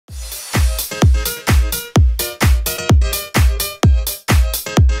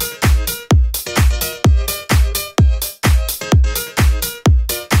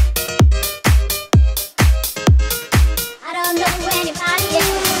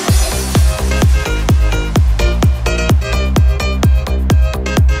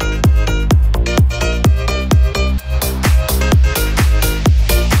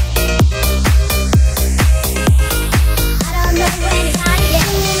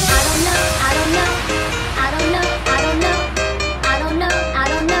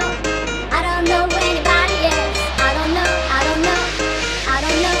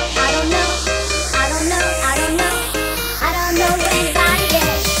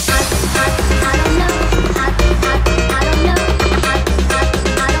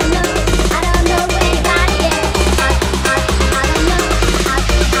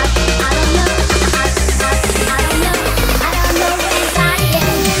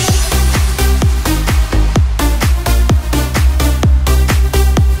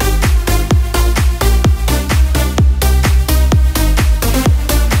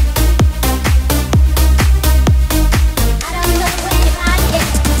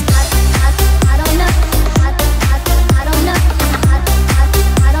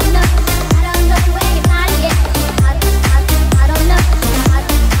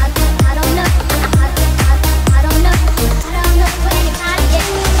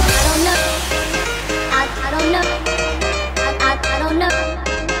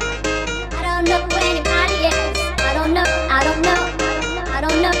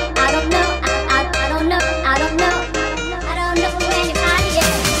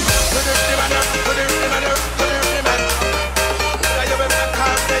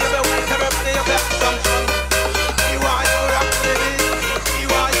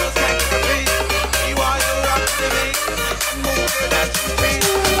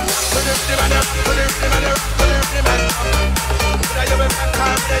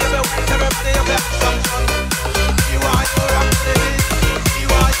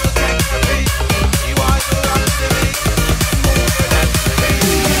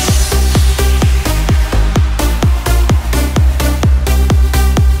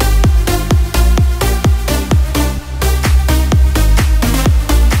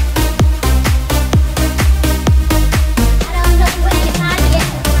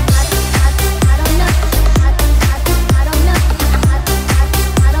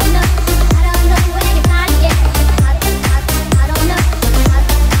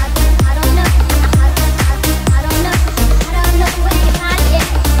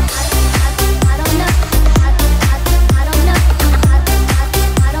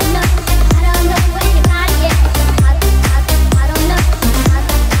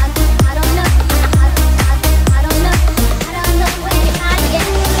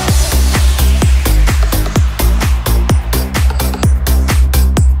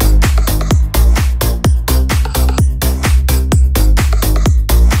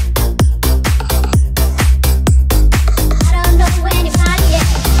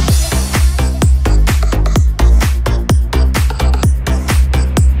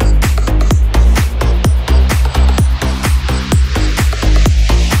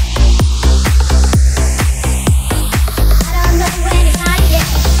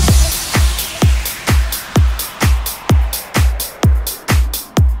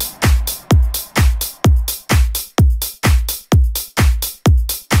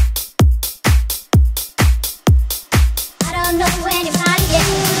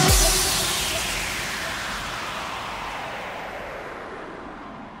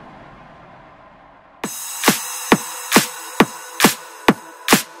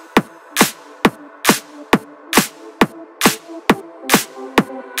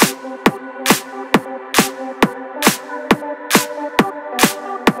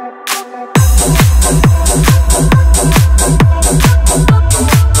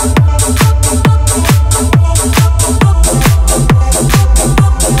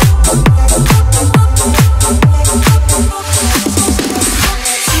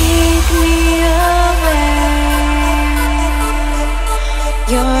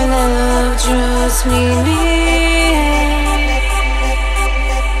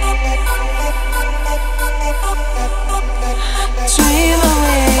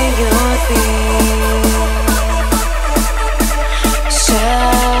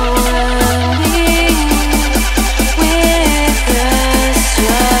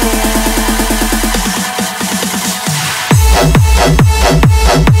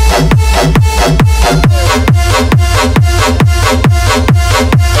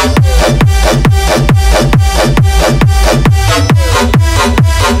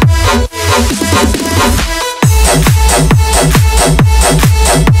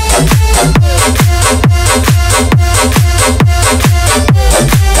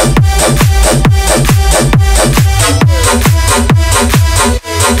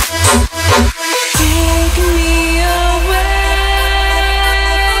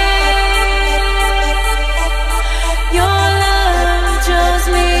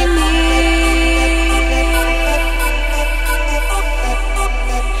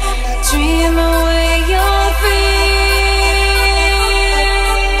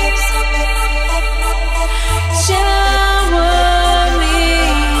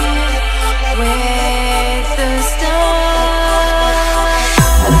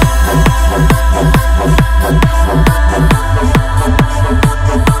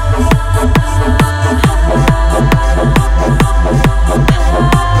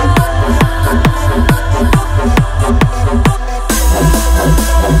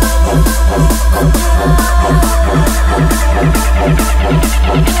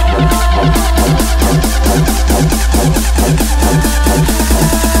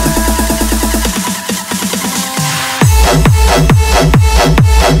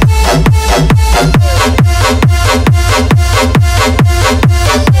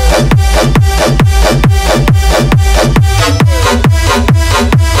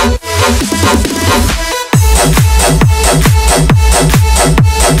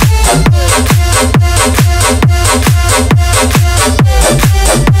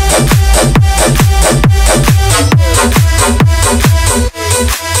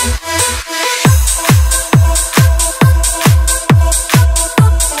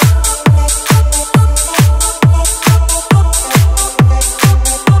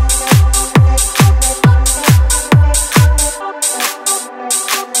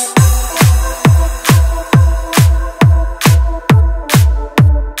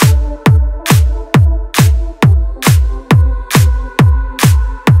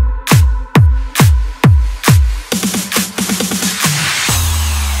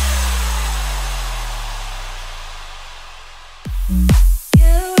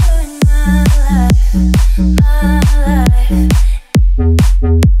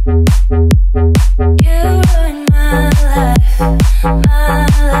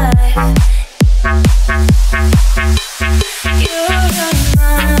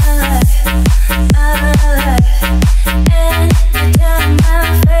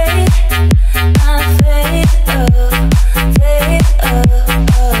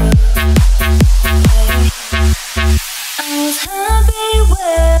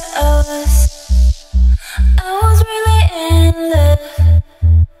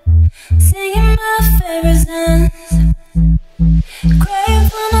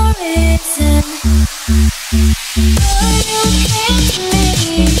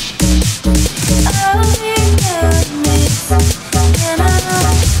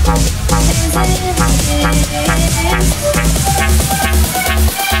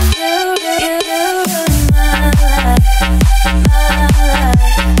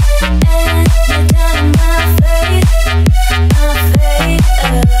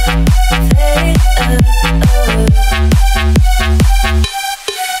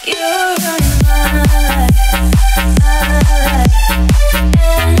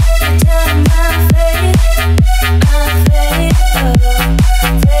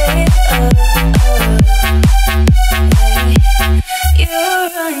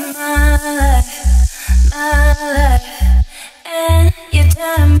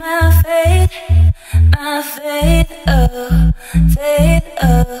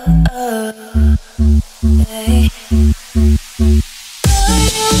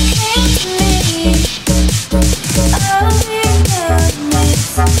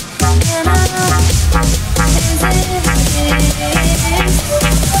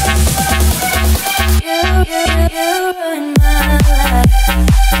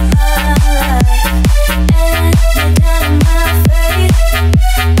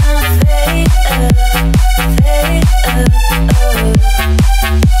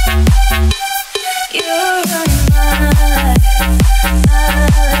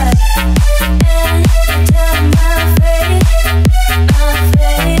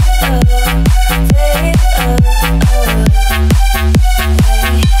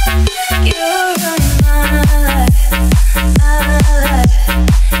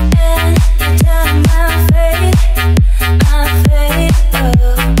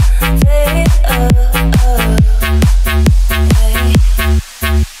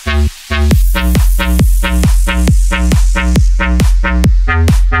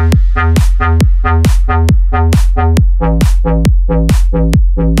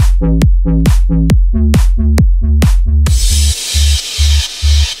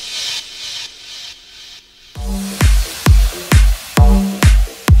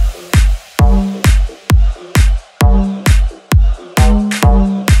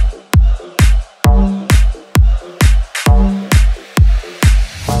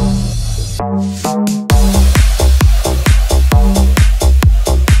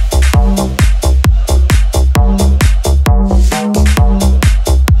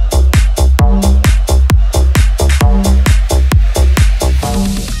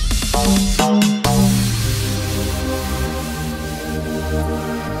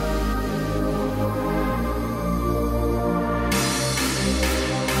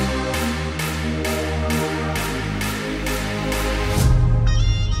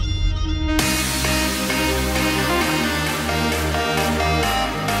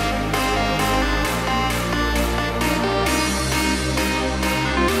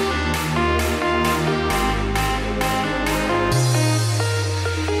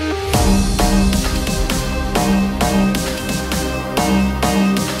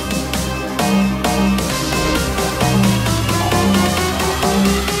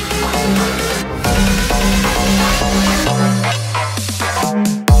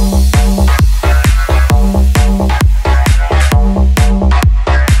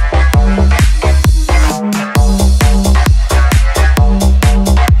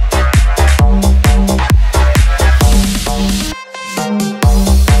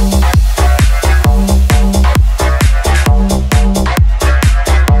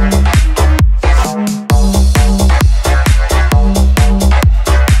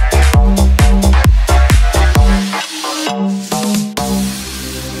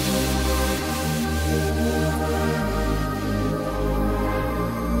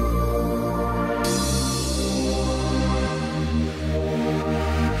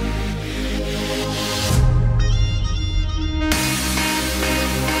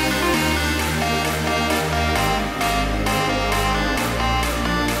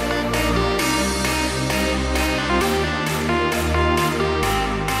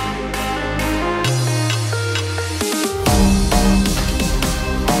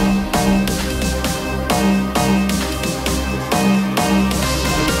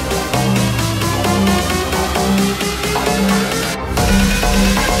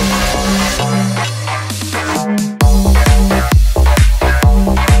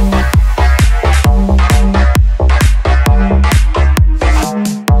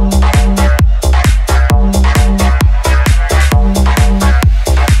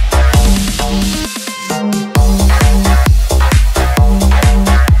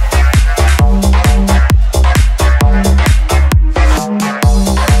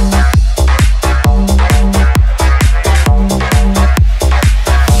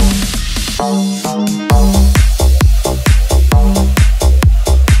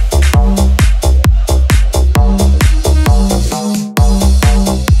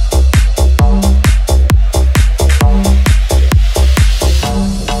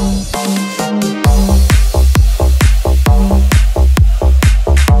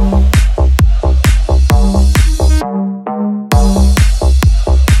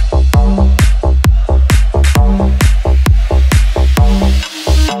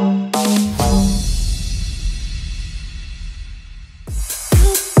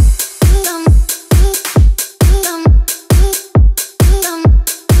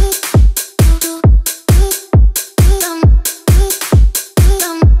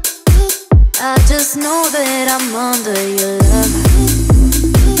know that I'm under your love.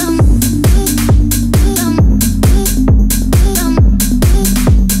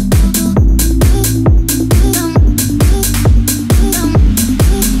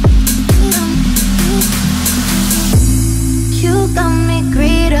 You got me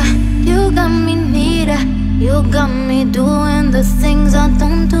greater, you got me neater, you got me doing the things I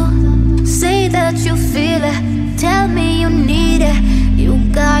don't do. Say that you feel it, tell me you need it. You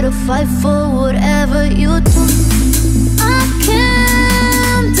gotta fight for whatever you do. I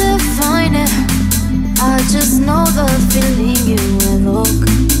can't define it, I just know the feeling you evoke.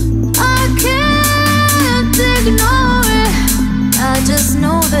 I can't ignore it, I just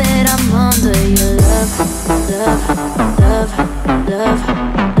know that I'm under your love. Love, love, love,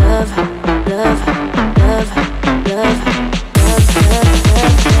 love, love, love, love.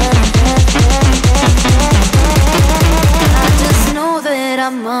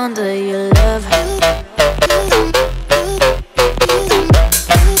 I'm under your love.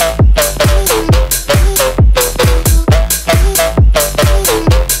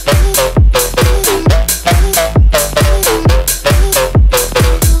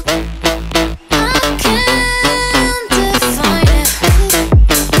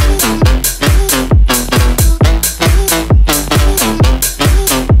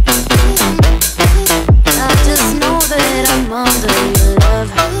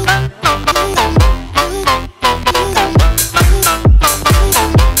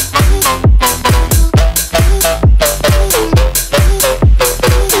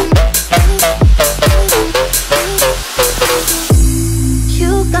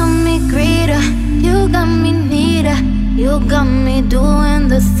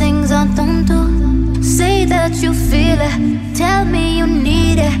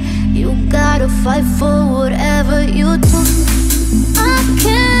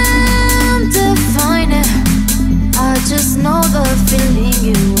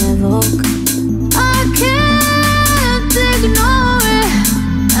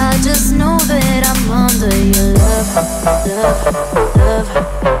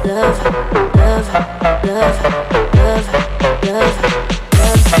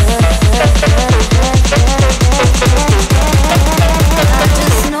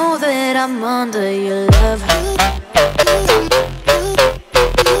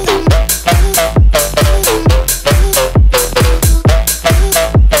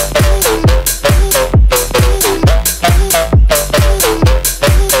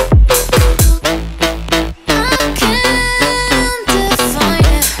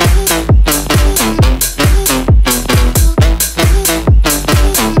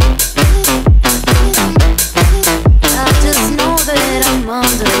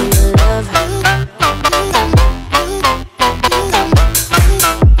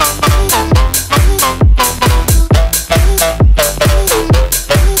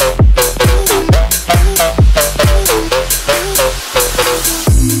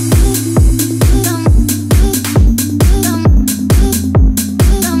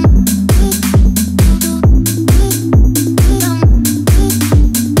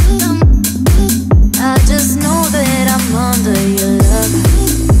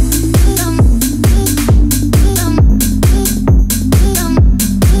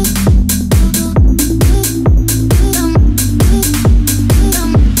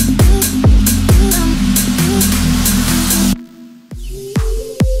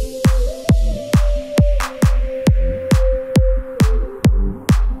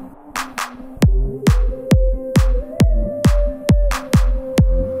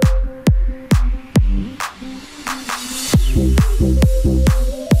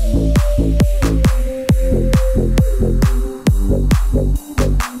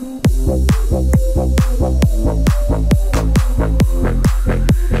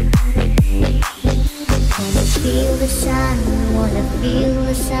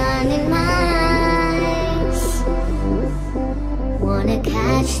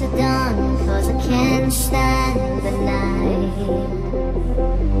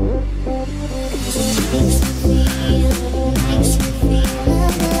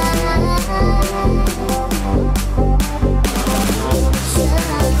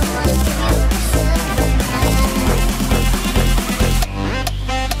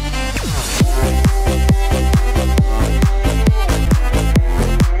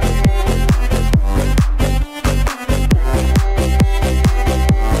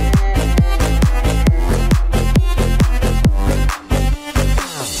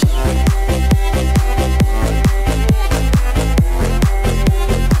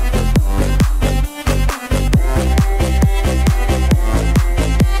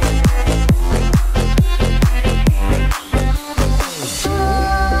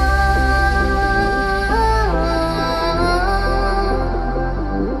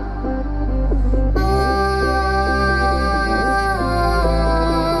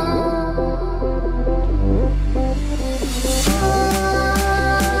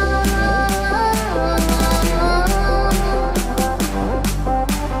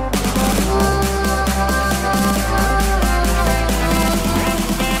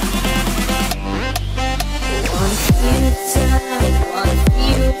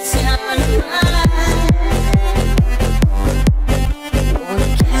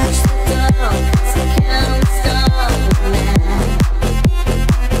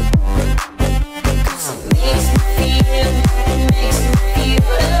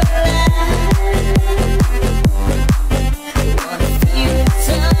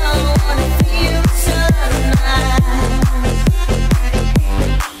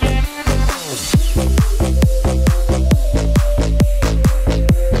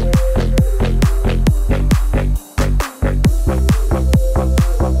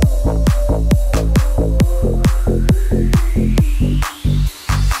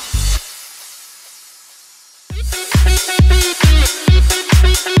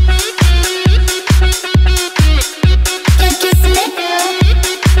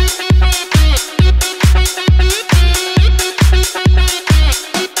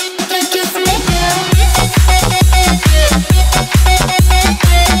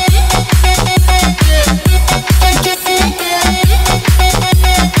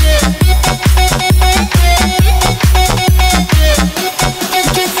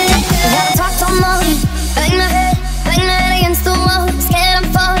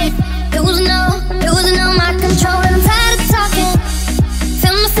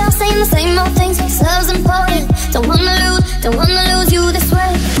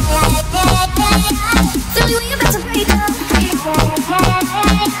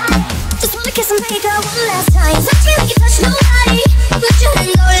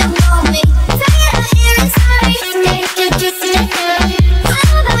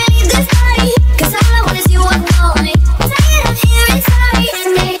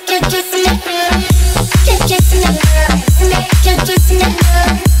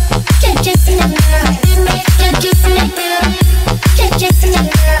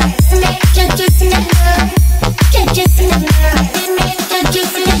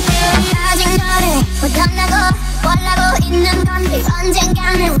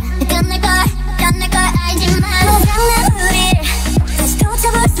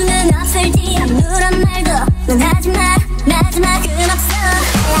 눈은 없을지 아무런 말도 넌 하지마 마지막은 없어.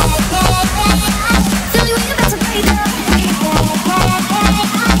 Tell me when you're about to break up.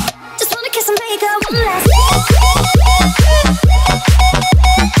 Just wanna kiss and make up one last.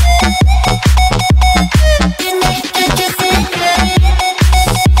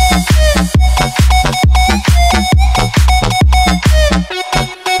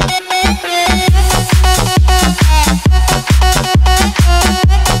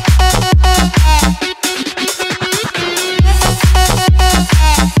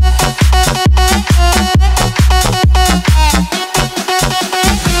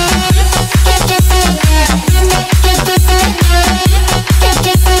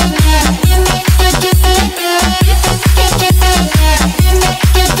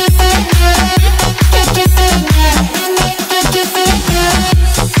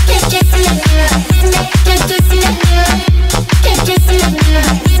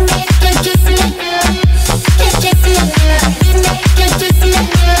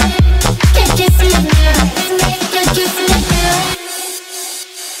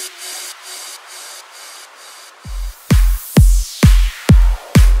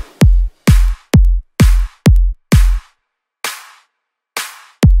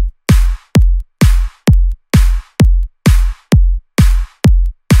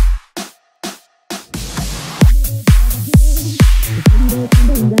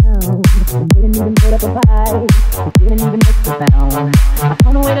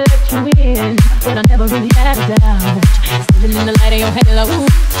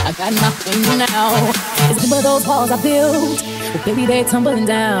 Baby, they tumbling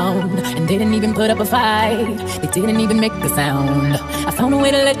down and they didn't even put up a fight. They didn't even make a sound. I found a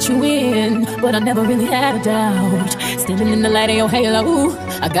way to let you in, but I never really had a doubt. Standing in the light of your halo,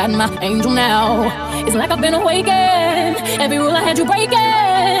 I got my angel now. It's like I've been awakened. Every rule I had you breaking.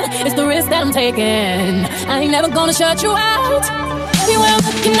 It's the risk that I'm taking. I ain't never gonna shut you out. Everywhere I'm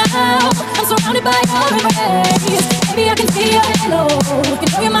looking now, I'm surrounded by your embrace. Baby, I can see your halo. You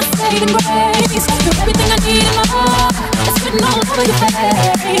know you're my saving grace. You're everything I need and more. It's written all over your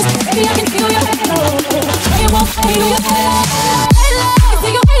face. Baby, I can feel your halo. No, you won't fade away. Halo, I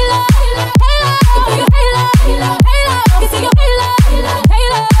see your halo. Halo, I see your halo. Halo, I see your halo. Halo,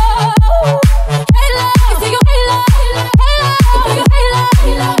 halo, I see your halo. Halo, I see your halo.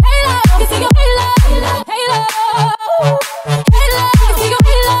 Halo, I see your halo. Halo.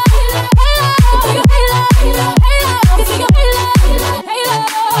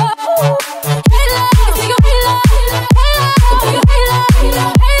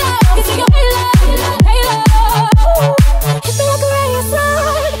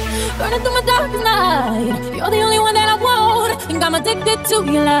 Addicted to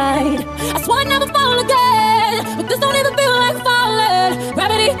your light. I swore I'd never fall again, but this don't even feel like falling.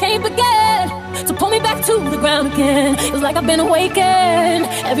 Gravity can't begin to pull me back to the ground again. It's like I've been awakened.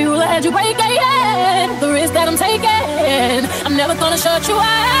 Every rule I had you breaking. The risk that I'm taking, I'm never gonna shut you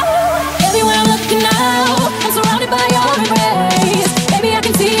out. Everywhere I'm looking now, I'm surrounded by your embrace. Baby, I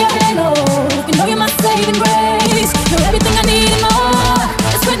can see your halo. You know you're my saving grace. You're everything I need and more.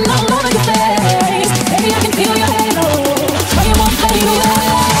 It's written all over your face. Baby, I can feel your halo. You won't fade away.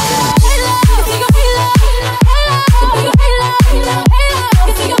 Halo, I see your halo. Halo, I see your halo. Halo,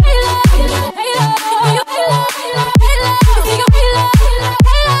 I see your halo. Halo, I see your halo. Halo, I see your halo.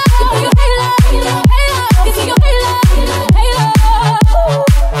 Halo, I see your halo. Halo, I see your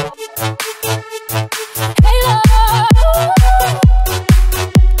halo.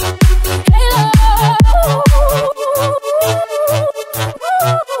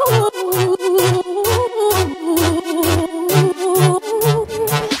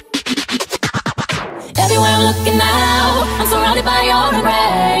 Halo,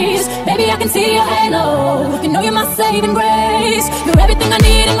 I can see your halo. You know you're my saving grace. You're everything I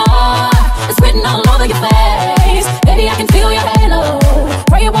need and more. It's written all over your face. Baby, I can feel your halo.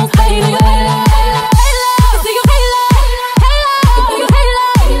 Pray it won't fade away. I see your halo. Halo, I see your halo.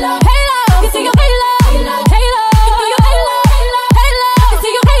 Halo, I see your halo. Halo, I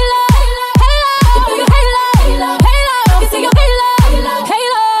see your halo. Halo, I see your halo. Halo, I see your halo.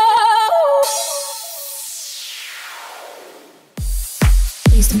 Halo.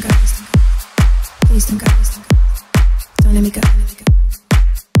 Please don't go. Please don't go. Don't let me go.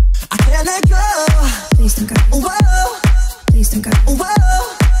 I can't let go. Please don't go. Whoa. Please don't go. Whoa.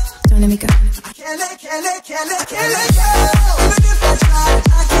 Don't let me go. I can't let go. Even if I try,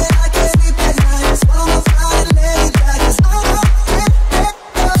 I can't sleep at night. Swallow my pride and lay it back. 'Cause I can't let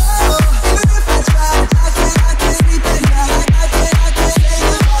go. Even if I try, I can't sleep at night. I can't lay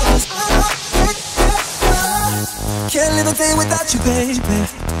it back. 'Cause I can't let go. Can't live a day without you. baby.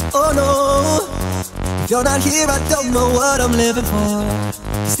 Oh no, if you're not here, I don't know what I'm living for.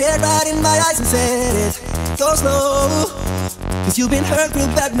 You stared right in my eyes and said it, go slow. Cause you've been hurt real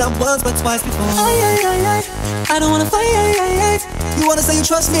bad, not once but twice before. I don't wanna fight. You wanna say you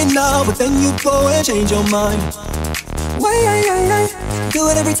trust me now, but then you go and change your mind. Why? Do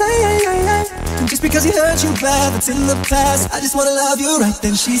it every time. Just because he hurt you bad, that's in the past. I just wanna love you right.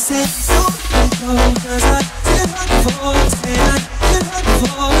 Then she said, so cause I did hurt before. Said I did hurt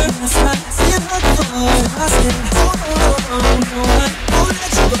before. I said, did hurt before. I said, no, I won't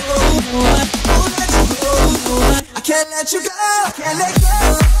let you go. I won't let you go. I can't let you go. I can't let go.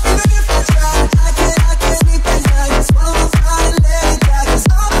 Even if I try, I can't sleep at night. Just wanna try and let it die. Cause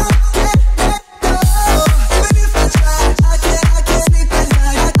I can't let go. Even if I try, I can't sleep at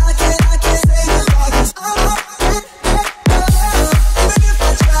night. I can't say goodbye. Cause I can't let go. Even if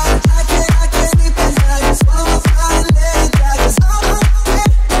I try, I can't sleep at night. Just wanna try and let it die. Cause I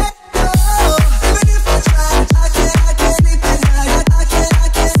can't let go. Even if I try, I can't sleep at night. I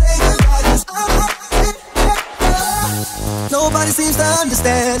can't say goodbye. Cause I can't let go. Nobody seems to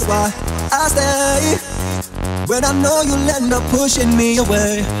understand why I stay when I know you'll end up pushing me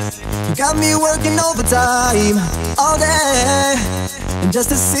away. You got me working overtime all day, and just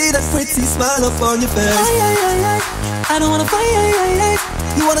to see that pretty smile up on your face. I don't wanna fight.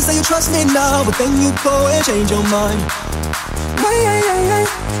 You wanna say you trust me now, but then you go and change your mind. Why?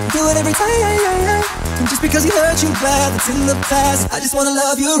 Do it every time. And just because he hurt you bad, that's in the past. I just wanna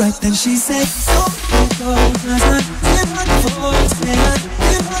love you right. Then she said, so cause I did hurt before. Said I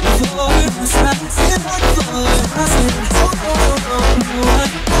did hurt before. I said I did hurt before. I said, no, I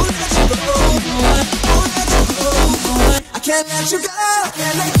won't let you go. I won't let you go. I can't let you go. I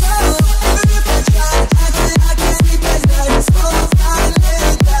can't let go. Even if I try, I can't sleep at night. It's all I'm trying to let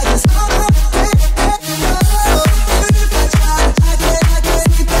it die. It's all I can't let go. Even if I try, I can't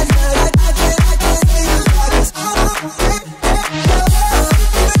sleep at night. I can't say goodbye. It's all I can't let go.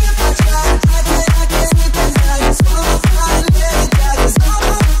 Even if I try, I can't sleep at night. It's all I'm trying to let it die. It's all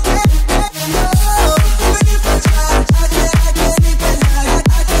I can't let go. Even if I try, I can't sleep at night.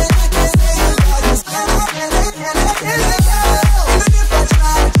 I can't say goodbye. It's all I can't let go. Even if I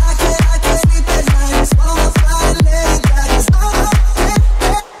try, I can't sleep at night. It's all I'm trying to let it die. It's all I can't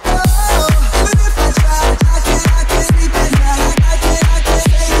let go. Even if I try, I can't sleep at night. I can't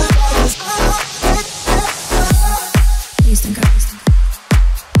say goodbye. It's all I can't let go. Please don't go.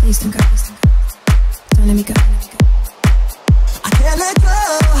 Please don't go. Don't let me go. I can't let go.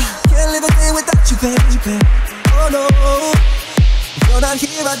 Can't live a day without you, baby. Oh no. If you're not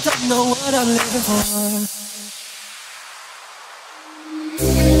here, I don't know what I'm living for.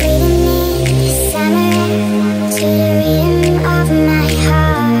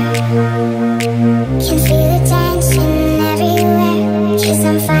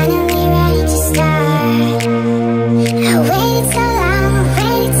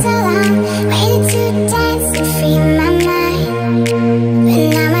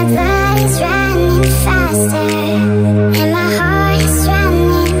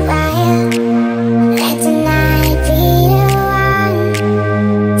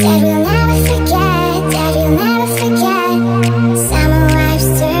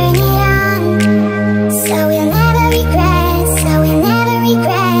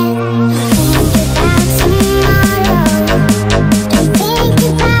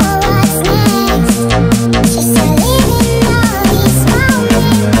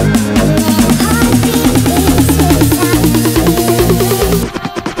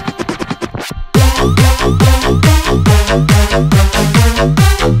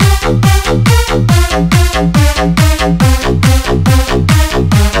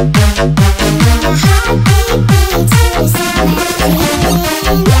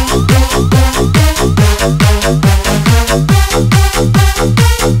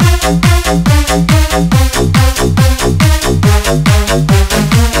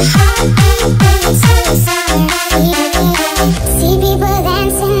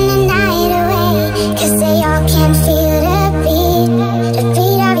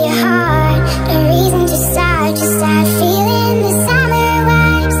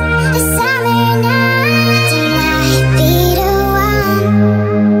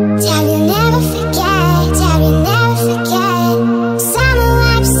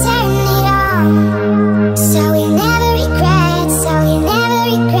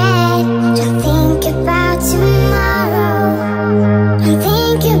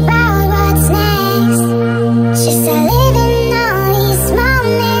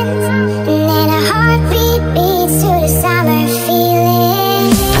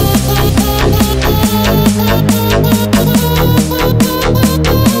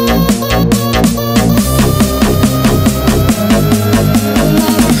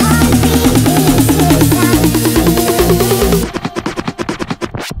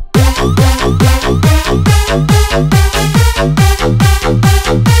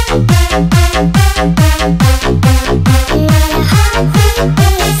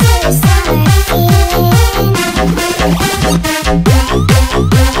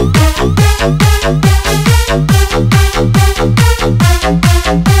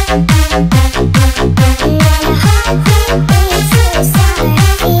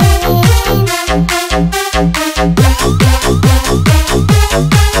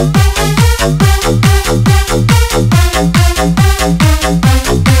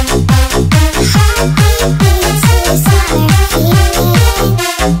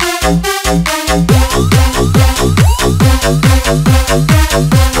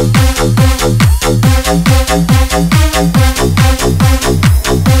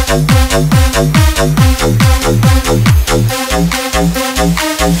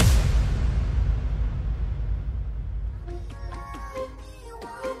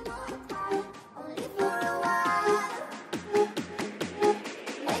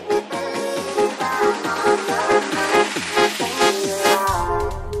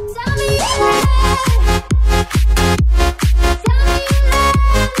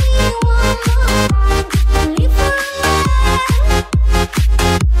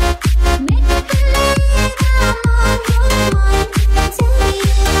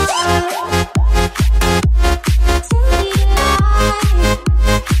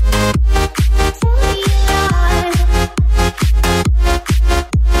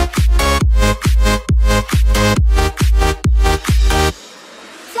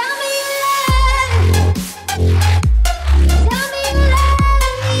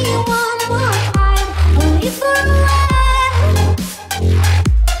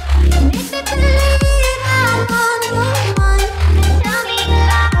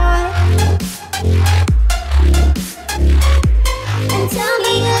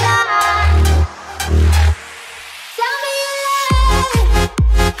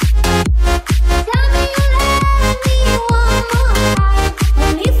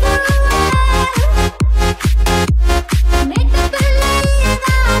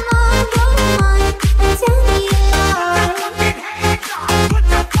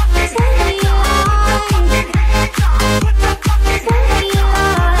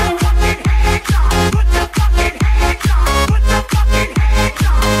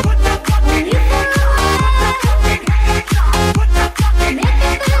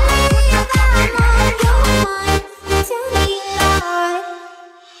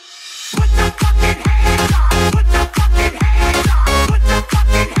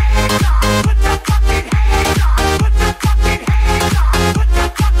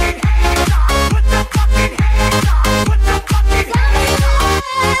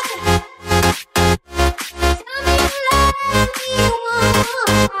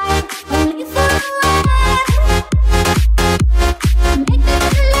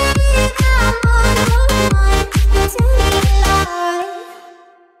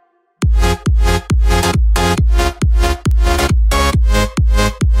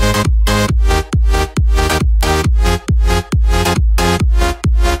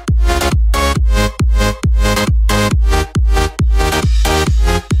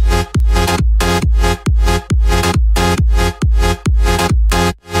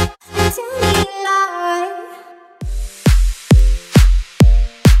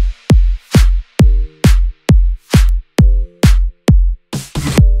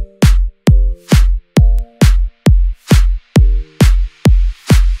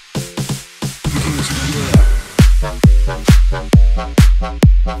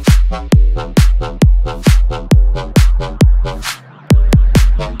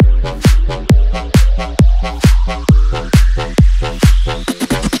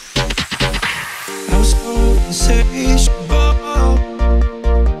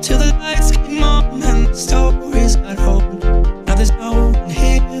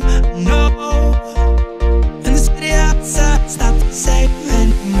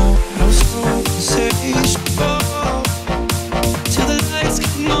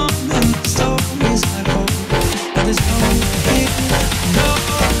 There's no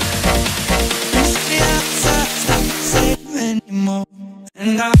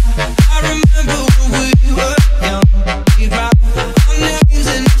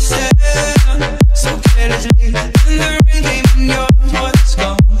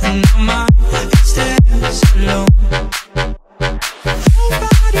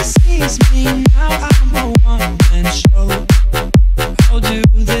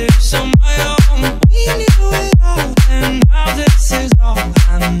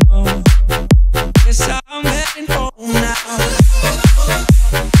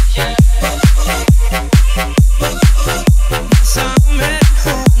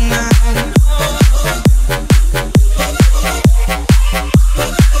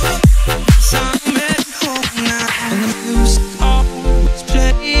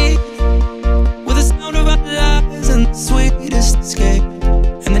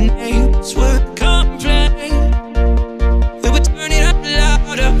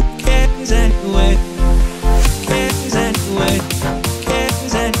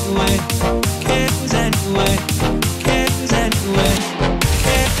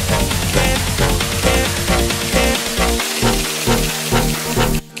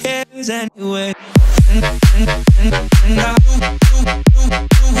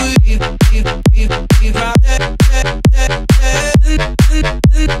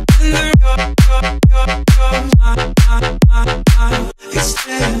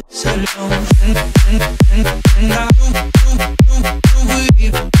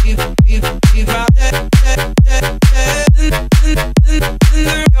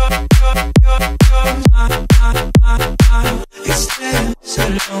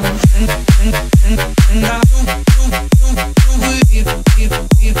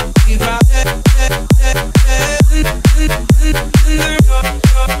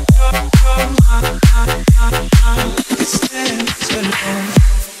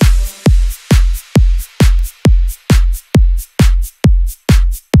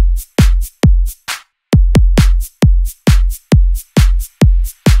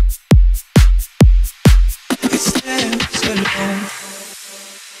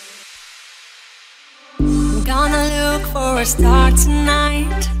Start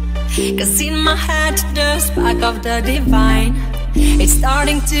tonight, 'cause in my head the spark of the divine, it's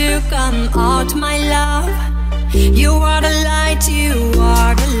starting to come out, my love. You are the light, you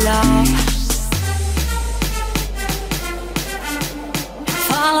are the love.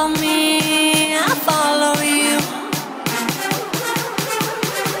 Follow me, I follow you.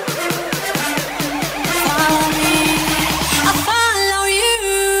 Follow me, I follow you.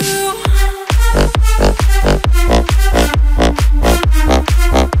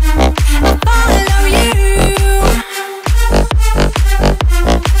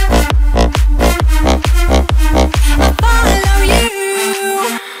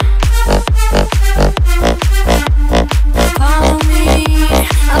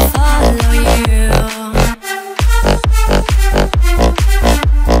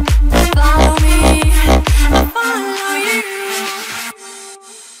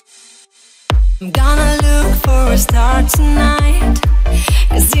 Tonight,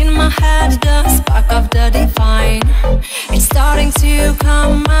 'cause in my head the spark of the divine, it's starting to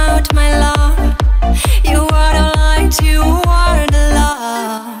come out, my love. You are the light, you are the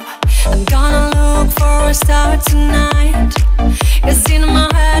love. I'm gonna look for a star tonight, 'cause in my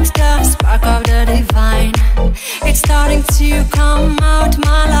head the spark of the divine, it's starting to come out,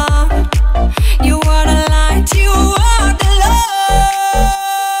 my love. You are the light, you are the love.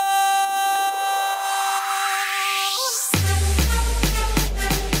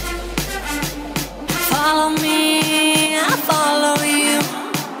 Follow me, I follow you.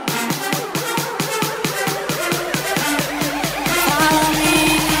 Follow me,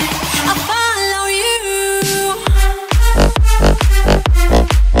 I follow you.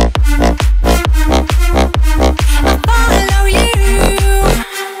 I follow you.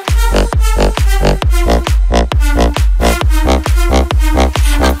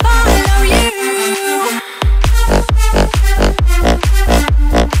 I follow you.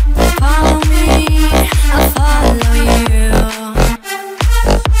 Follow me, I follow you.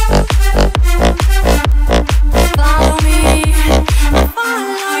 Follow me, I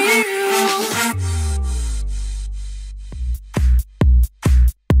follow you.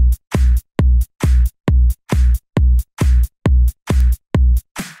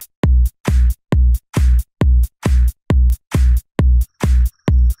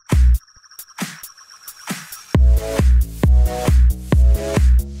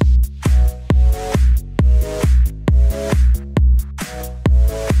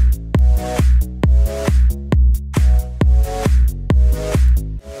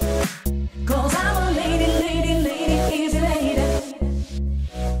 Cause I'm a lady, lady, lady, easy lady.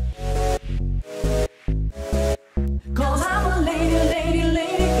 Cause I'm a lady, lady,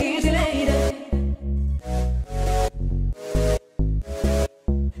 lady, easy lady.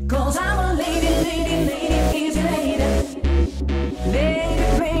 Cause I'm a lady, lady, lady, easy lady. Lady,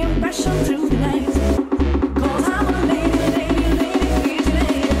 bring passion through the night. Cause I'm a lady, lady, lady, easy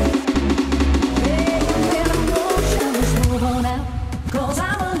lady. Lady, with emotion, let's move on out. Cause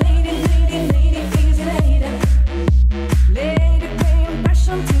I'm a lady, lady, lady, easy lady. Lady, bring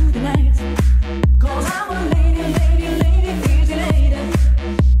passion through the night. Cause I'm a lady, lady, lady, easy lady.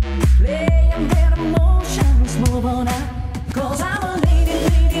 Playing with emotion, let's move on out. Cause I'm a lady,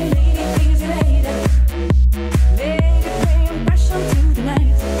 lady, lady, easy lady. Lady, bring passion through the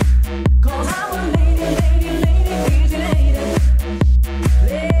night. Cause I'm a lady, lady, lady, easy lady.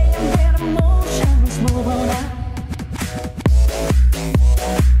 Playing with emotion, let's move on out.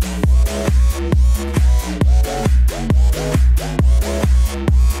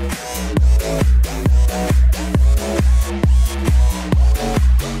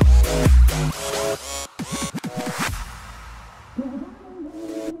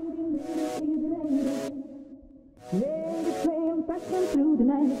 Lady, playing passion through the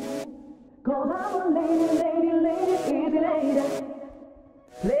night. Cause I'm a lady, lady, lady, easy lady.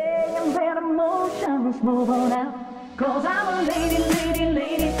 Playing with emotion, let's move on out. Cause I'm a lady, lady,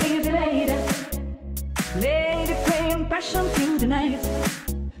 lady, easy lady. Lady, playing passion through the night.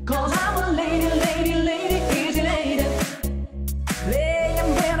 Cause I'm a lady, lady, lady, easy lady.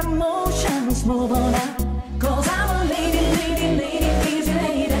 Playing when emotions move on out. 'Cause I'm a lady, lady, lady, easy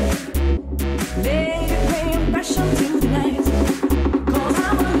lady. Lady, bring passion to the night. 'Cause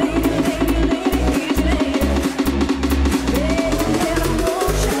I'm a lady, lady, lady, easy lady. Lady, when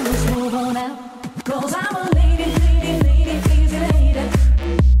emotions move on out. 'Cause I'm a lady, lady, lady, easy lady.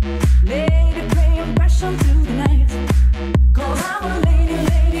 Lady, bring passion to the night. 'Cause I'm a lady,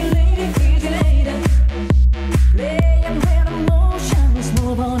 lady, lady, easy lady. Lady, when emotions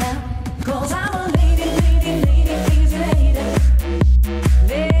move on out. 'Cause I'm a lady, lady, lady, easy lady.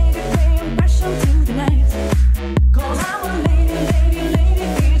 Lady, bring passion to the night. 'Cause I'm a lady, lady, lady,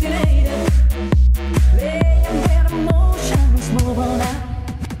 easy lady. Lady, when emotions move on out.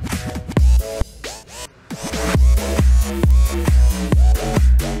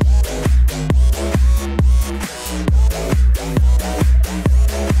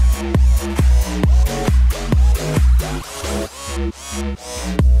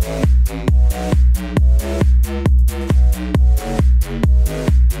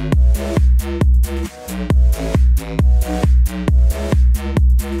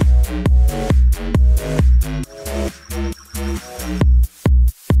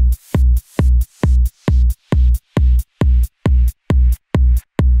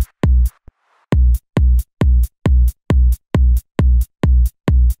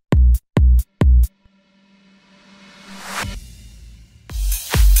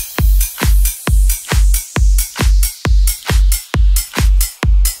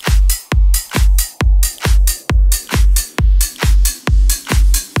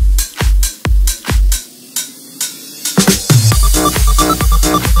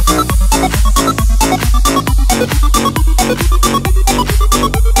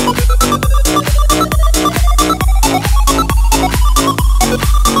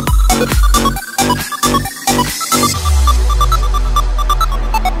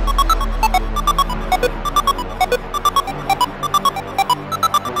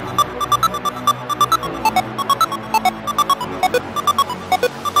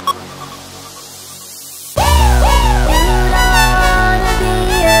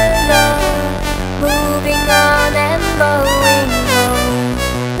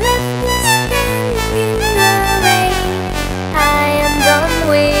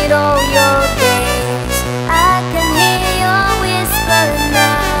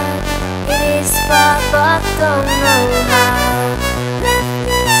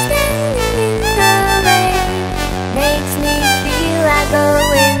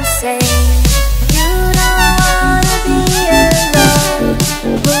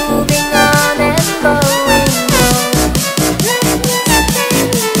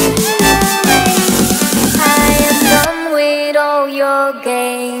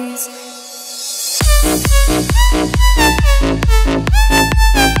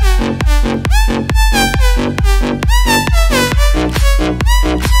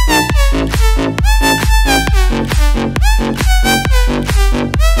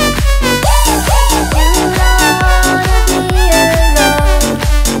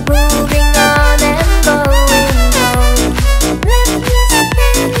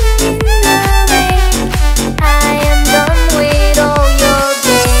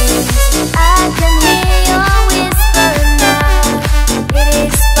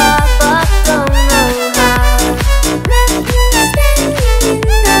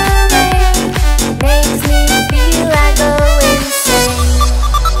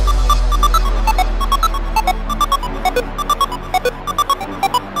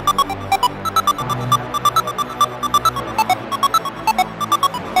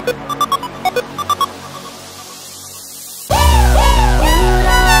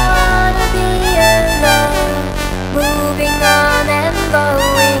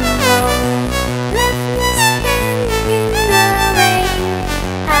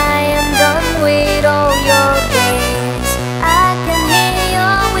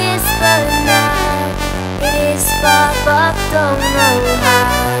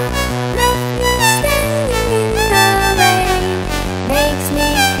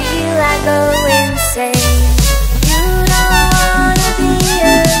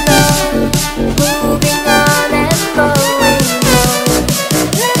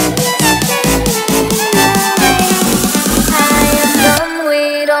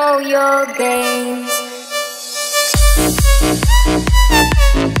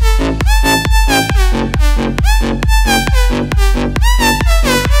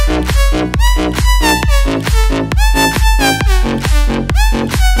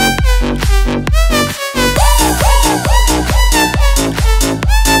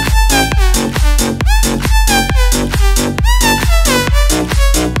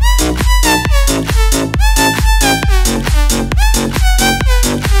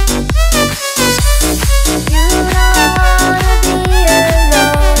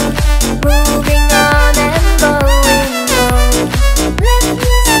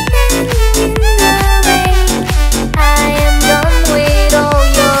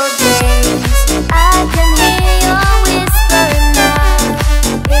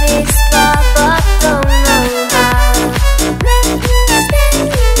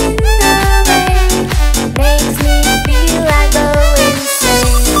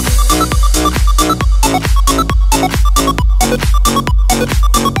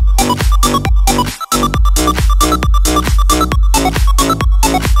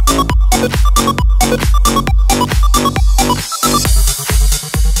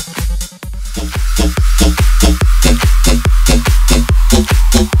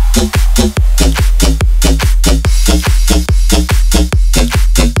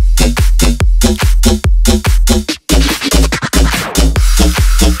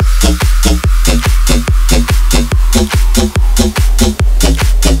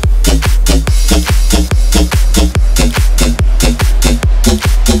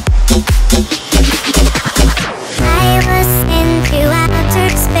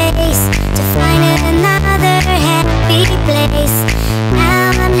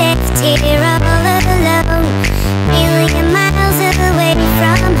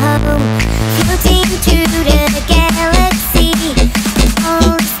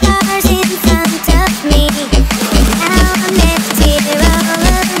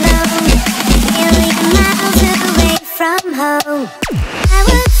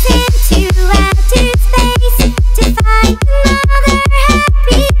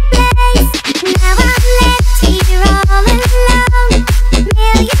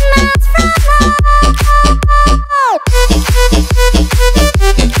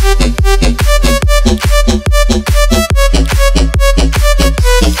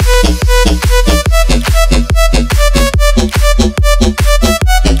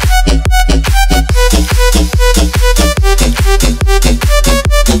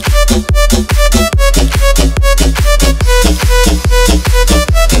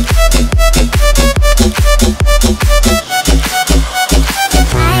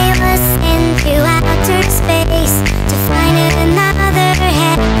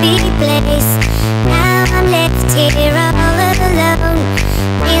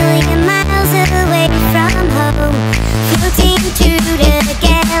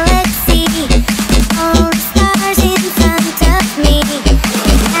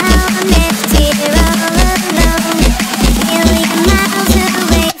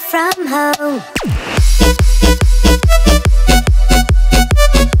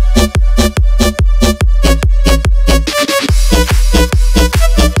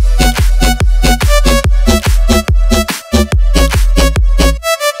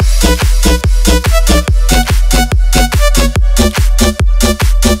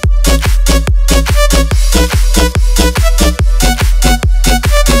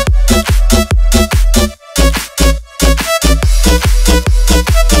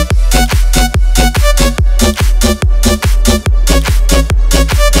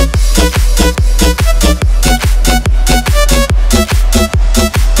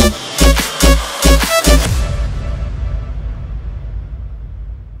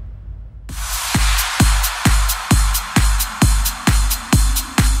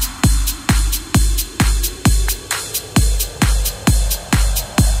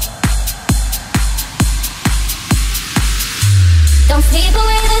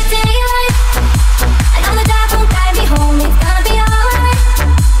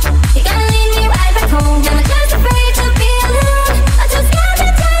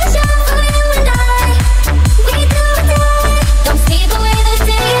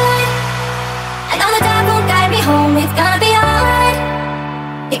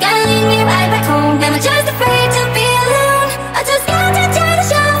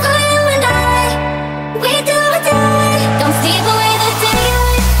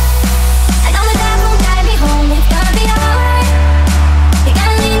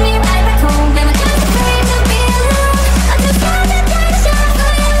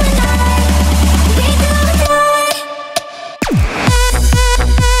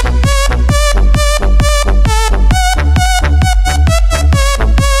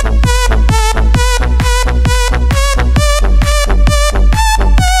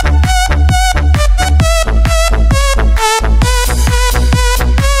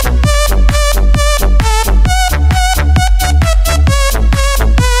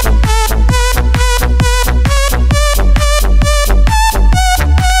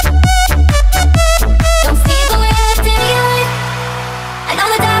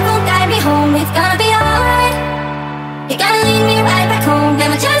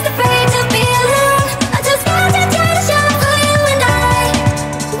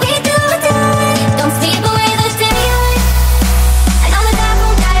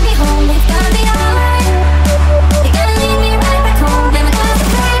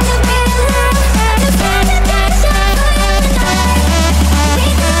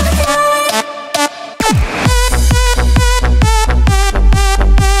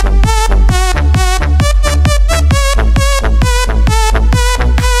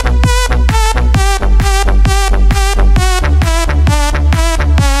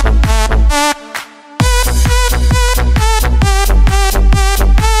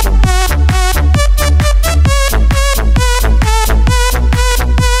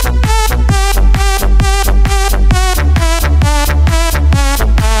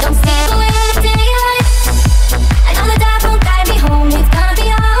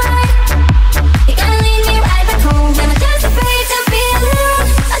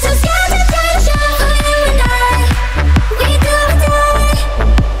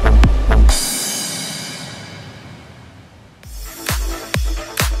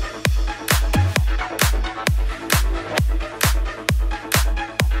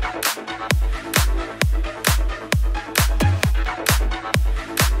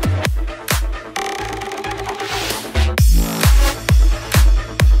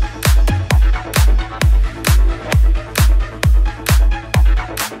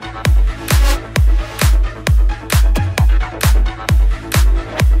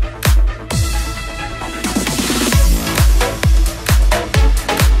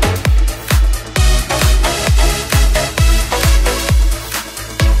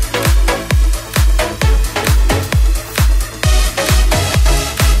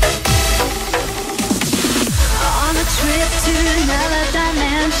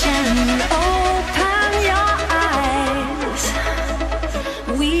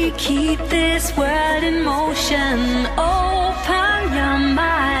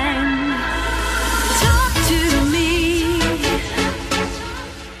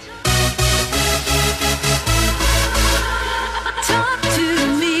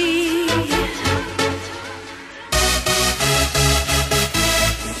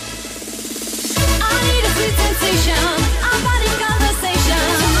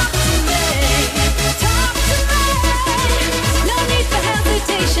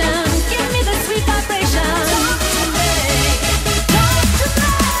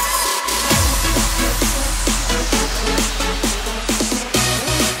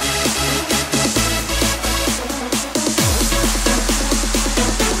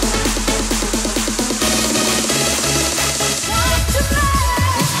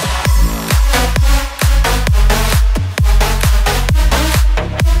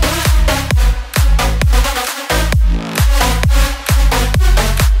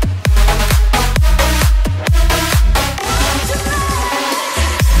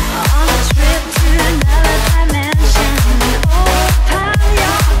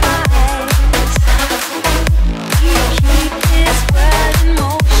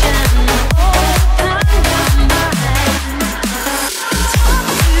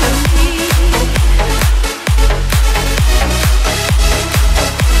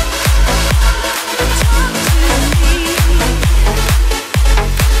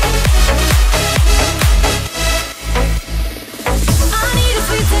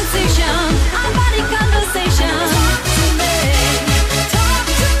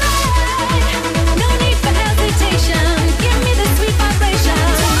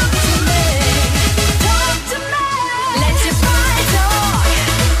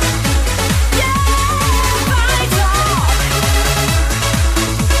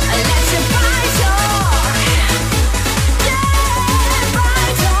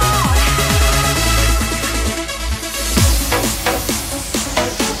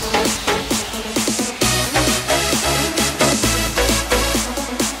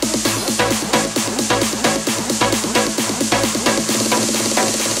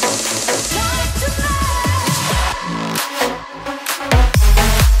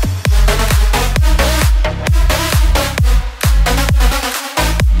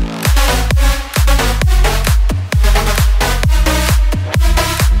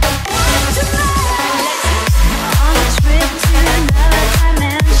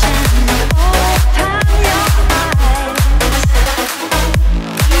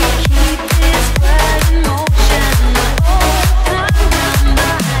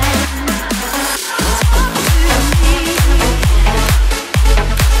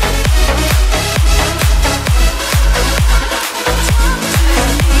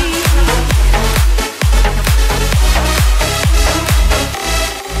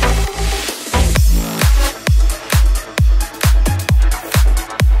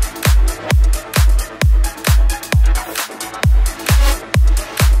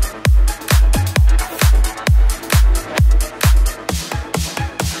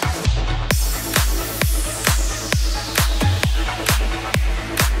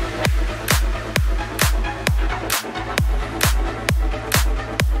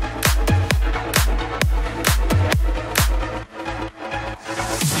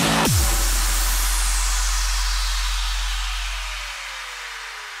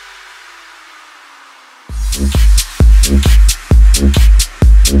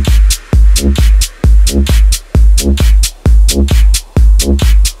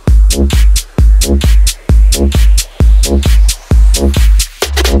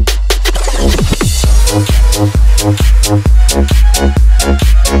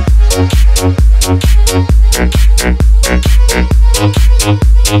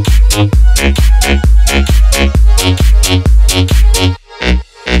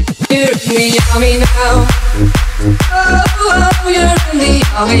 the army now. Oh, you're in the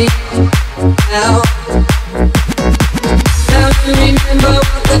army now. Now you remember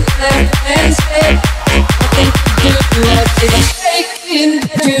what the man said. Nothing to do what it's taking.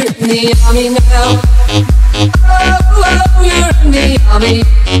 You're in the army now. Oh, you're in the army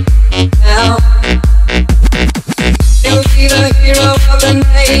now. You'll be the hero of the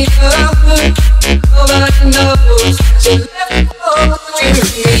neighborhood. Nobody knows that you left. Oh, you're in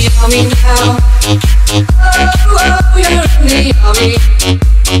the army now. Oh, you're in the army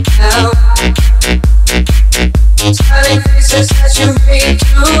now. Smiling faces that you bring to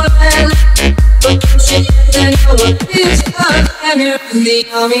land, but don't you think that no one is done? And you're in the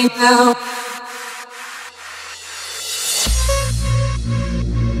army now.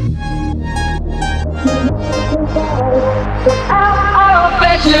 I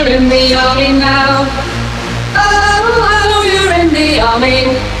bet you're in the army now. Oh, you're in the army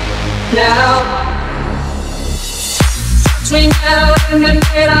now. Between now and the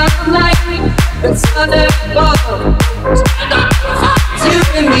dead of night, it's under the ball. You're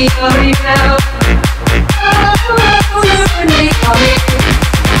in the army now. Oh, you're in the army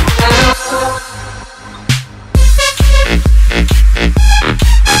now.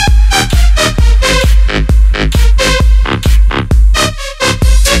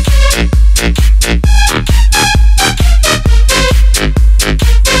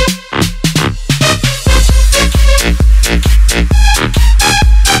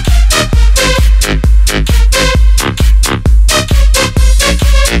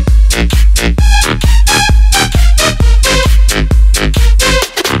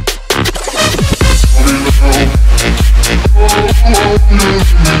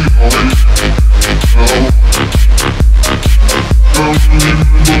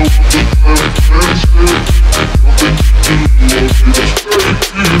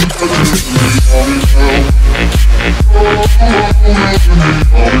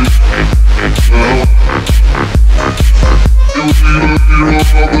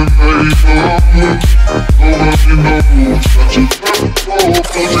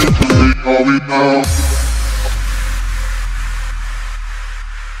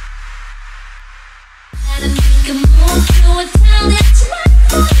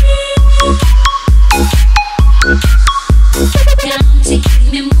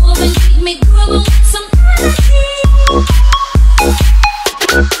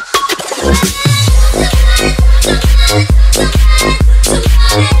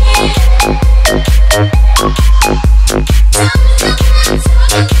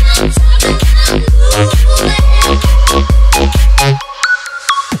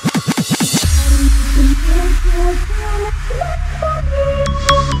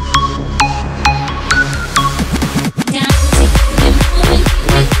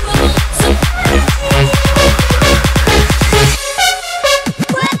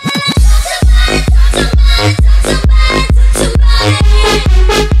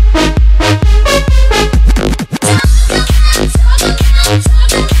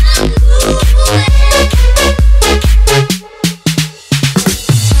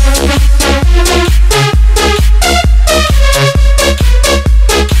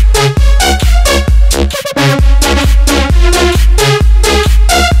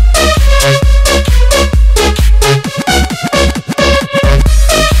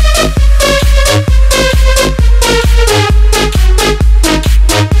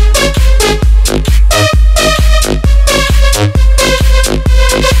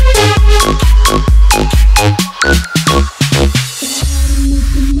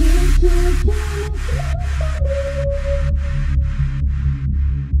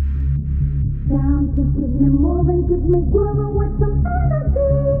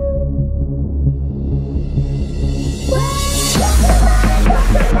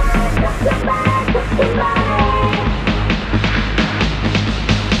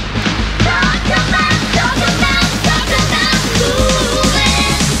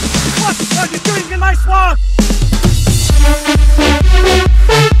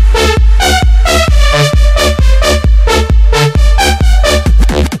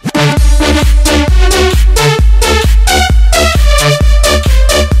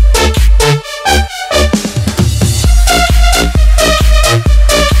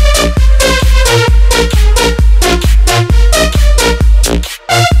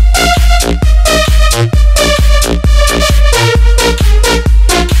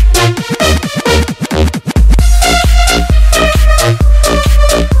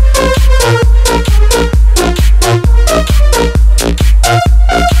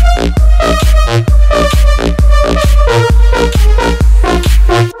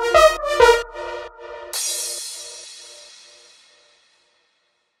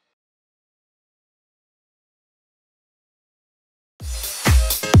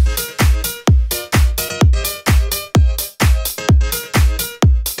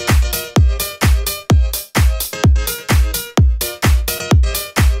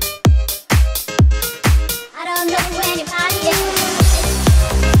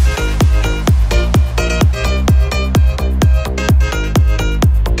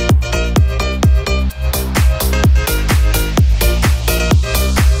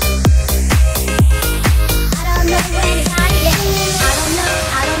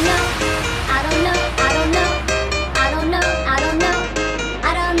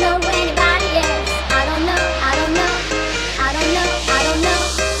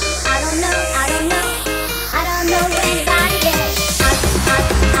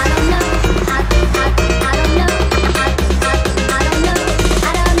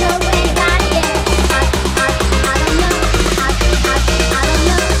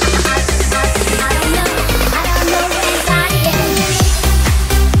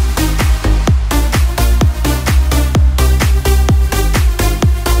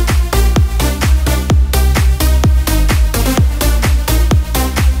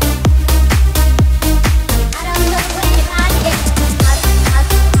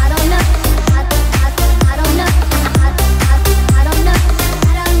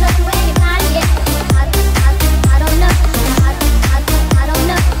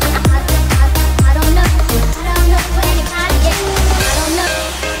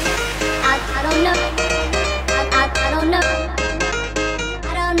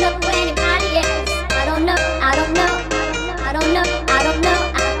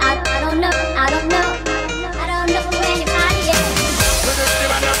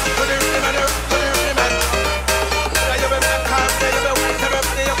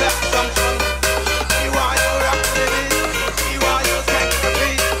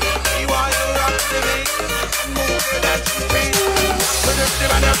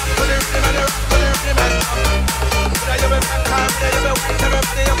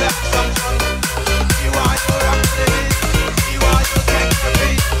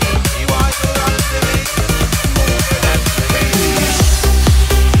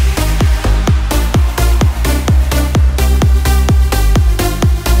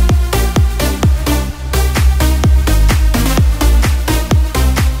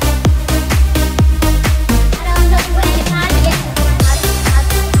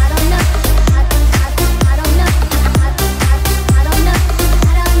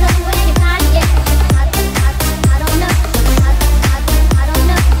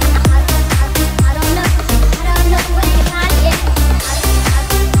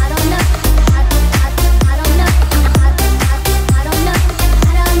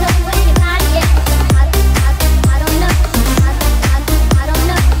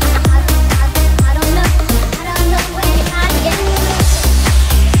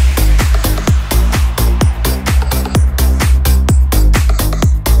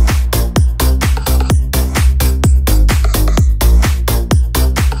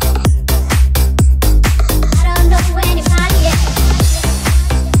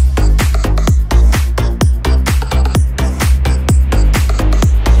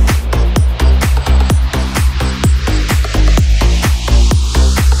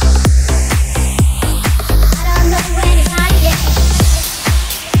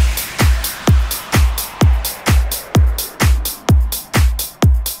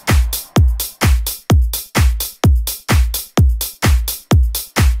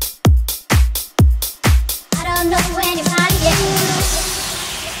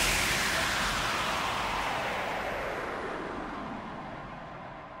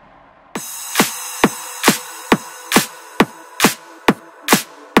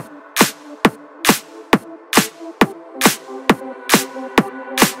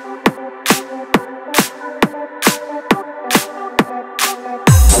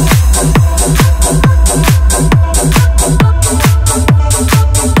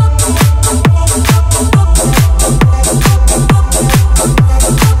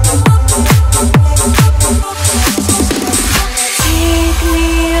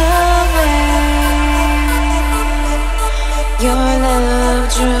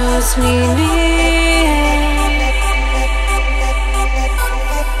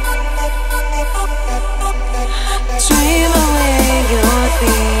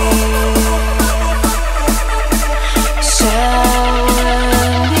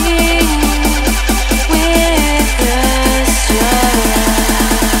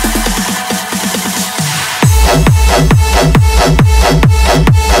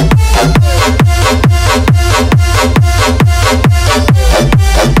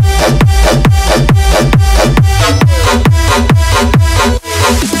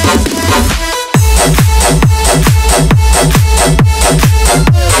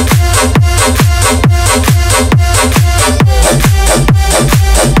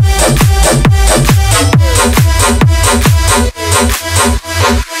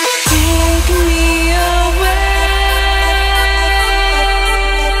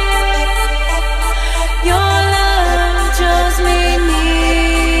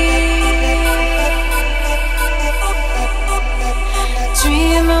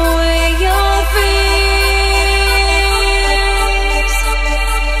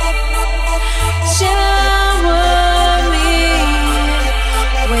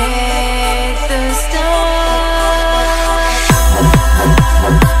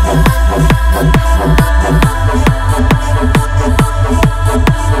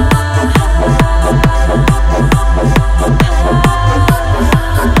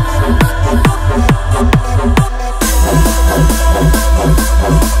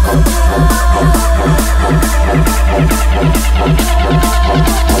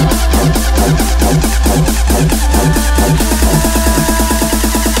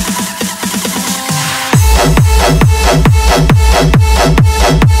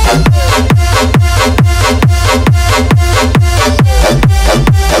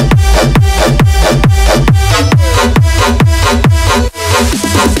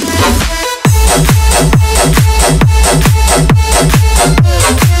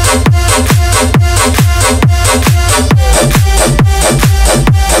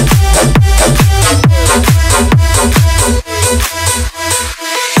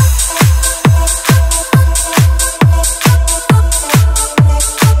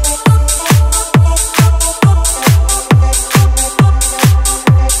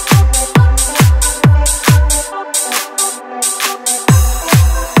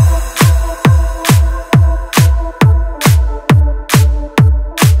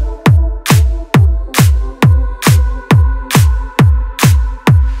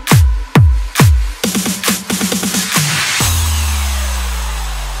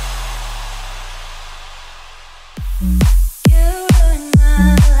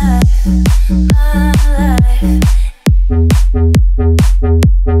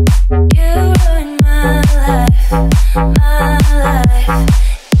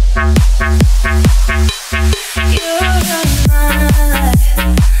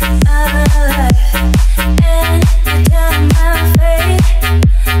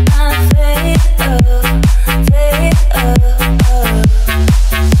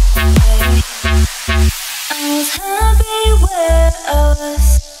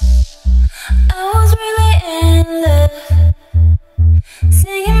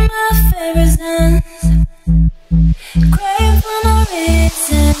 reasons, crying for no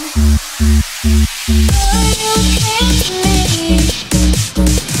reason. Girl, you came to me,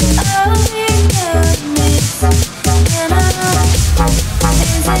 I'll be honest, and I know,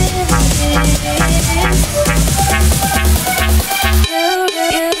 is it you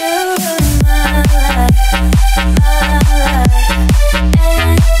ruined my life,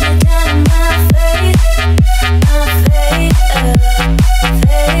 and you're down my faith,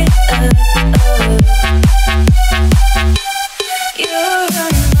 you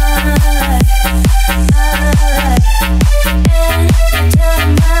ruined my life, and you're down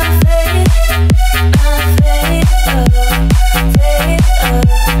my faith,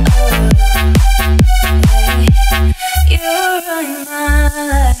 you ruined my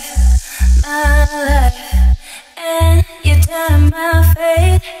life, and you turn my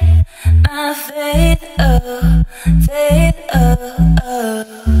faith, faith,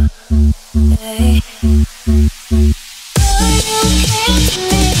 hey. Oh, you came to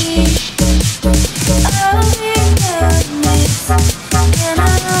me, I'll be honest, and I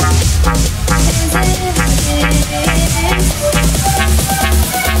know, is it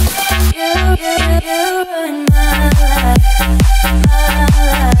you ruined my life,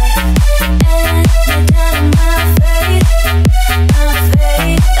 and you turn my faith,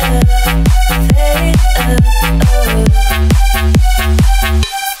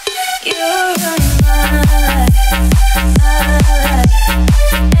 you ruined my life,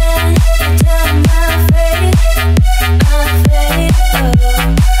 and you turn my faith, you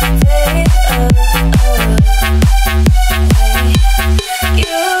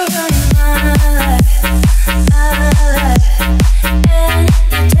ruined my life, and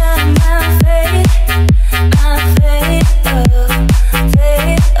you turn my faith,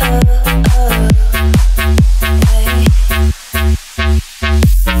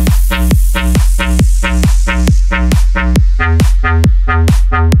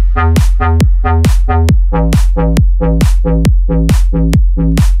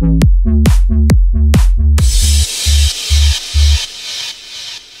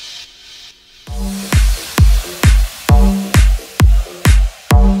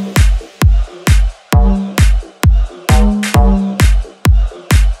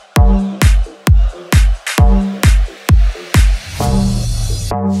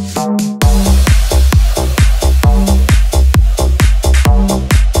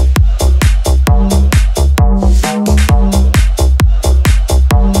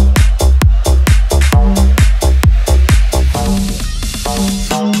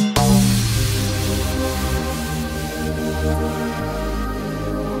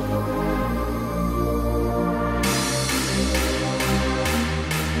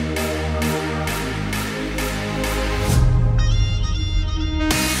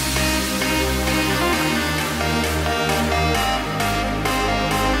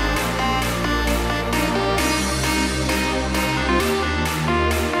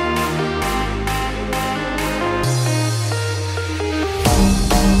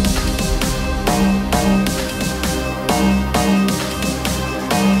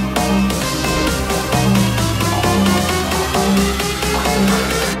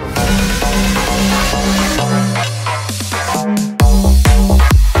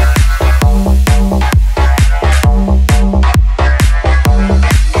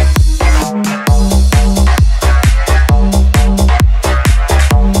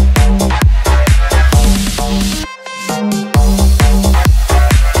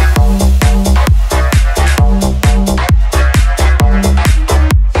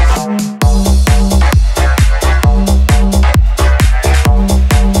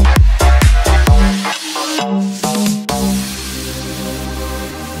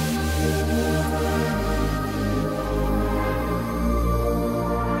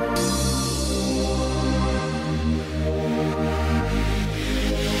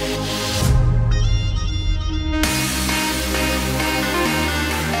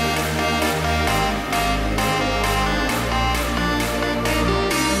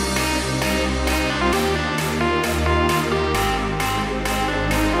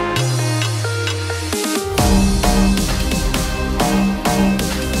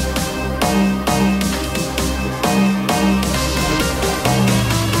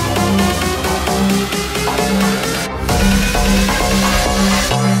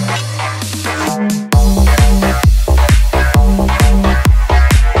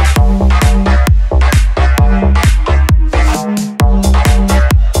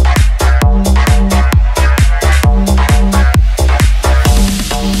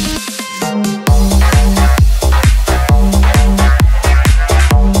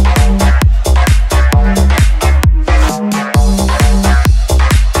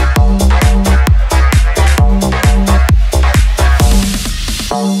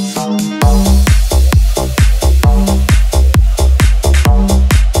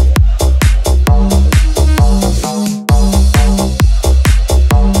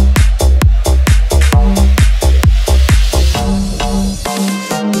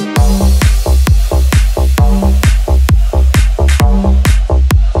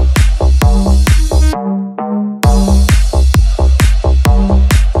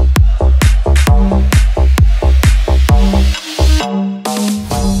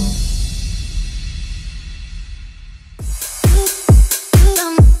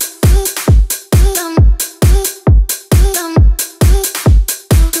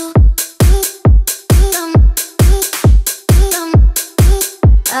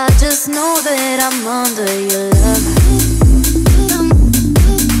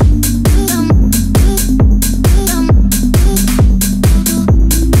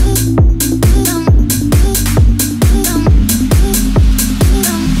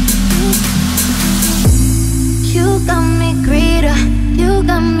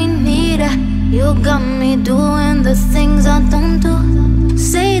 things I don't do.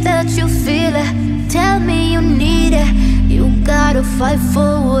 Say that you feel it, tell me you need it. You gotta fight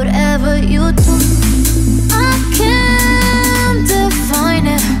for whatever you do. I can't define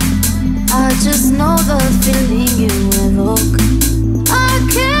it, I just know the feeling you evoke. I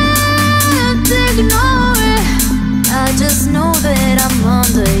can't ignore it, I just know that I'm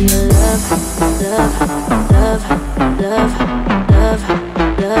under your love. Love, love, love, love, love,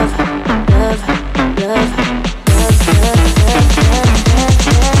 love, love,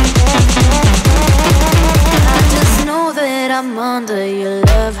 I just know that I'm under your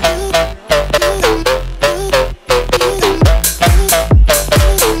love.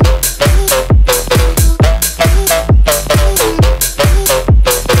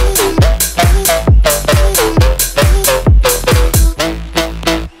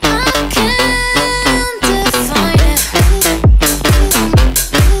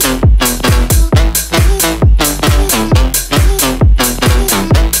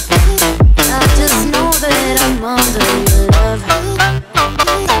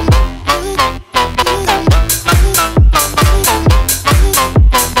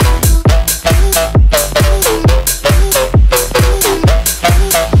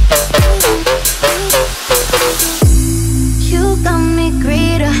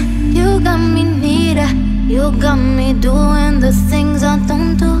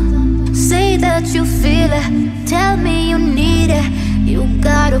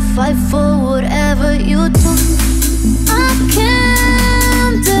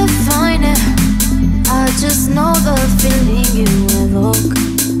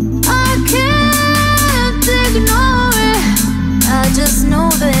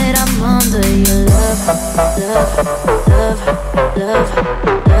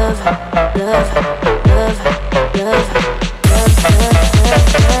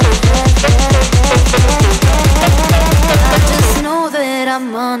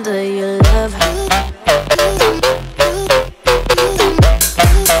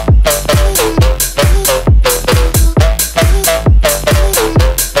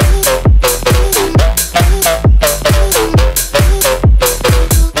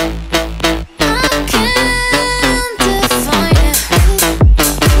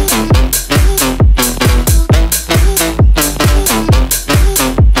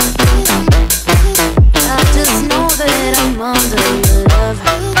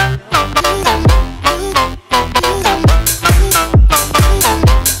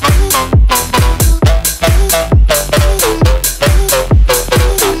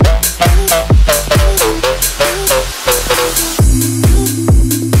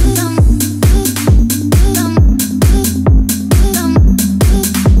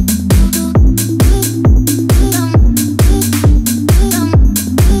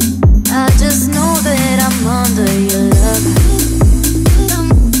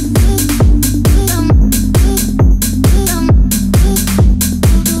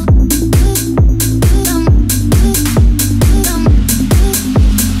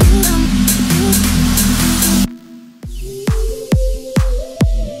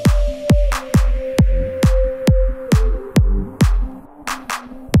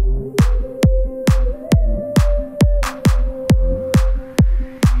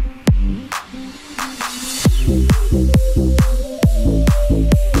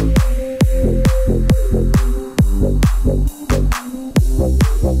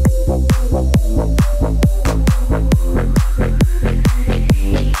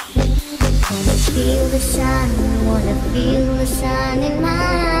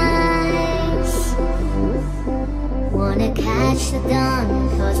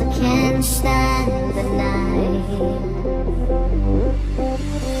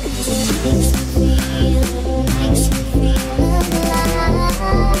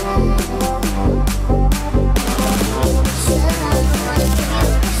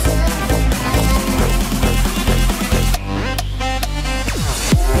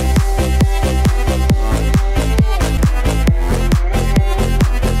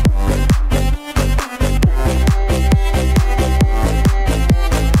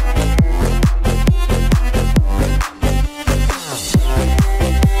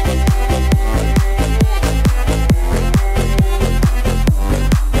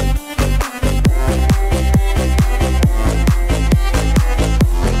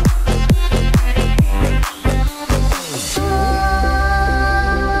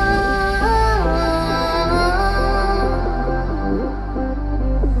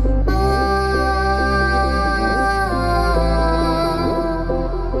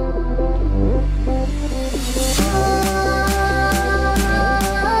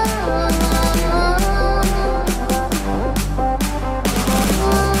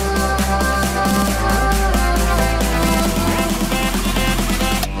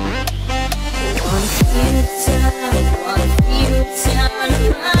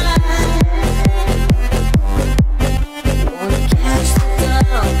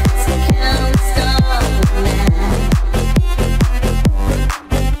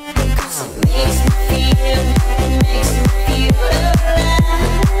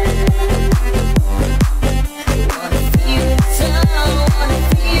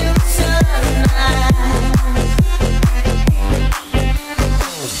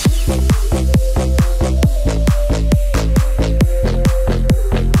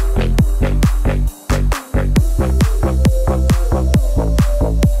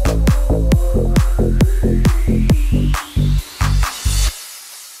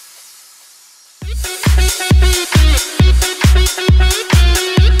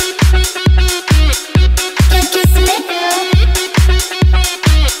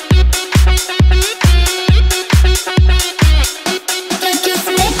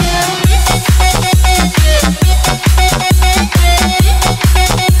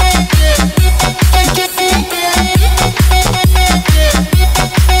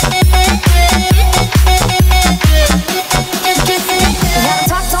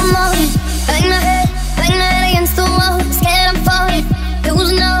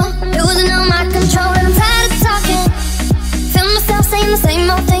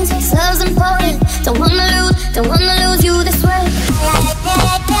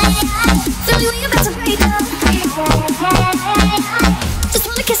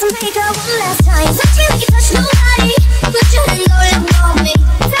 kiss and make out one last time. Touch me like you touch nobody. Put your hand all over me.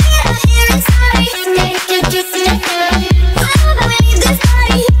 Say it out here inside. Make a kiss and make out. I don't know leave this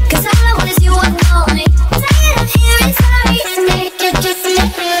body, 'cause all I want is you and only. Say it out here inside. Make a kiss and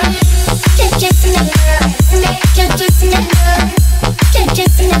make out. Kiss and make out. Make a kiss and make out.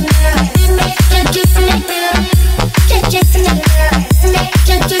 Kiss and make out. Make a kiss and make out. Kiss and make out. Make a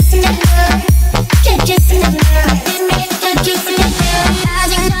kiss and make out. Kiss and make out. Make a kiss and make out.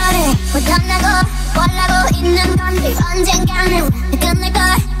 아직 너를 못 만나고 원하고 있는 건데 언젠가는 끝날 걸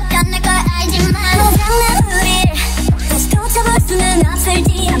알지만 고장난 우리를 다시 고쳐볼 수는 없을지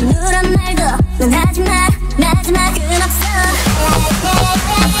아무런 말도 넌 하지마 마지막은 없어.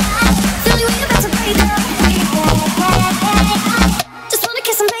 Feeling we're about to break up. Just wanna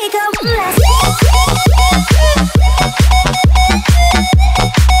kiss and make up one last time.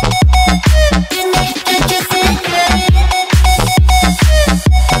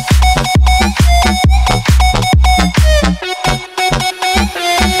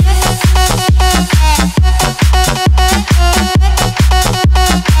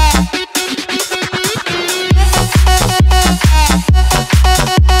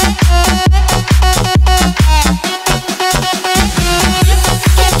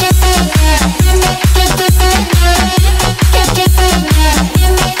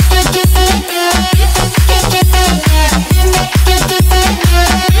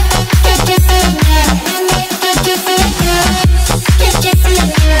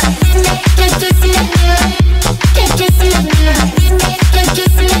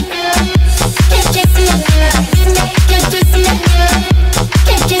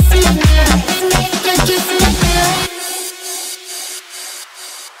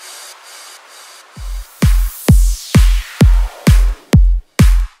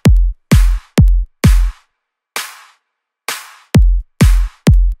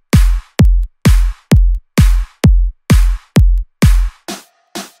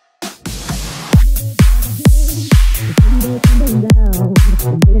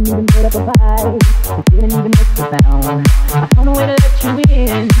 Didn't even put up a fight, didn't even make a sound. I found a way to let you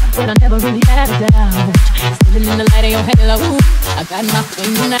in, but I never really had a doubt. Standing in the light of your halo, I got my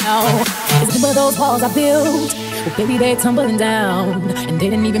wings now. It's with those walls I built, well baby they tumbling down. And they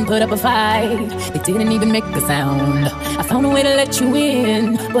didn't even put up a fight, they didn't even make a sound. I found a way to let you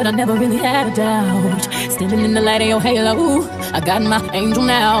in, but I never really had a doubt. Standing in the light of your halo, I got my angel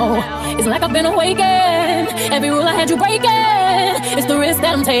now. It's like I've been awakened, every rule I had you breaking. It's the risk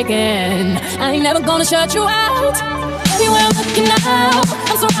that I'm taking, I ain't never gonna shut you out. Everywhere I'm looking now,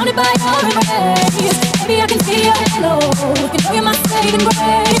 I'm surrounded by your embrace. Baby, I can see your halo, you know you're my saving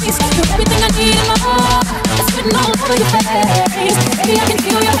grace. You're everything I need and more, it's written all over your face. Baby, I can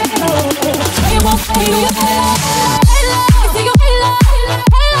feel your halo, so you won't fade away. Halo, I see your halo,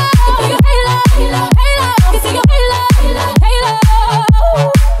 halo, I feel your halo, halo, halo, I see your halo, halo, halo.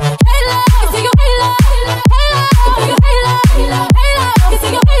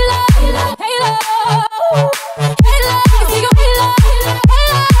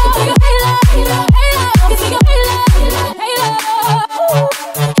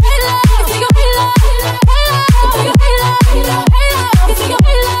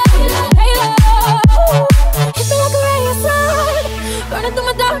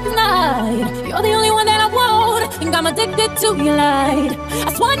 Addicted to your light,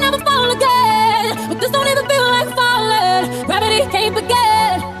 I swore I'd never fall again, but this don't even feel like falling. Gravity can't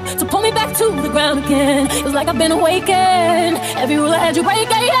forget to pull me back to the ground again. It's like I've been awakened, every rule I had you breaking.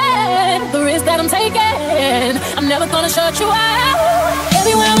 The risk that I'm taking, I'm never gonna shut you out.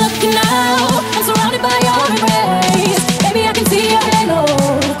 Everywhere I'm looking now, I'm surrounded by your embrace. Baby, I can see your halo,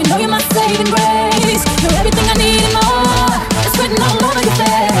 you know you're my saving grace. You're everything I need and more, it's written all over your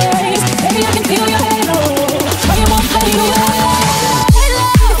face. Baby, I can feel your halo, you won't fade away. Halo,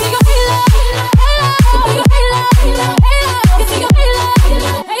 I see your halo, halo, I feel your halo, halo, halo, I see your halo,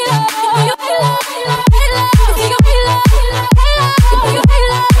 halo, halo, I feel your halo, halo, halo, I see your halo, halo, halo, I feel your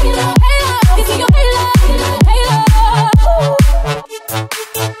halo, halo, halo, I see your halo, halo, halo.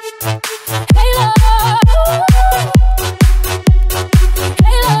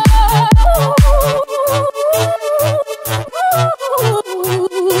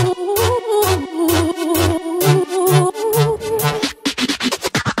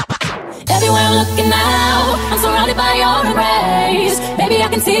 I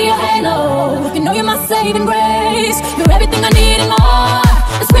can see your halo, you know you're my saving grace. You're everything I need and more,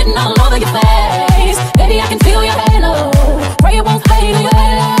 it's written all over your face. Baby, I can feel your halo, pray it won't fade away. I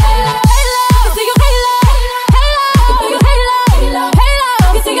see your halo, halo, I feel your halo, halo, halo,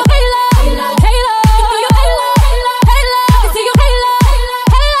 I see your halo, halo, halo, I feel your halo, halo, halo, I see your halo,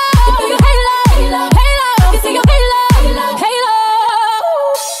 halo,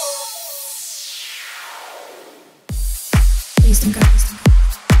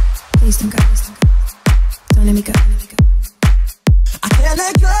 can't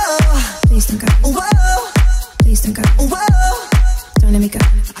let go. Please don't go. Whoa, Please don't go. whoa. Don't let me go.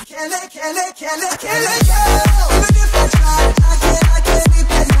 I can't let go. Even if I try, I can't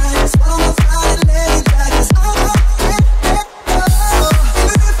sleep at night. Swallow my pride and lay it back. 'Cause I can't let go.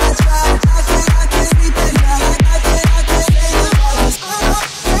 Even if I try, I can't sleep at night. I can't stay with all this. I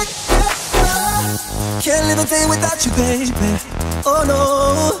can't let go. Can't live a day without you, baby. Oh no.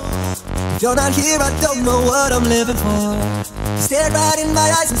 If you're not here, I don't know what I'm living for. You stared right in my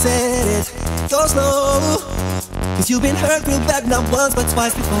eyes and said it. Go slow. 'Cause you've been hurt real bad, not once but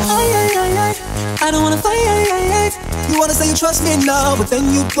twice before. I don't wanna fight. You wanna say you trust me now, but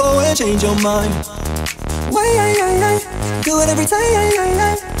then you go and change your mind. Why? Do it every time.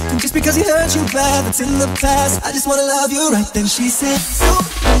 And just because he hurt you bad, that's in the past. I just wanna love you right. Then she said, so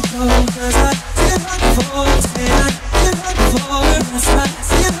let go, 'cause I did hurt before. I said I did hurt before. That's right,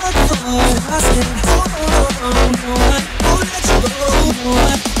 I did hurt before. I said, oh, no, I won't let you go. No,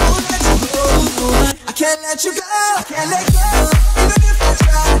 I won't let you go. No, I can't let you go. I can't let go. Even if I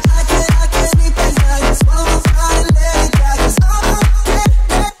try, I can't sleep at night. Swallow my pride and let it back. 'Cause I can't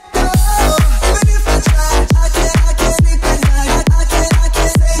let go. Even if I try, I can't sleep at night. I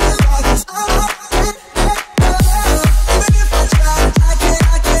can't stay with all 'cause I can't let go. Even if I try,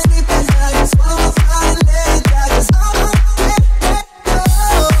 I can't sleep at night. Swallow my pride and let it back. 'Cause I can't let go.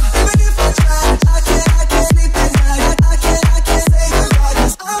 Even if I try, I can't sleep at night. I can't stay with all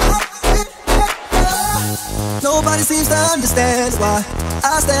 'cause I can't let go. Nobody seems to understand why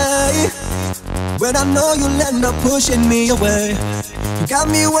I stay when I know you'll end up pushing me away. You got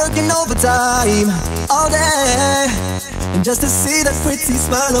me working overtime all day, and just to see that pretty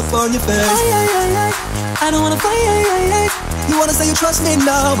smile up on your face. I don't wanna fight. You wanna say you trust me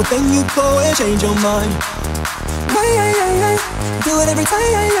now, but then you go and change your mind. Do it every time.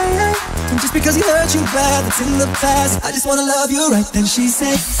 And just because he hurt you bad, that's in the past. I just wanna love you right. Then she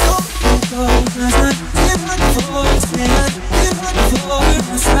said, so let go, 'cause I did hurt before. I said I did hurt before.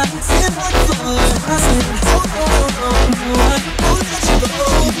 That's right, I did hurt before. I said, oh, no, I won't let you go.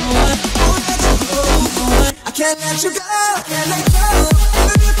 No, I won't let you go. No, I can't let you go. I can't let go.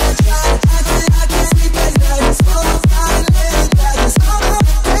 Even if I try, I can't sleep at night. Swallow my pride and let it back. 'Cause I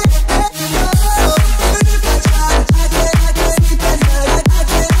can't let go. Even if I try, I can't sleep at night. I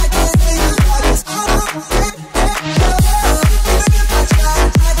can't stay with all 'cause I can't let go. Even if I try,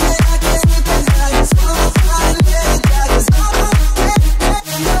 I can't sleep at night. Swallow my pride and let it back. 'Cause I can't let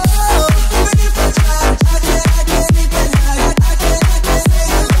go. Even if I try, I can't sleep at night. I can't stay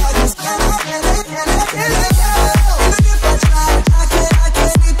with all 'cause I can't let go. Even if I try, I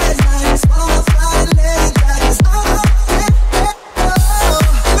can't sleep at night. Swallow my pride and let it back. 'Cause I can't let go.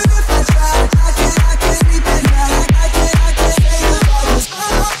 Even if I try, I can't sleep at night. I can't stay with all 'cause I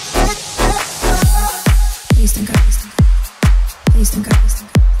can't let go. Please don't go. Please don't go.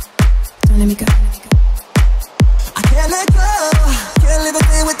 Don't let me go. I can't let go. Can't live a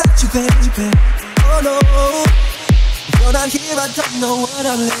day without you, baby. Oh no. If you're not here, I don't know what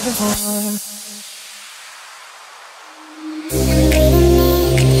I'm living for.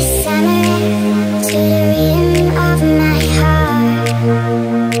 Summer to the rhythm of my heart.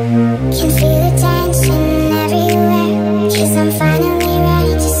 Can feel the tension everywhere, 'cause I'm finally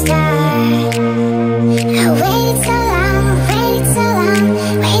ready to start. I waited so long,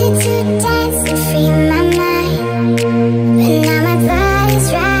 waited to dance and free my mind. But now my body's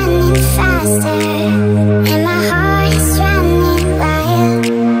running faster, and my heart is running wild.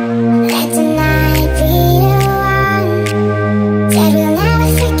 Let the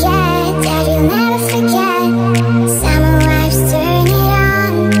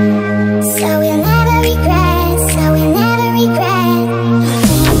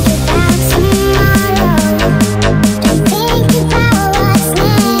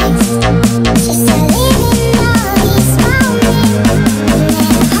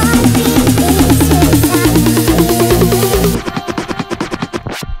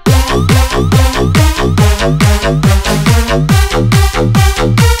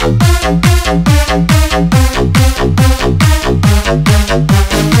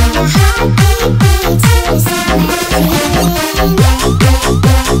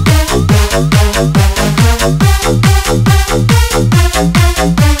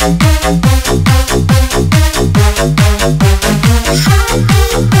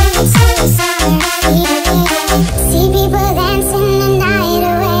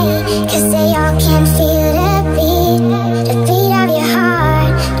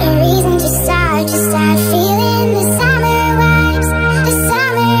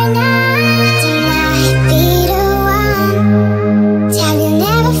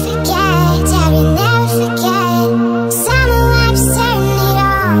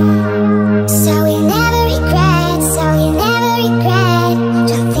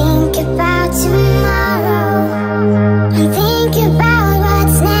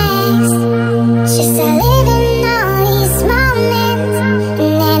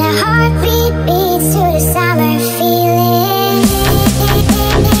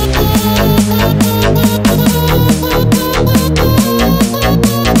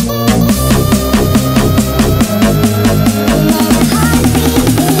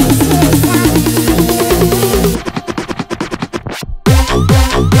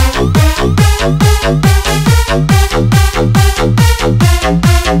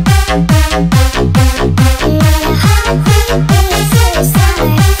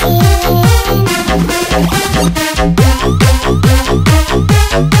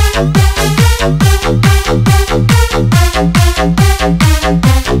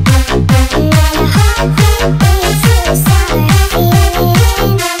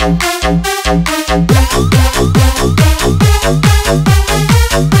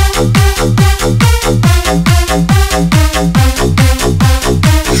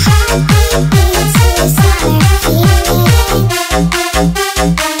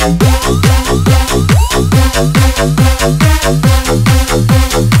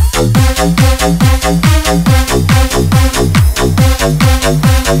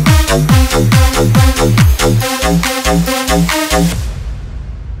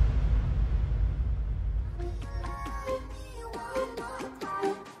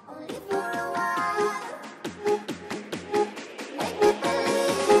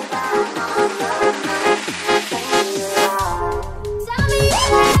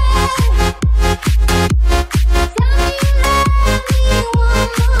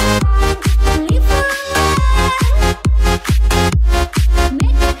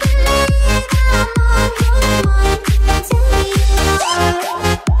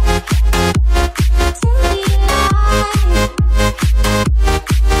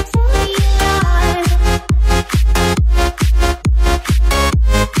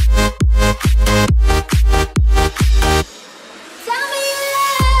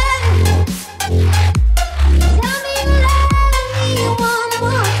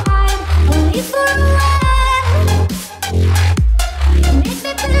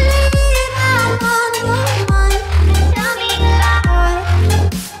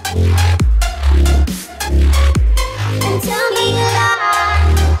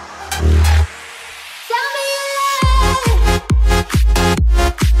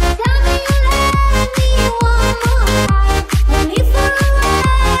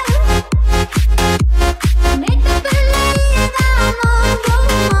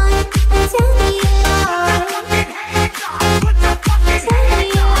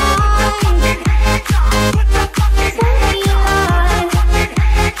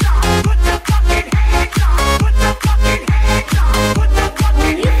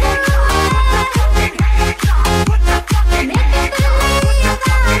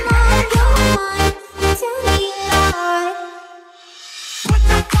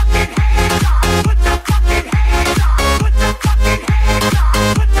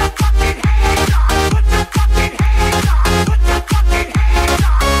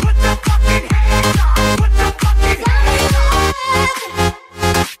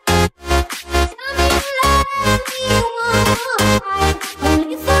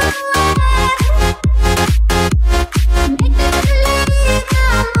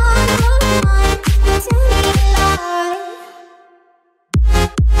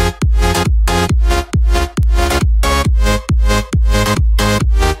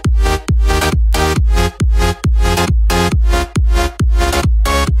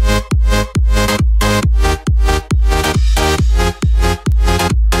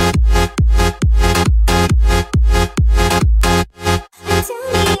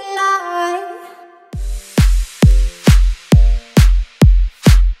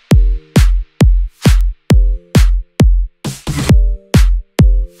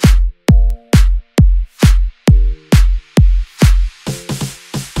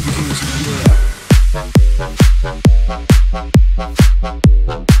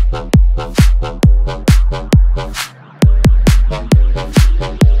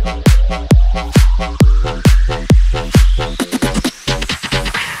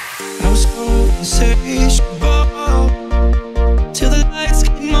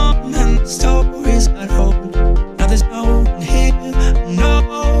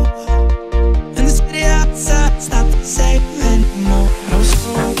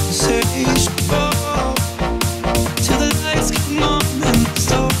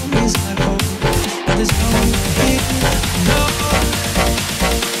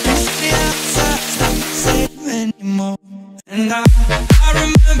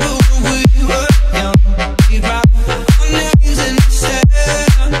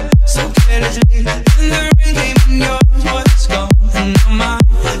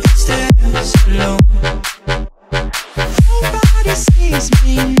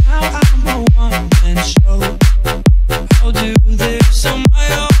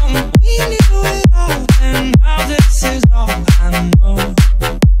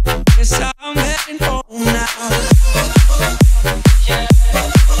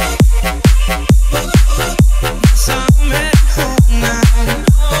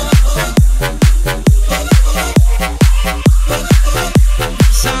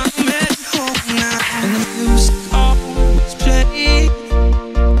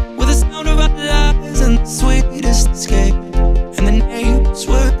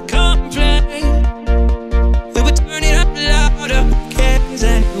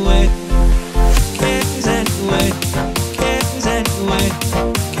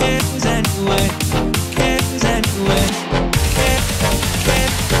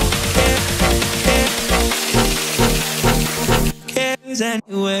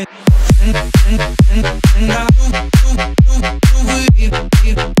anyway.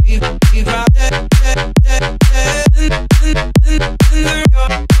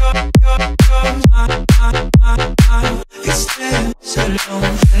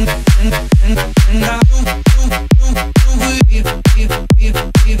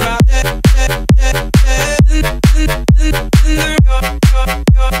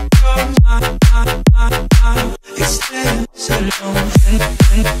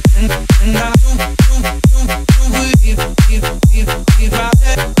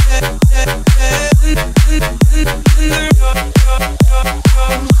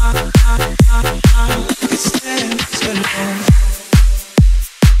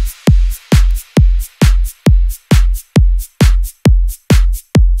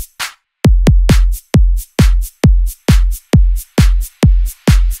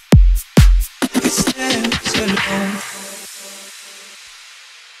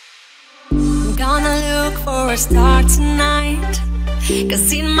 Start tonight,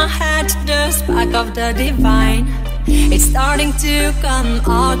 'cause in my head the spark of the divine, it's starting to come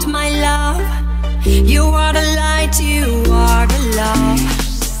out, my love. You are the light, you are the love.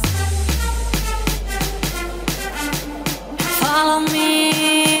 Follow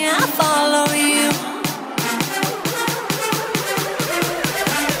me, I follow you.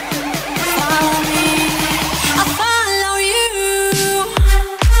 Follow me, I follow you.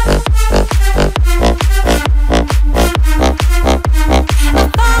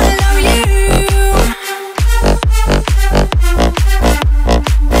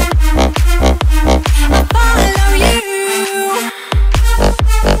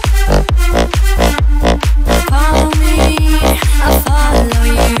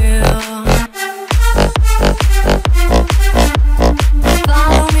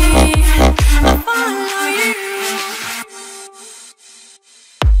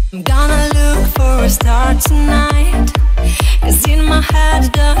 Tonight, 'cause in my head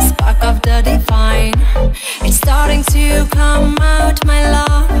the spark of the divine, it's starting to come out, my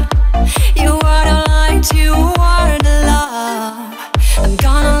love. You are the light, you are the love. I'm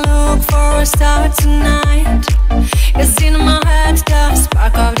gonna look for a star tonight, 'cause in my head the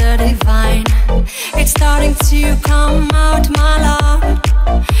spark of the divine, it's starting to come out, my love.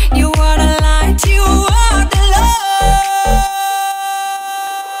 You are the light, you are the love.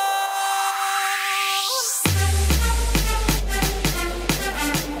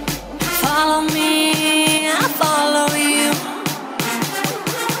 Follow me, I follow you.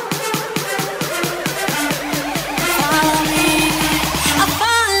 Follow me, I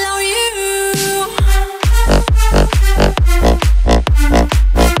follow you.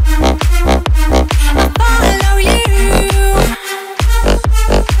 I follow you.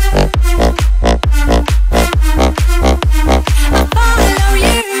 I follow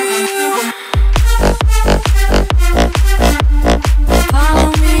you. Follow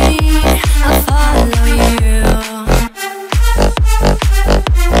me, I follow you.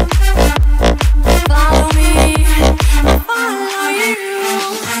 Follow me, I follow you.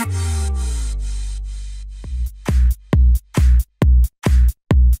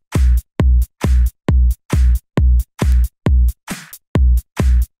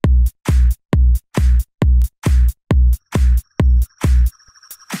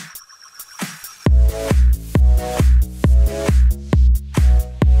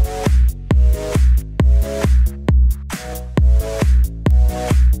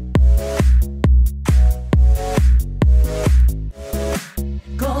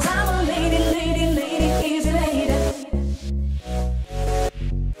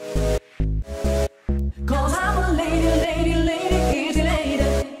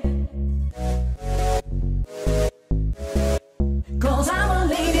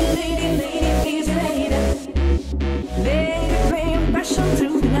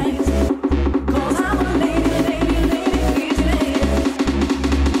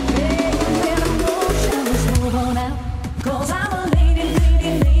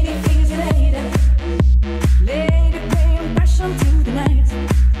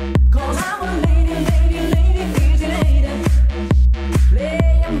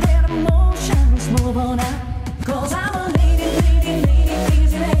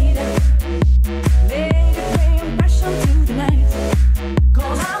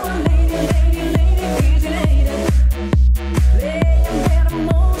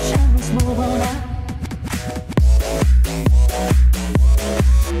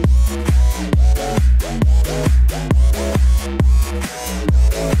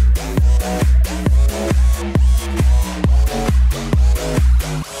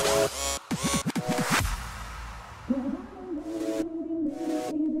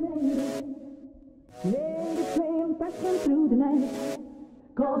 tonight.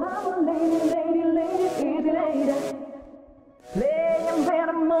 Cause I'm a lady, lady, lady, easy lady. Playing with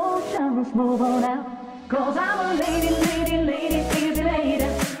emotions, move on out. Cause I'm a lady, lady, lady, easy lady.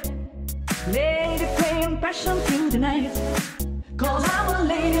 Lady playing passion through the night. Cause I'm a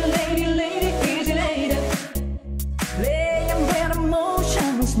lady, lady, lady, easy lady. Playing with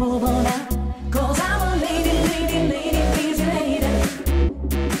emotions, move on out. Cause I'm a lady, lady, lady, easy lady.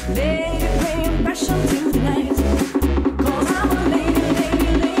 Lady playing passion through the night. Cause I'm a lady, lady,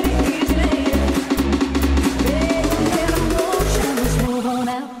 lady, easy lady. Playing with emotions, move on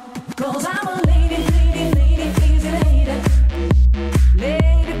out. Cause I'm a lady, lady, lady, easy lady.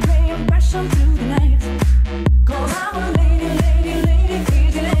 Lady playing passion through the night. Cause I'm a lady, lady, lady,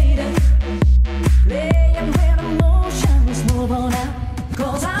 easy lady. Playing with emotions, move on out.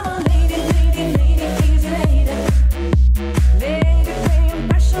 Cause I'm a lady, lady, lady, easy lady. Lady playing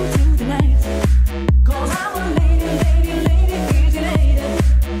passion through the night. Cause I'm a lady, lady, lady, easy lady.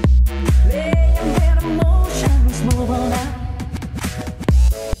 Playing with emotions, move on out.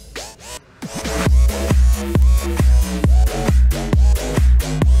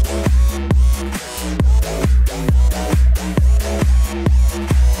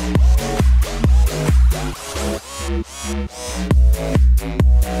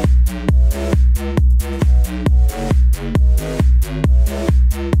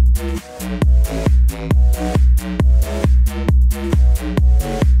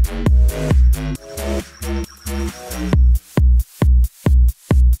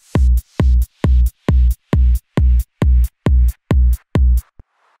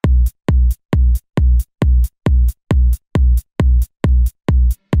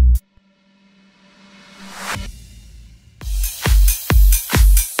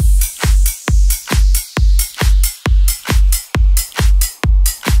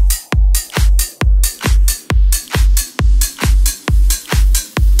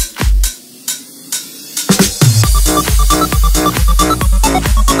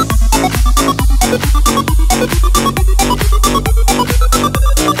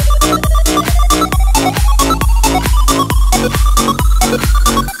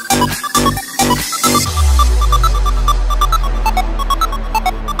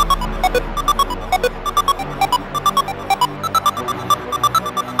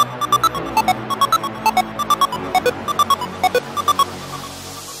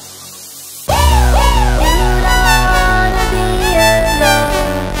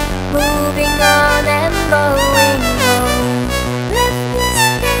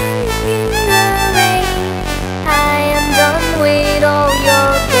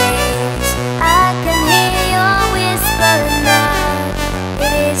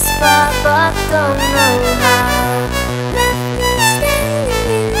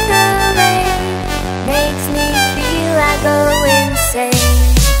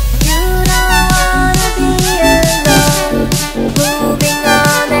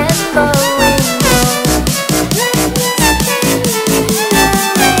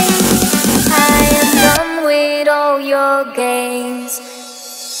 all your games.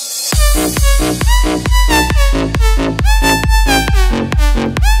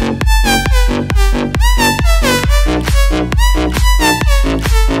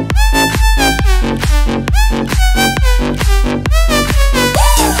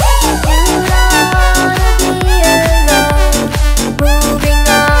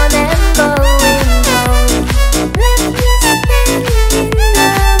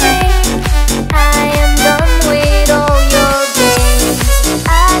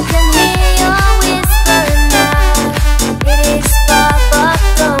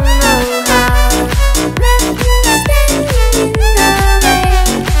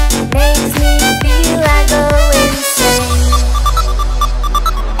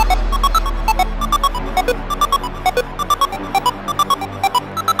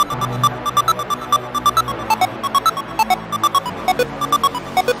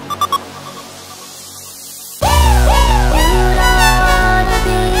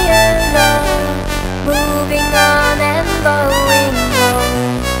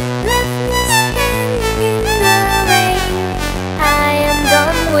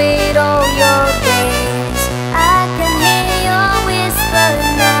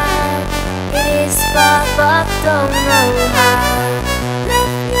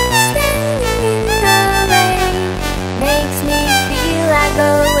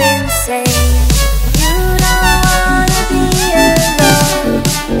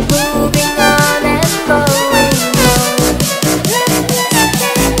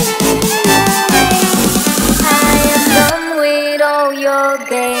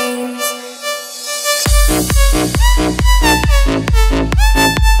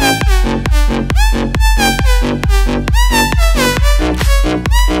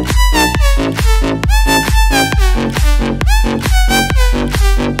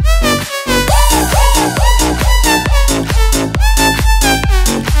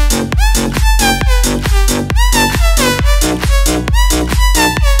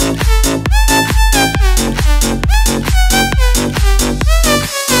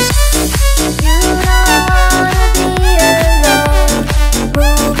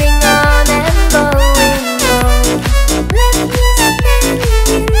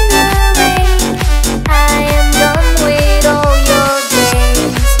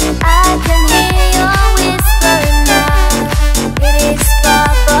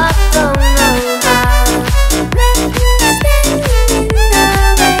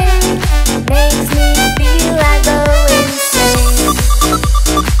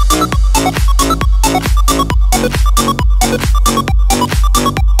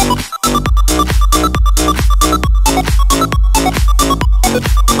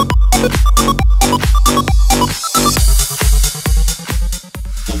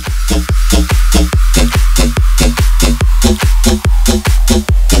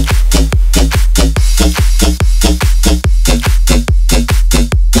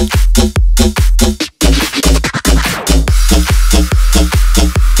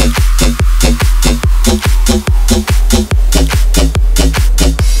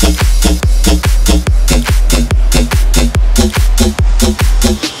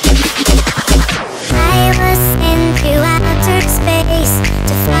 space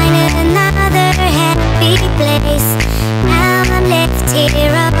to find another happy place. Now I'm left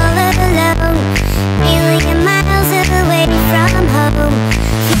here all alone, million miles away from home,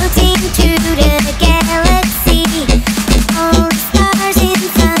 floating through the galaxy, all the stars in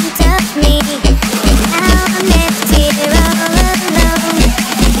front of me. Now I'm left here all alone,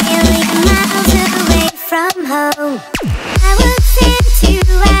 million miles away from home. I was sent to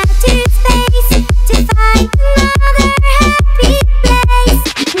outer space to find another happy place.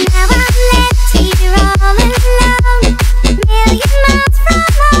 Now I'm left here all alone, million miles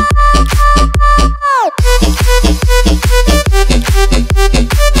from home.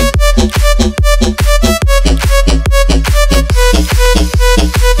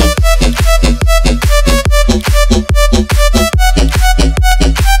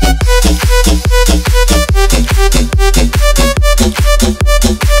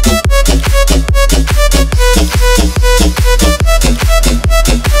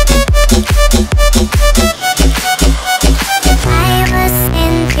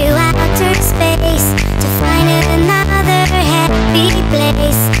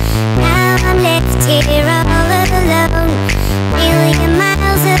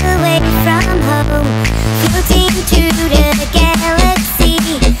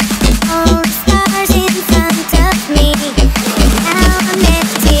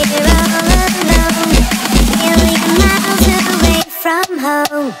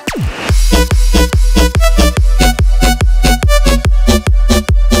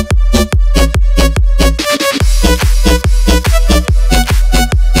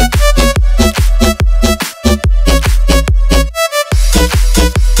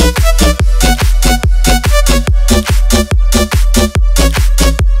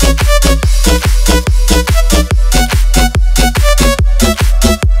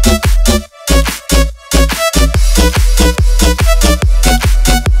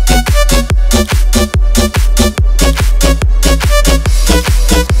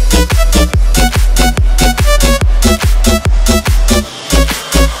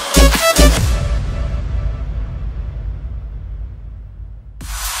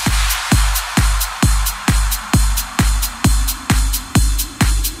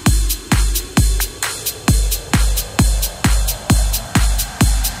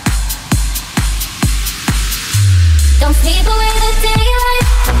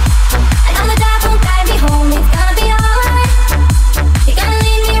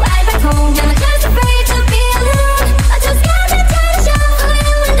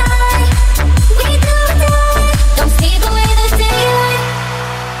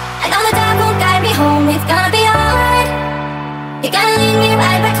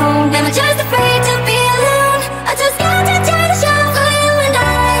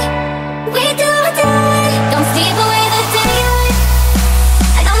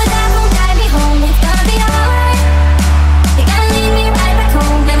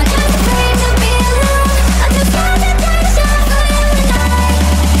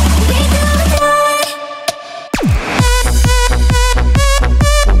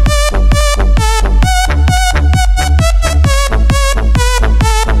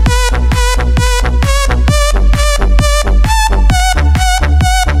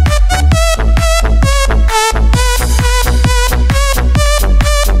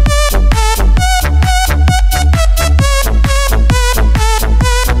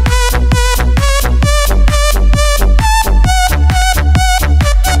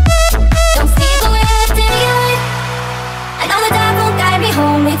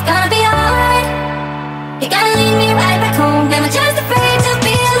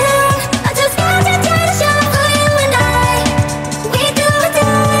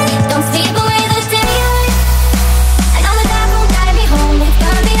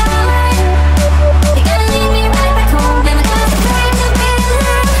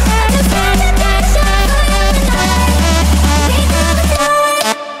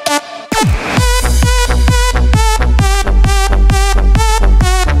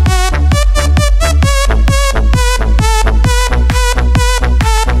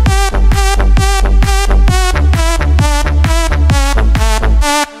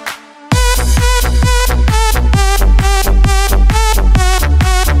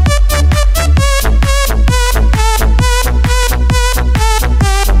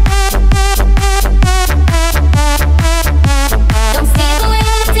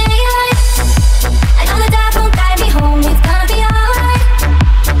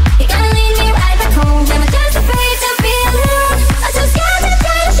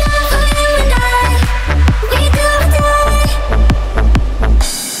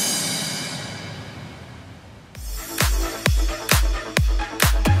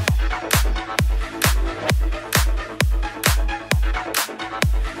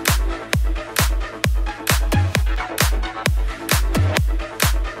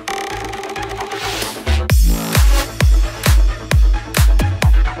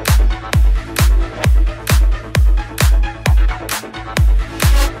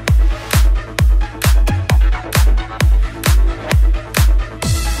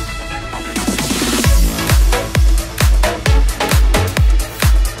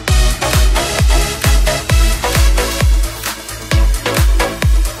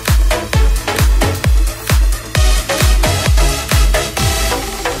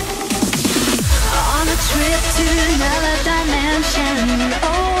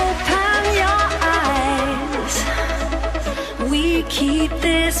 keep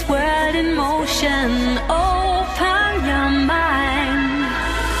this world in motion. Open your mind.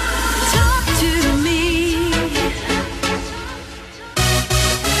 Talk to me.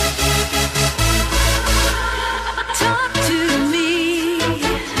 Talk to me.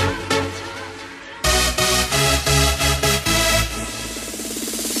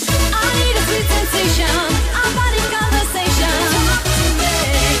 I need a sweet sensation, a body conversation. Talk to me.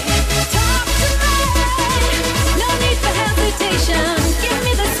 Talk to me. No need for hesitation. Give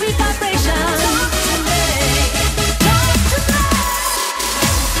me the sweet vibration. Talk to me. Talk to me.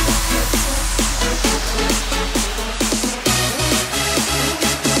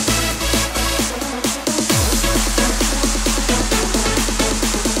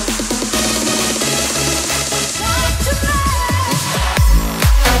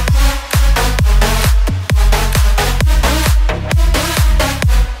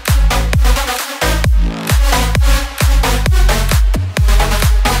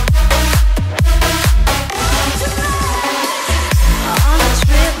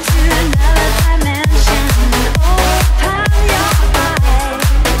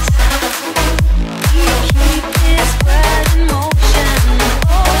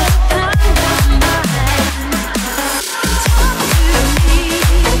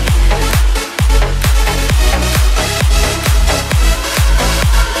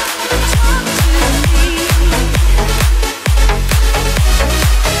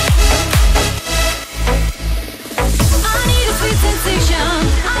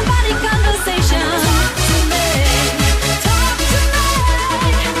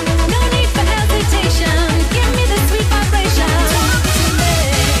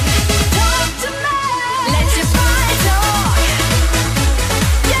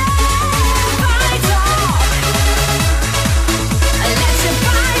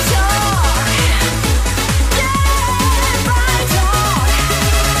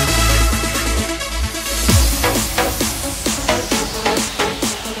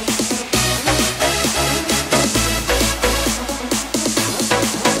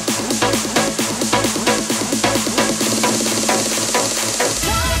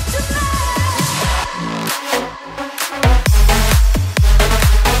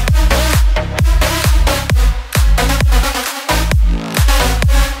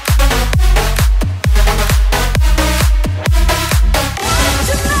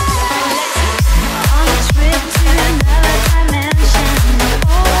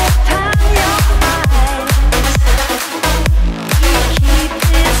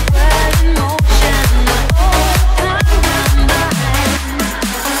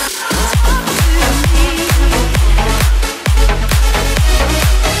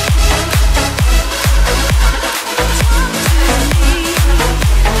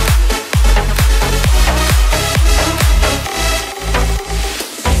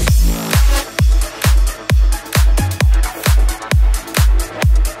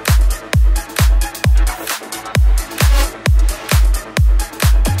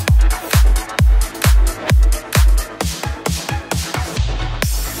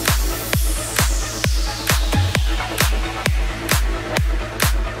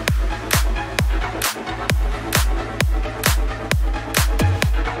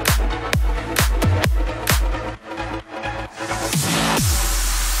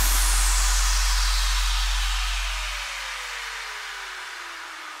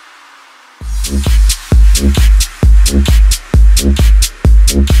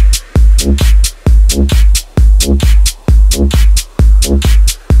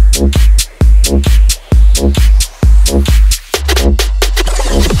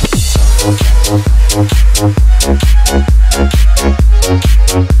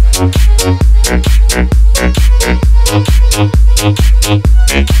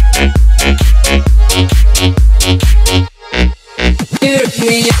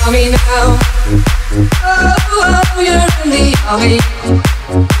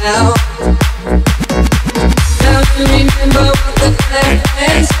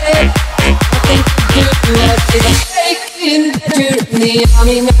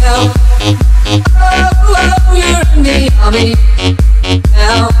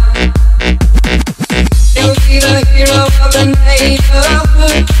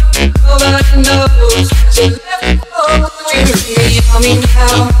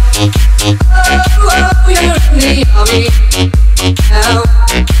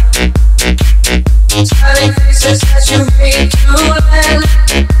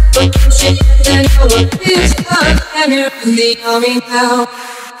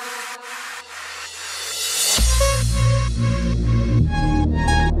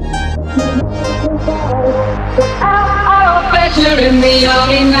 I'll bet that you're in the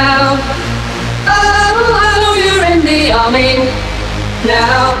army now. Oh, you're in the army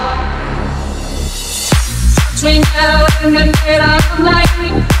now. Between now and the dead of night,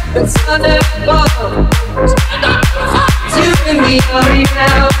 the sun and fall. You're in the army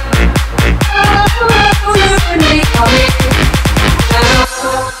now. Oh, you're in the army now.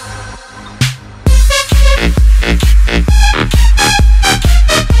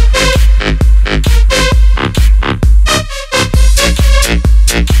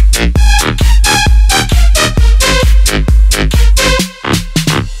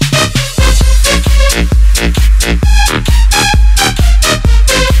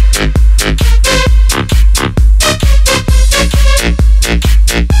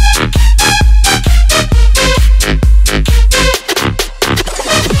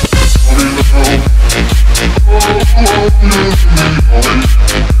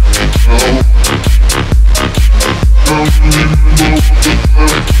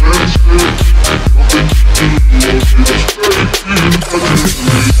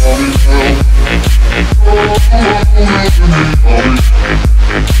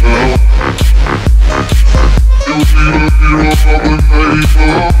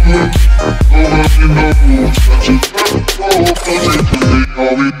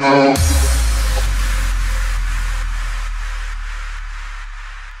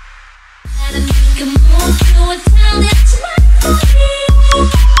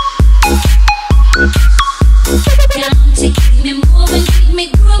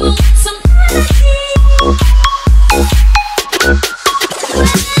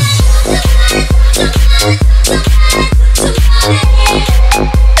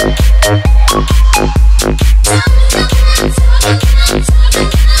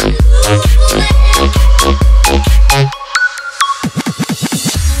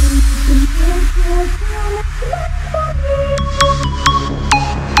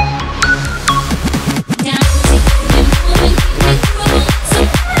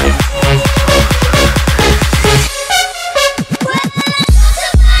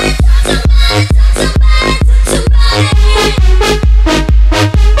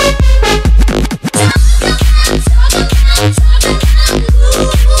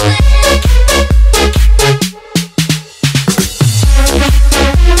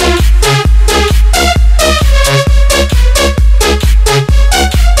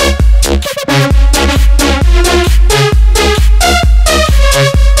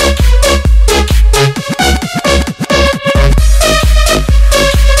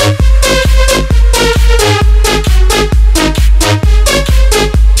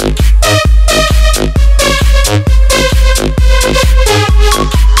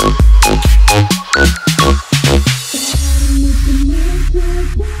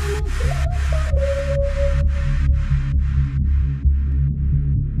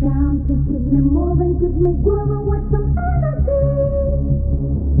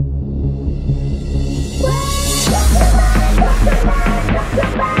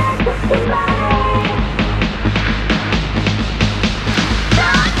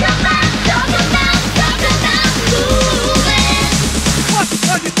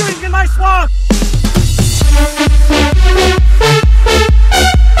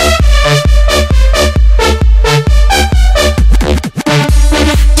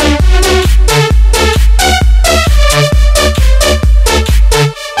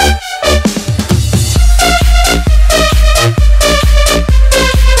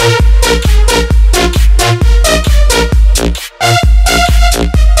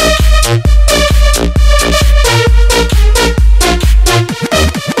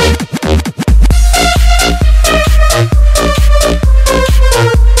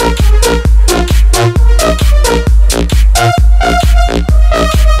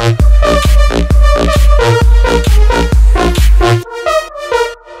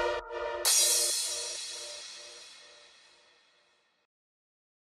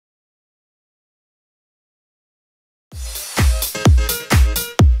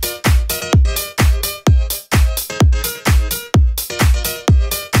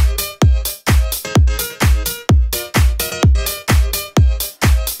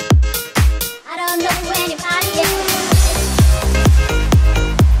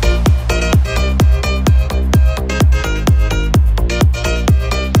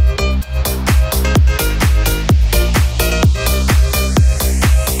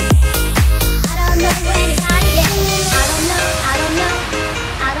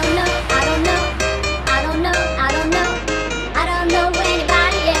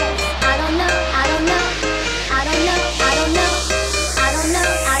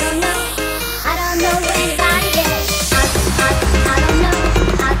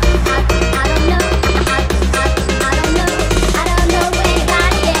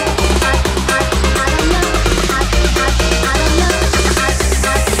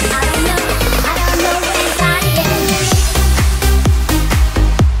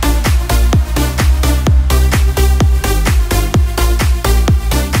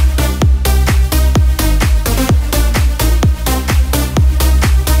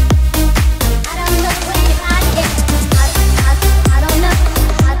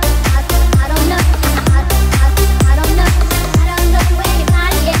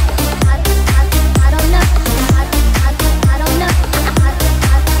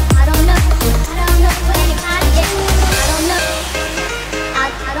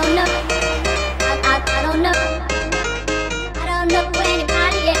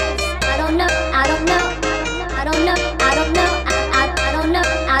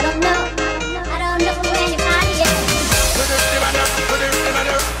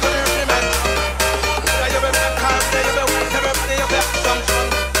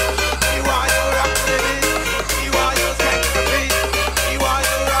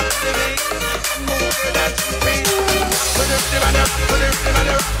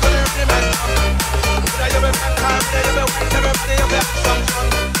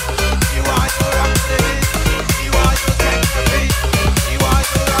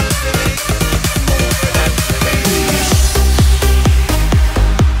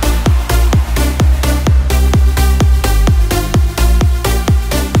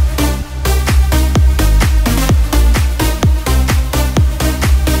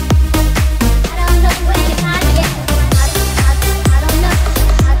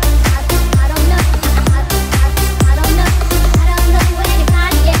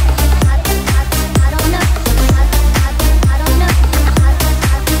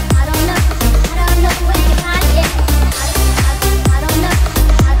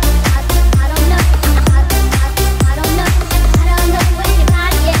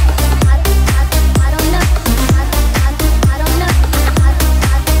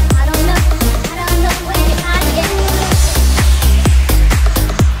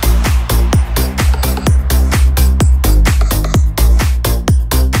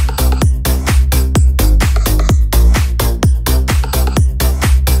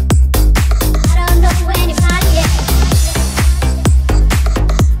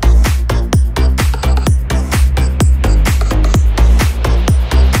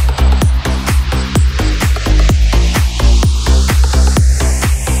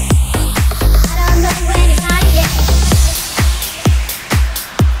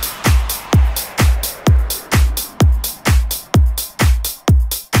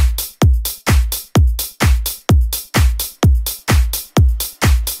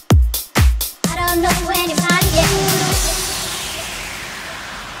 know anybody yet.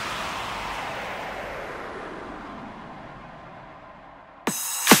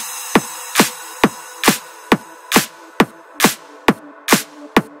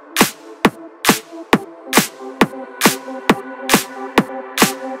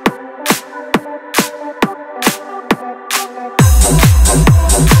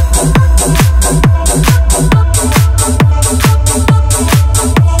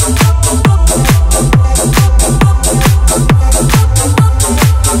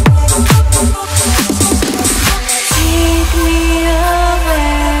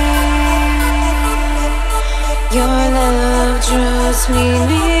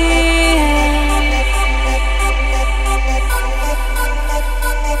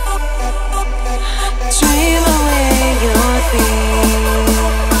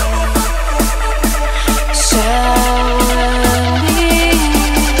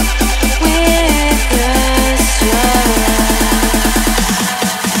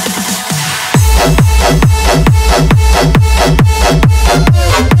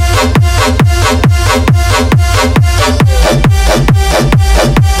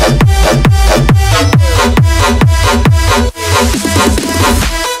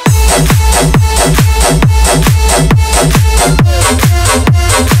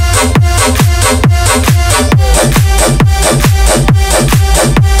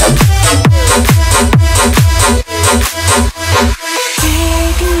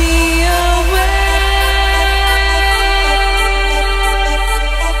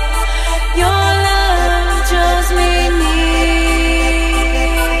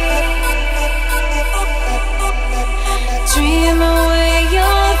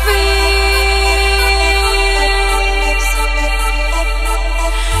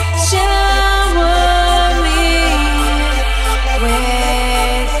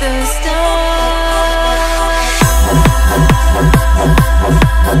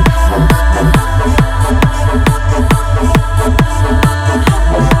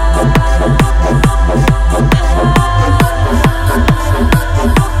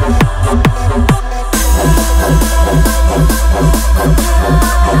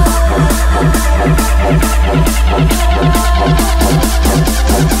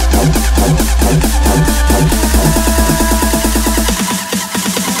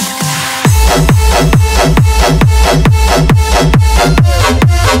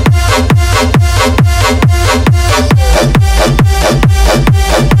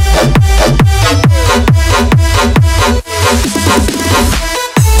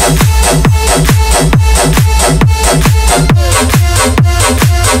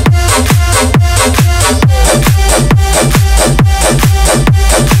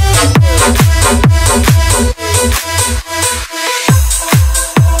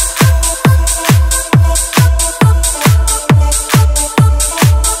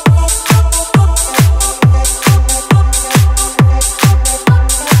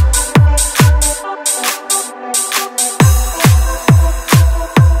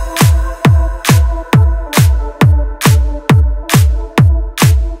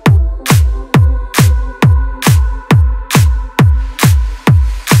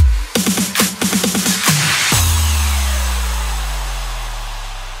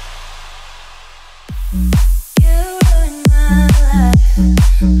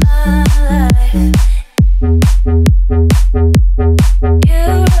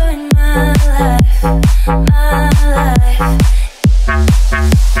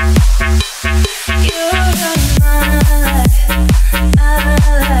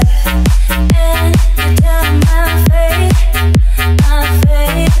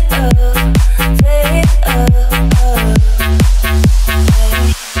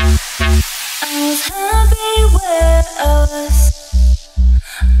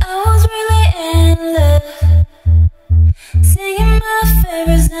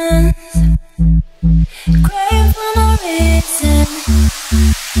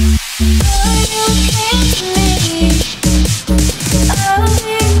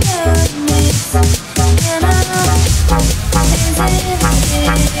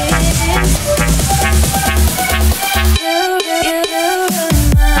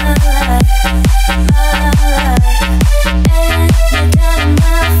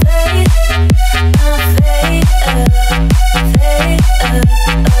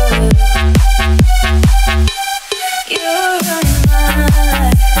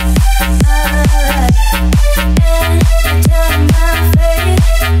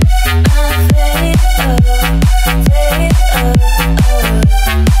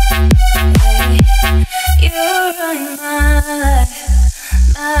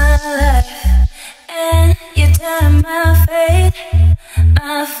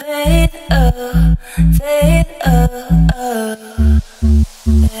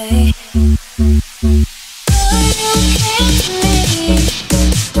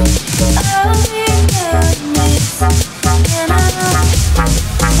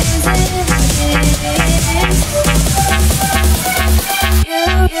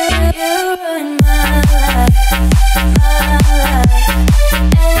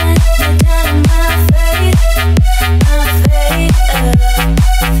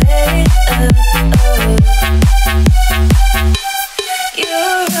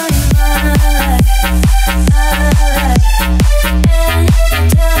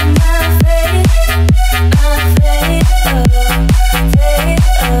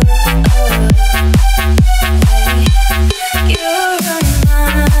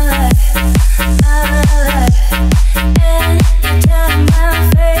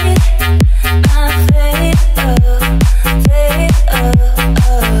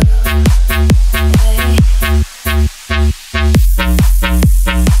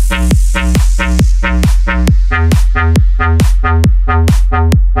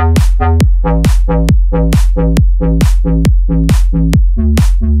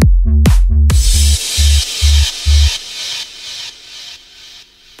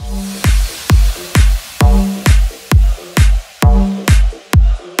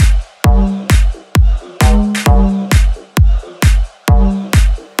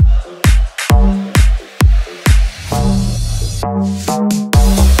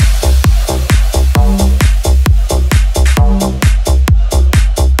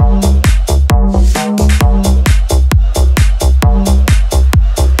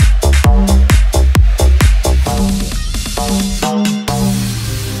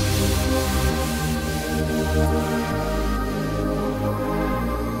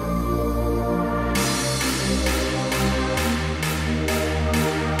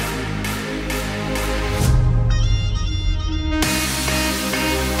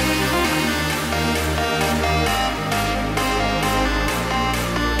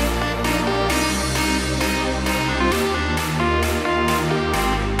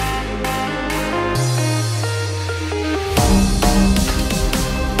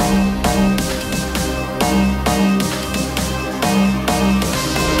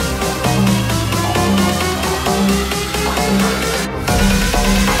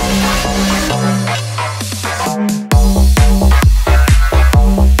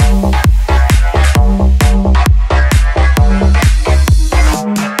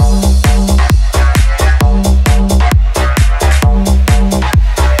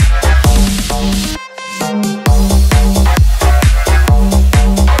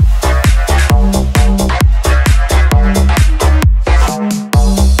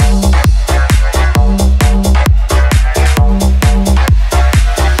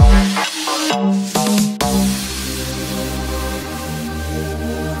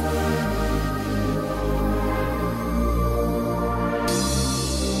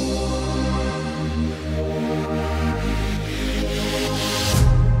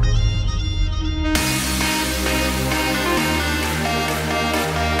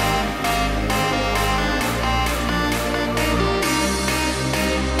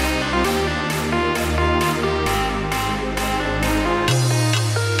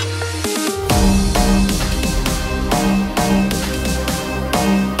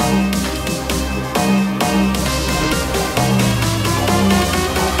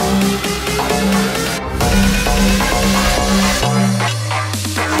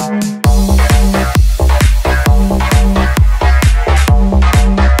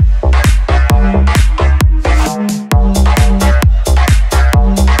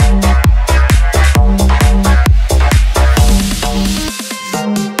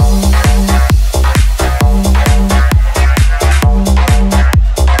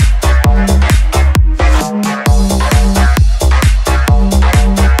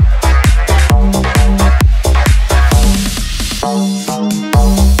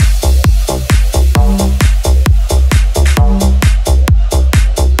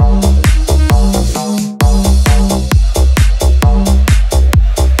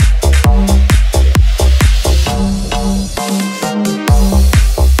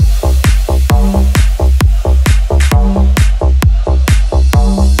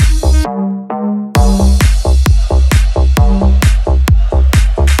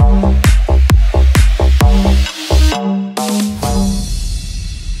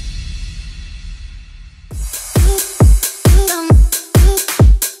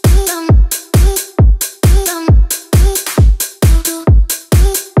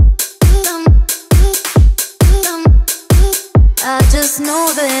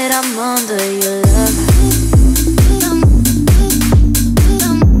 know that I'm under your love.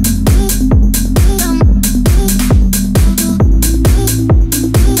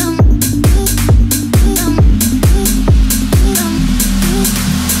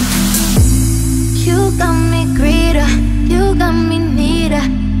 You got me greater, you got me neater,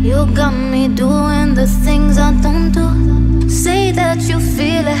 you got me doing the things I don't do. Say that you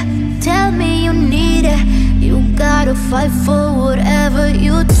feel it, tell me you need it. You gotta fight for whatever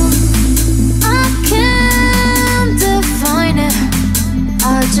you do. I can't define it,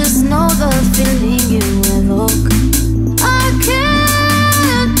 I just know the feeling you evoke. I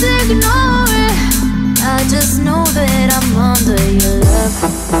can't ignore it, I just know that I'm under your love.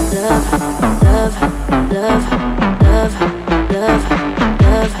 Love, love, love, love, love, love,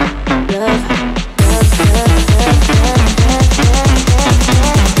 love.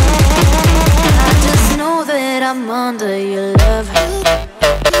 I'm under your love.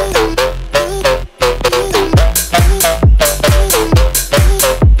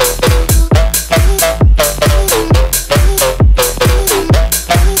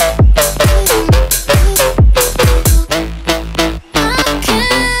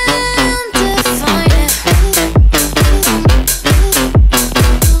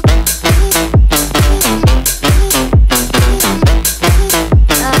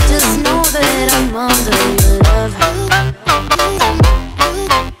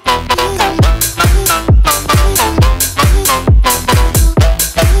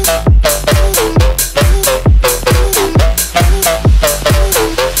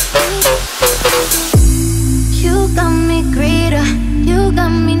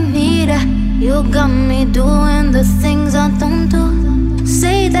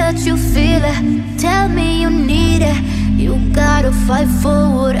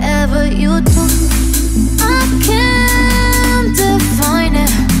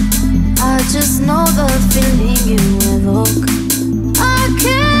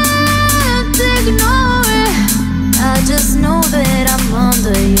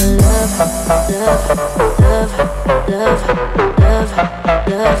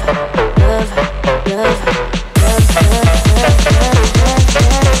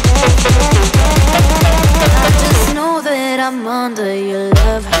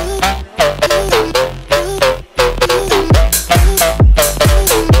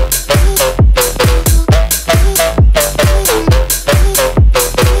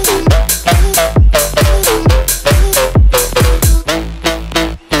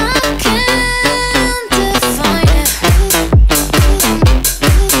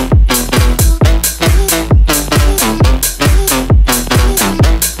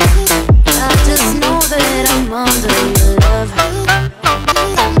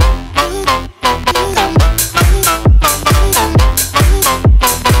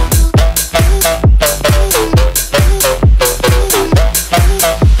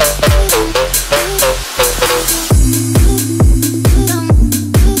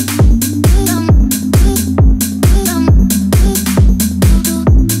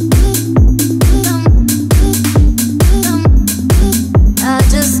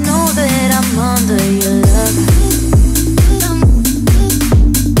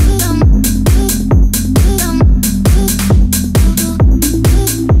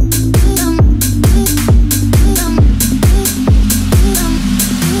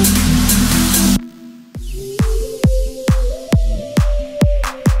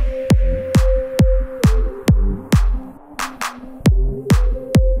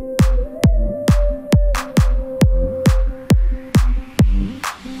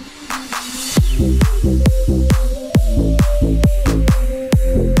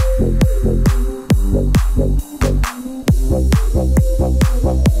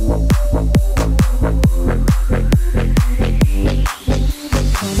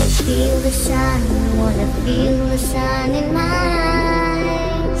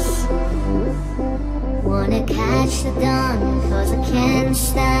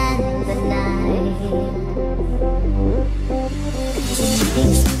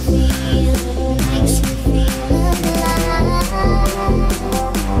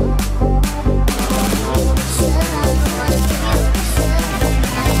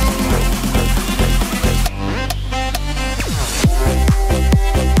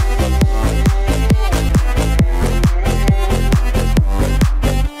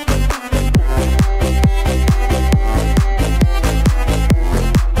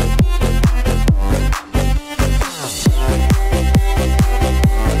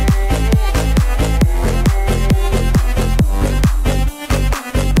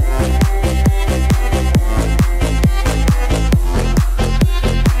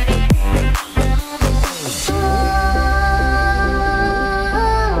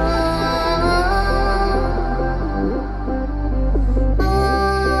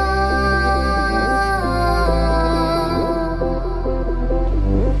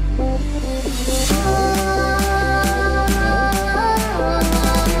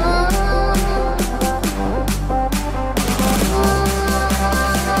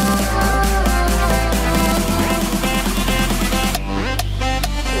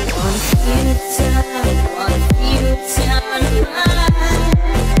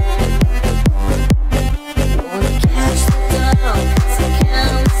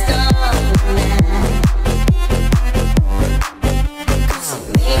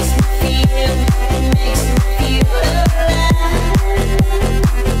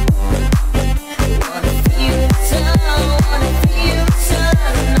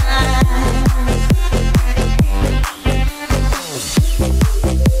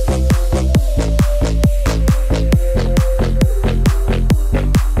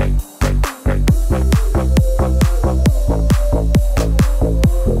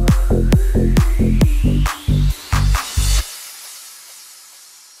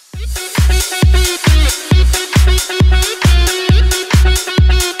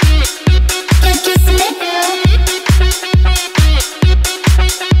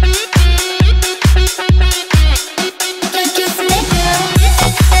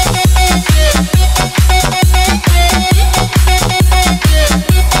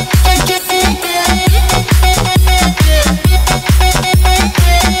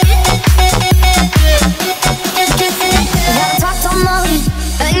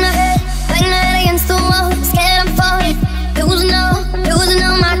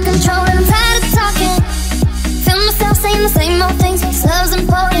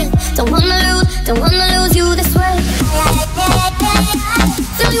 Don't wanna lose you this way.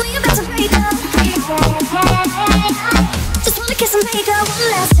 Tell me when you're about to break up. Just wanna kiss and make up one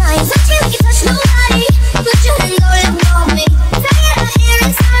last time. Touch me like you touch nobody. Put your hands all over me. Say it out here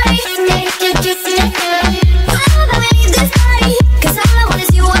and sorry. Make you kiss me. I don't know when leave this body, 'cause all I want is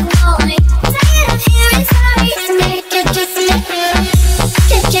you and only. Say it out here and sorry. Make you kiss me.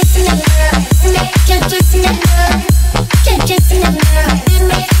 Kiss me. Make you kiss me. Kiss me.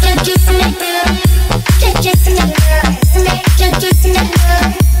 Make you kiss me. Kiss me. Make you kiss me.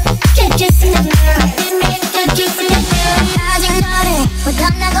 Kiss me. Make you kiss me. 아직 너를 못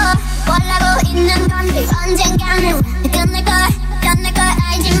만나고 원하고 있는 건데 언젠가는 끝날 걸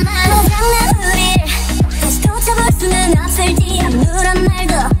알지만 장난 우리를 다시 쫓아볼 수는 없을지 아무런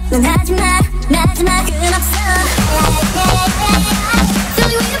말도 넌 하지마 그건 없어. Tell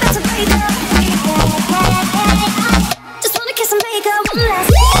me when you're about to break up. Just wanna kiss and make up one last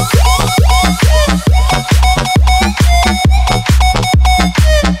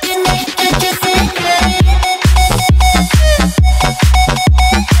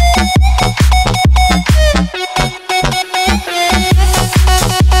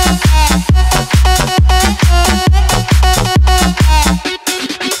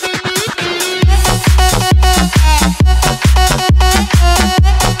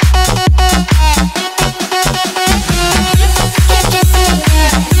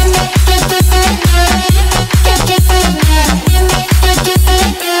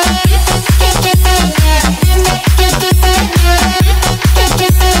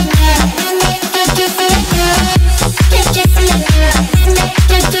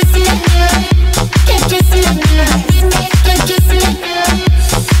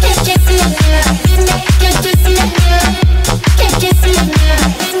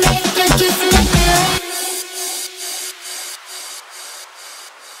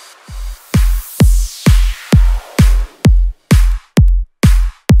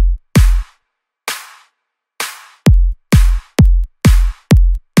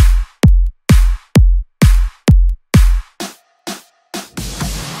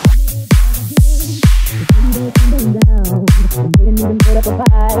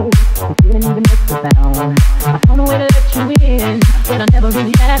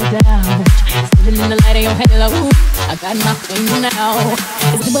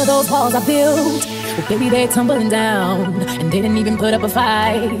Baby, they're tumbling down, and they didn't even put up a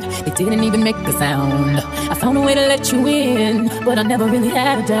fight. They didn't even make a sound. I found a way to let you in, but I never really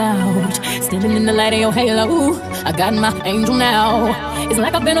had a doubt. Standing in the light of your halo, I got my angel now. It's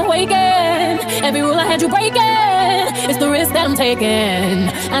like I've been awakened. Every rule I had you breaking, it's the risk that I'm taking.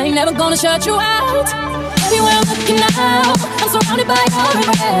 I ain't never gonna shut you out. Everywhere I'm looking now, I'm surrounded by your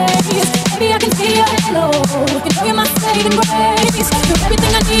embrace. Baby, I can see your halo. You know you're my saving grace. You're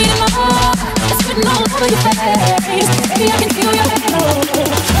everything I need and more. It's written all over your face. Baby, I can feel your halo.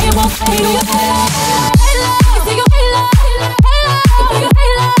 No, you won't fade away. Halo, I see your halo. Halo, I feel your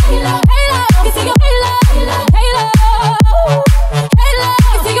halo. Halo, I see your halo. Halo, halo,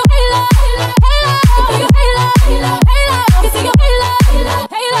 I see your halo. Halo, I feel your halo. Halo, I see your halo.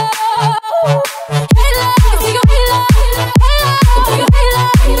 Halo.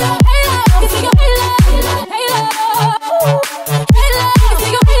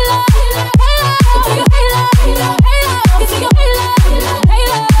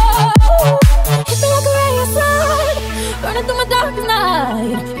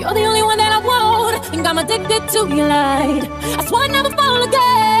 Addicted to your light. I swore I'd never fall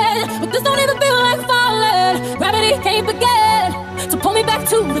again, but this don't even feel like falling. Gravity can't forget to pull me back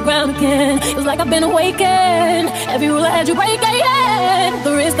to the ground again. It's like I've been awakened. Every rule I had you breaking,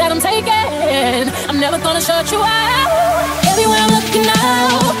 the risk that I'm taking, I'm never gonna shut you out. Everywhere I'm looking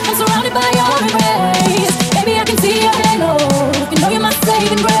now, I'm surrounded by your embrace. Baby, I can see your halo. You know you're my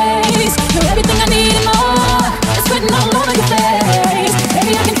saving grace. You're everything I need and more. It's written all over your face.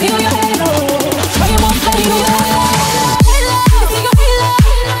 Baby, I can feel your halo. You won't fade away. Halo, I see your halo.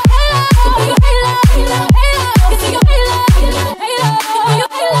 Halo, I feel your halo. Halo, I see your halo. Halo, I feel your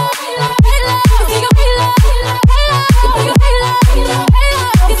halo. Halo, I see your halo. Halo, I feel your halo. Halo,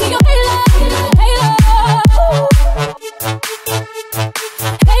 I see your halo. Halo,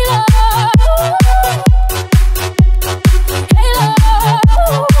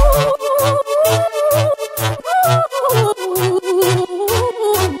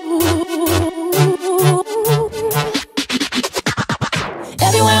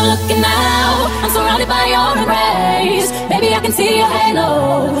 I can see your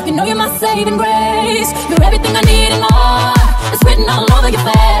halo. You know you're my saving grace. You're everything I need and more. It's written all over your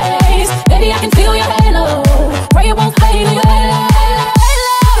face. Baby, I can feel your halo. Pray it won't fade away.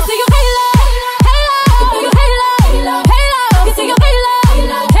 Halo, I see your halo.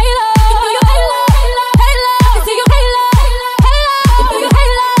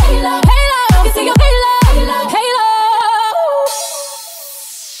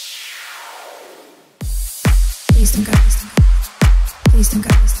 Please don't go. Please don't go.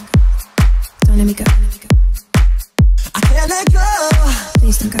 Don't let me go. I can't let go.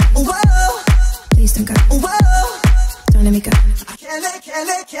 Please don't go. Whoa. Please don't go. Whoa. Don't let me go. I can't let go.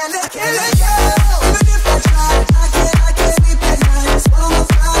 Even if I try, I can't sleep at night. Just wanna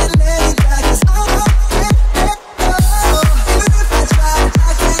find and lay it back. 'Cause I can't let go. Even if I try,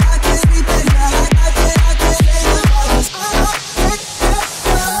 I can't sleep at night. I can't stay apart. 'Cause I can't let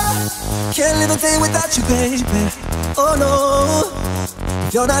go. Can't live a day without you, baby. Oh no.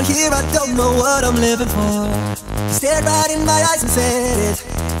 If you're not here, I don't know what I'm living for. You stared right in my eyes and said it.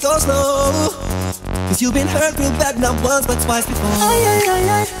 Go slow. 'Cause you've been hurt real bad, not once but twice before.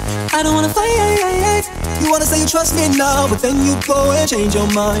 I don't wanna fight. You wanna say you trust me now, but then you go and change your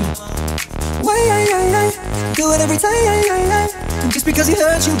mind. Do it every time. And just because he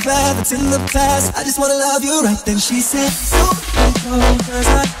hurt you bad, that's in the past. I just wanna love you right. Then she said, so cause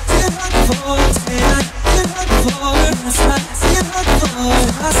I did hurt before. I said I did hurt before. That's right, I did hurt before.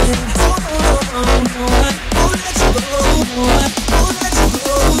 I said, oh no, I won't let you go. I won't let you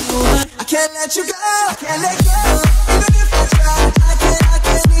go. I can't let you go. I can't let go. Even if I try, I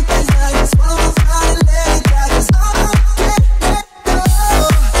can't sleep at night. Just wanna find and let it back. 'Cause I can't let go.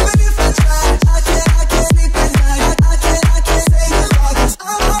 Even if I try, I can't sleep at night. I can't say goodbye. 'Cause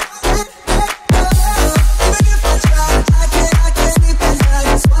I can't let go. Even if I try, I can't sleep at night.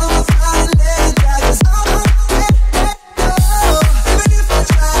 Just wanna find and let it back. 'Cause I can't let go. Even if I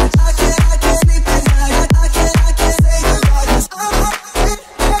try, I can't sleep at night. I can't say goodbye. 'Cause I can't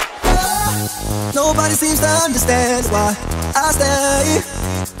let go. Nobody seems to understand why I stay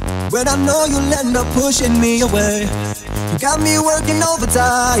when I know you'll end up pushing me away. You got me working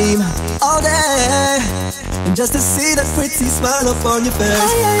overtime all day, and just to see that pretty smile up on your face.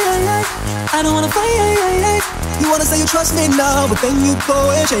 I don't wanna fight. You wanna say you trust me now, but then you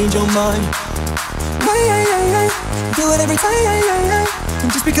go and change your mind. Do it every time.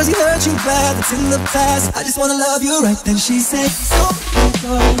 And just because he hurt you bad, that's in the past. I just wanna love you right. Then she said, so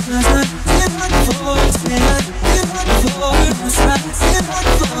cause I did hurt before. I said I did hurt before. That's right, I did hurt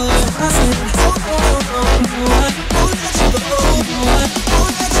before. I said, oh no, I won't let you go. I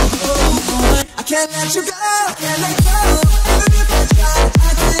won't let you go. I can't let you go. I can't let go. Even if I try,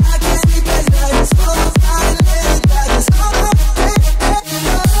 I can't sleep at night. Just wanna find and let it back. 'Cause I can't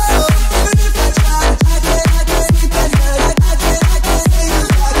let go. Even if I try, I can't sleep at night. I can't say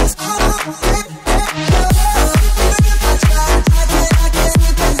goodbye. 'Cause I can't let go. Even if I try, I can't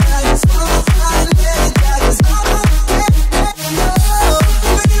sleep at night. Just wanna find and let it back. 'Cause I can't let go.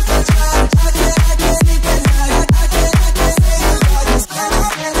 Even if I try, I can't sleep at night. I can't say goodbye. 'Cause I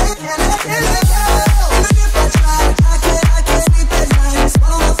can't let go. Even if I try, I can't sleep at night. Just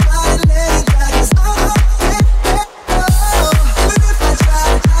wanna find and let it back. 'Cause I can't let go. Even if I try,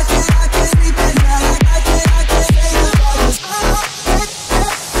 I can't sleep at night. I can't say goodbye. 'Cause I can't let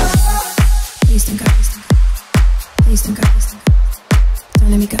go. Please don't go. Please don't go. Don't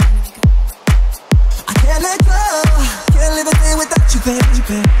let me go. I can't let go. Can't live a day without you,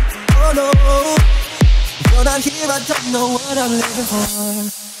 baby. Oh no. If you're not here, I don't know what I'm living for.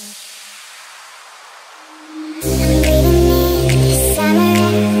 Summer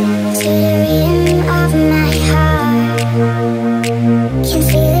to the rhythm of my heart. Can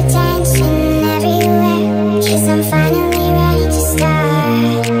feel the tension everywhere. 'Cause I'm finally ready to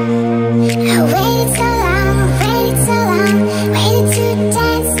start. I waited so long, waited to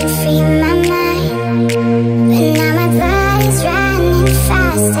dance and free my mind. But now my blood is running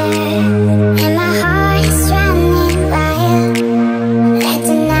faster, and my heart is running wild. Let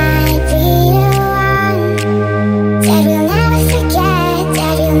the night be the one that we'll never forget,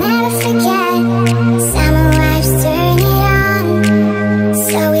 that we'll never forget. Summer vibes turn it on,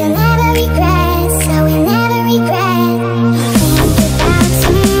 so we'll never regret, so we'll never regret. Think about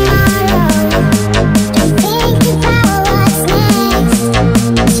tomorrow, don't think about what's next.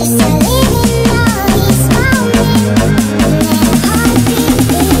 Just to live in all these moments, and then heartbeat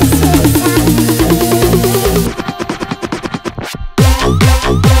beats to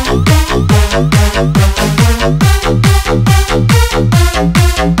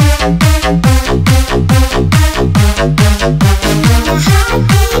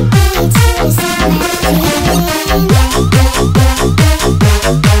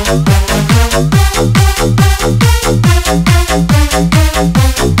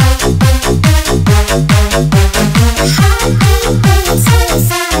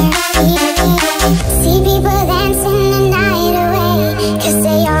see people dancing the night away, 'cause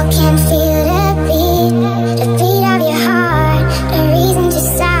they all can feel the beat of your heart. The reason to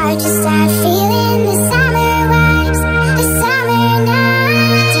start feeling the summer vibes, the summer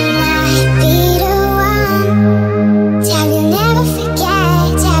night. Tonight be the one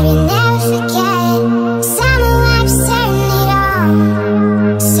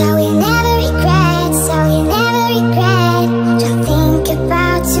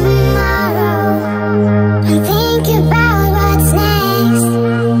about tomorrow. I think about what's next.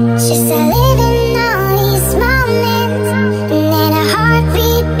 Just a living all these moments, and then a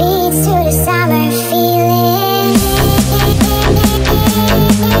heartbeat beats to the summer feeling.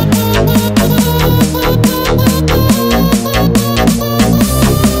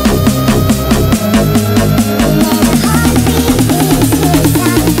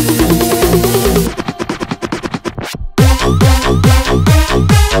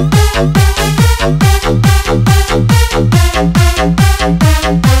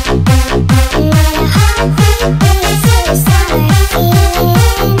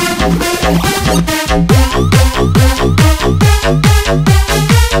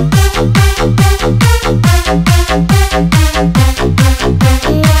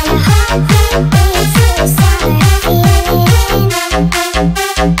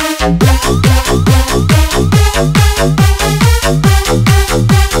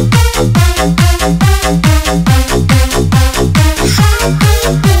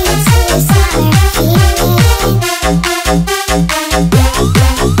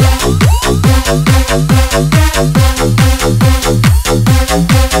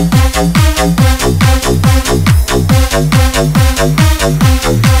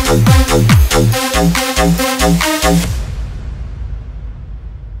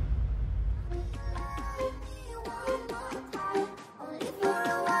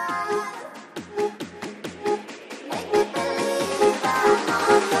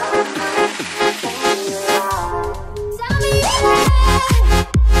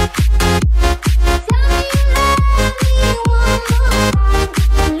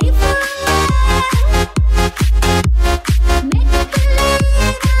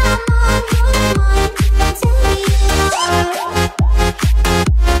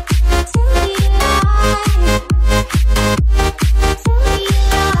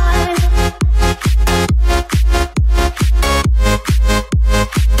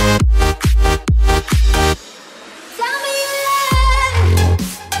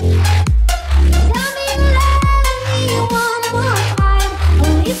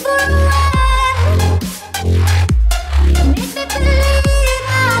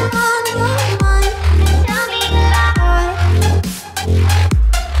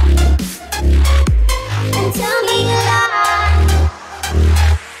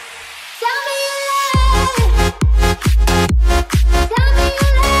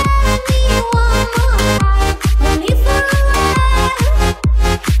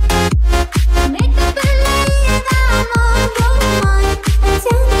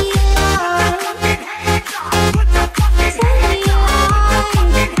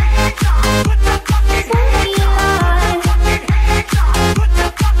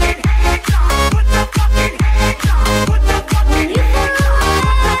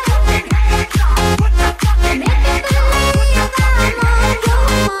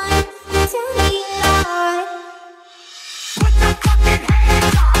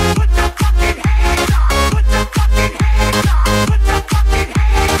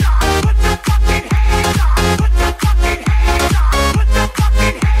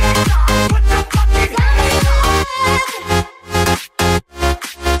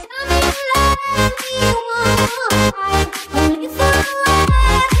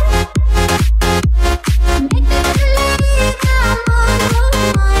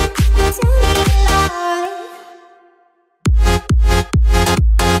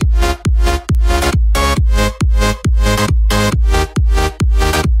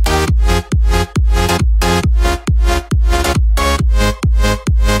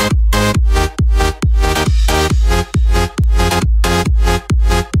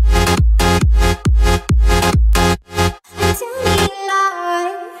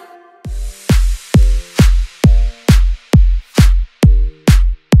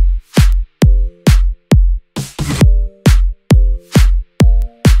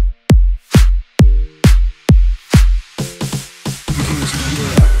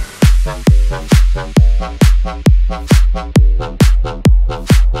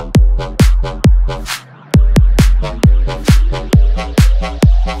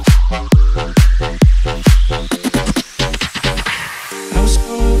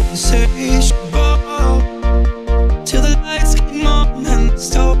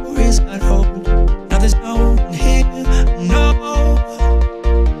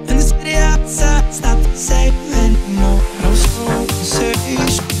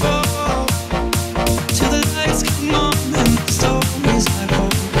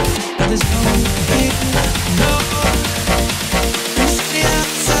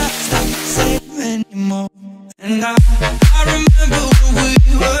 And I remember when we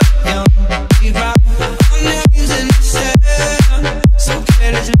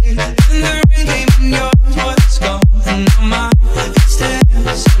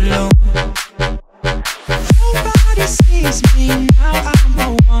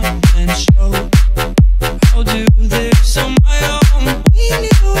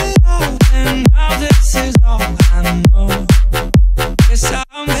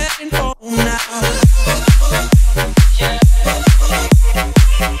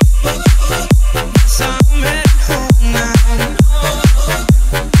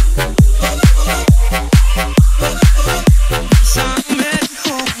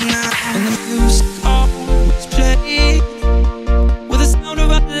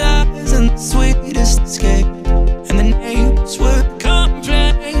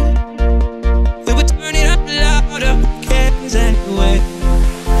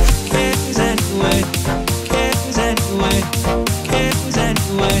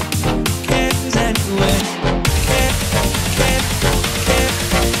anyway. Cares anyway.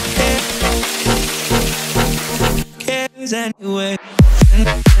 Cares anyway.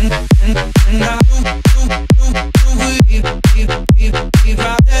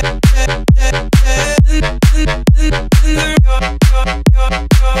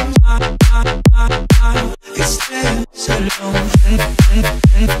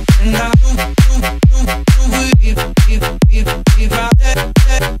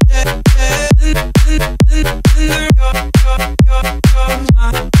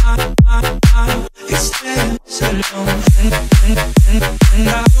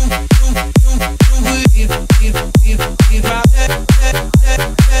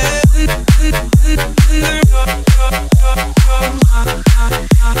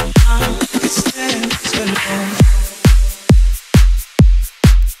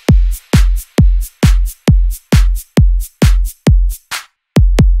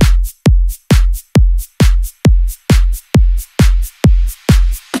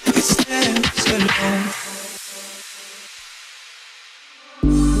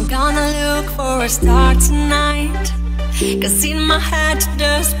 Start tonight, 'cause in my head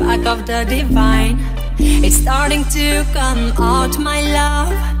the spark of the divine, it's starting to come out, my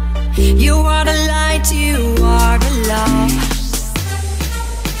love. You are the light, you are the love.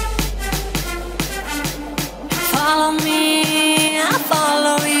 Follow me, I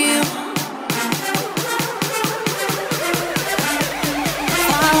follow you.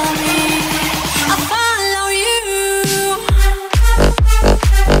 Follow me, I follow you.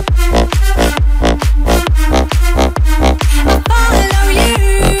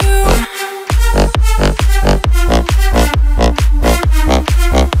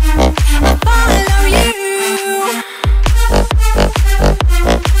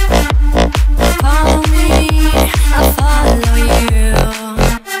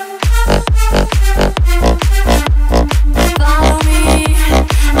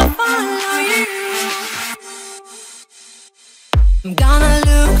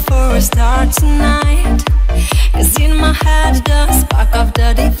 Tonight, 'cause in my head the spark of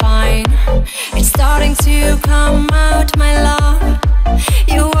the divine, it's starting to come out, my love.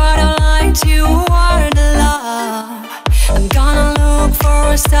 You are the light, you are the love. I'm gonna look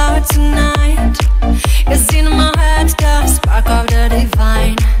for a star tonight, 'cause in my head the spark of the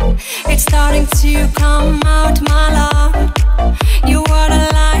divine, it's starting to come out, my love. You are the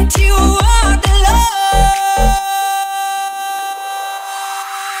light, you are the love.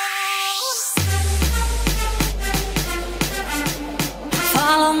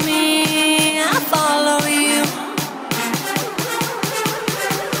 Follow me, I follow you.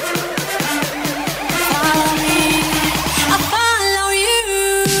 Follow me, I follow you.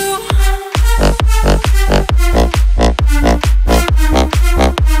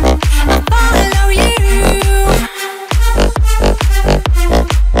 I follow you.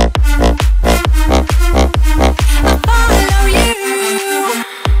 I follow you.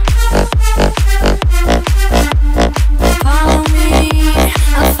 Follow me,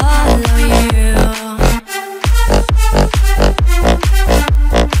 I follow.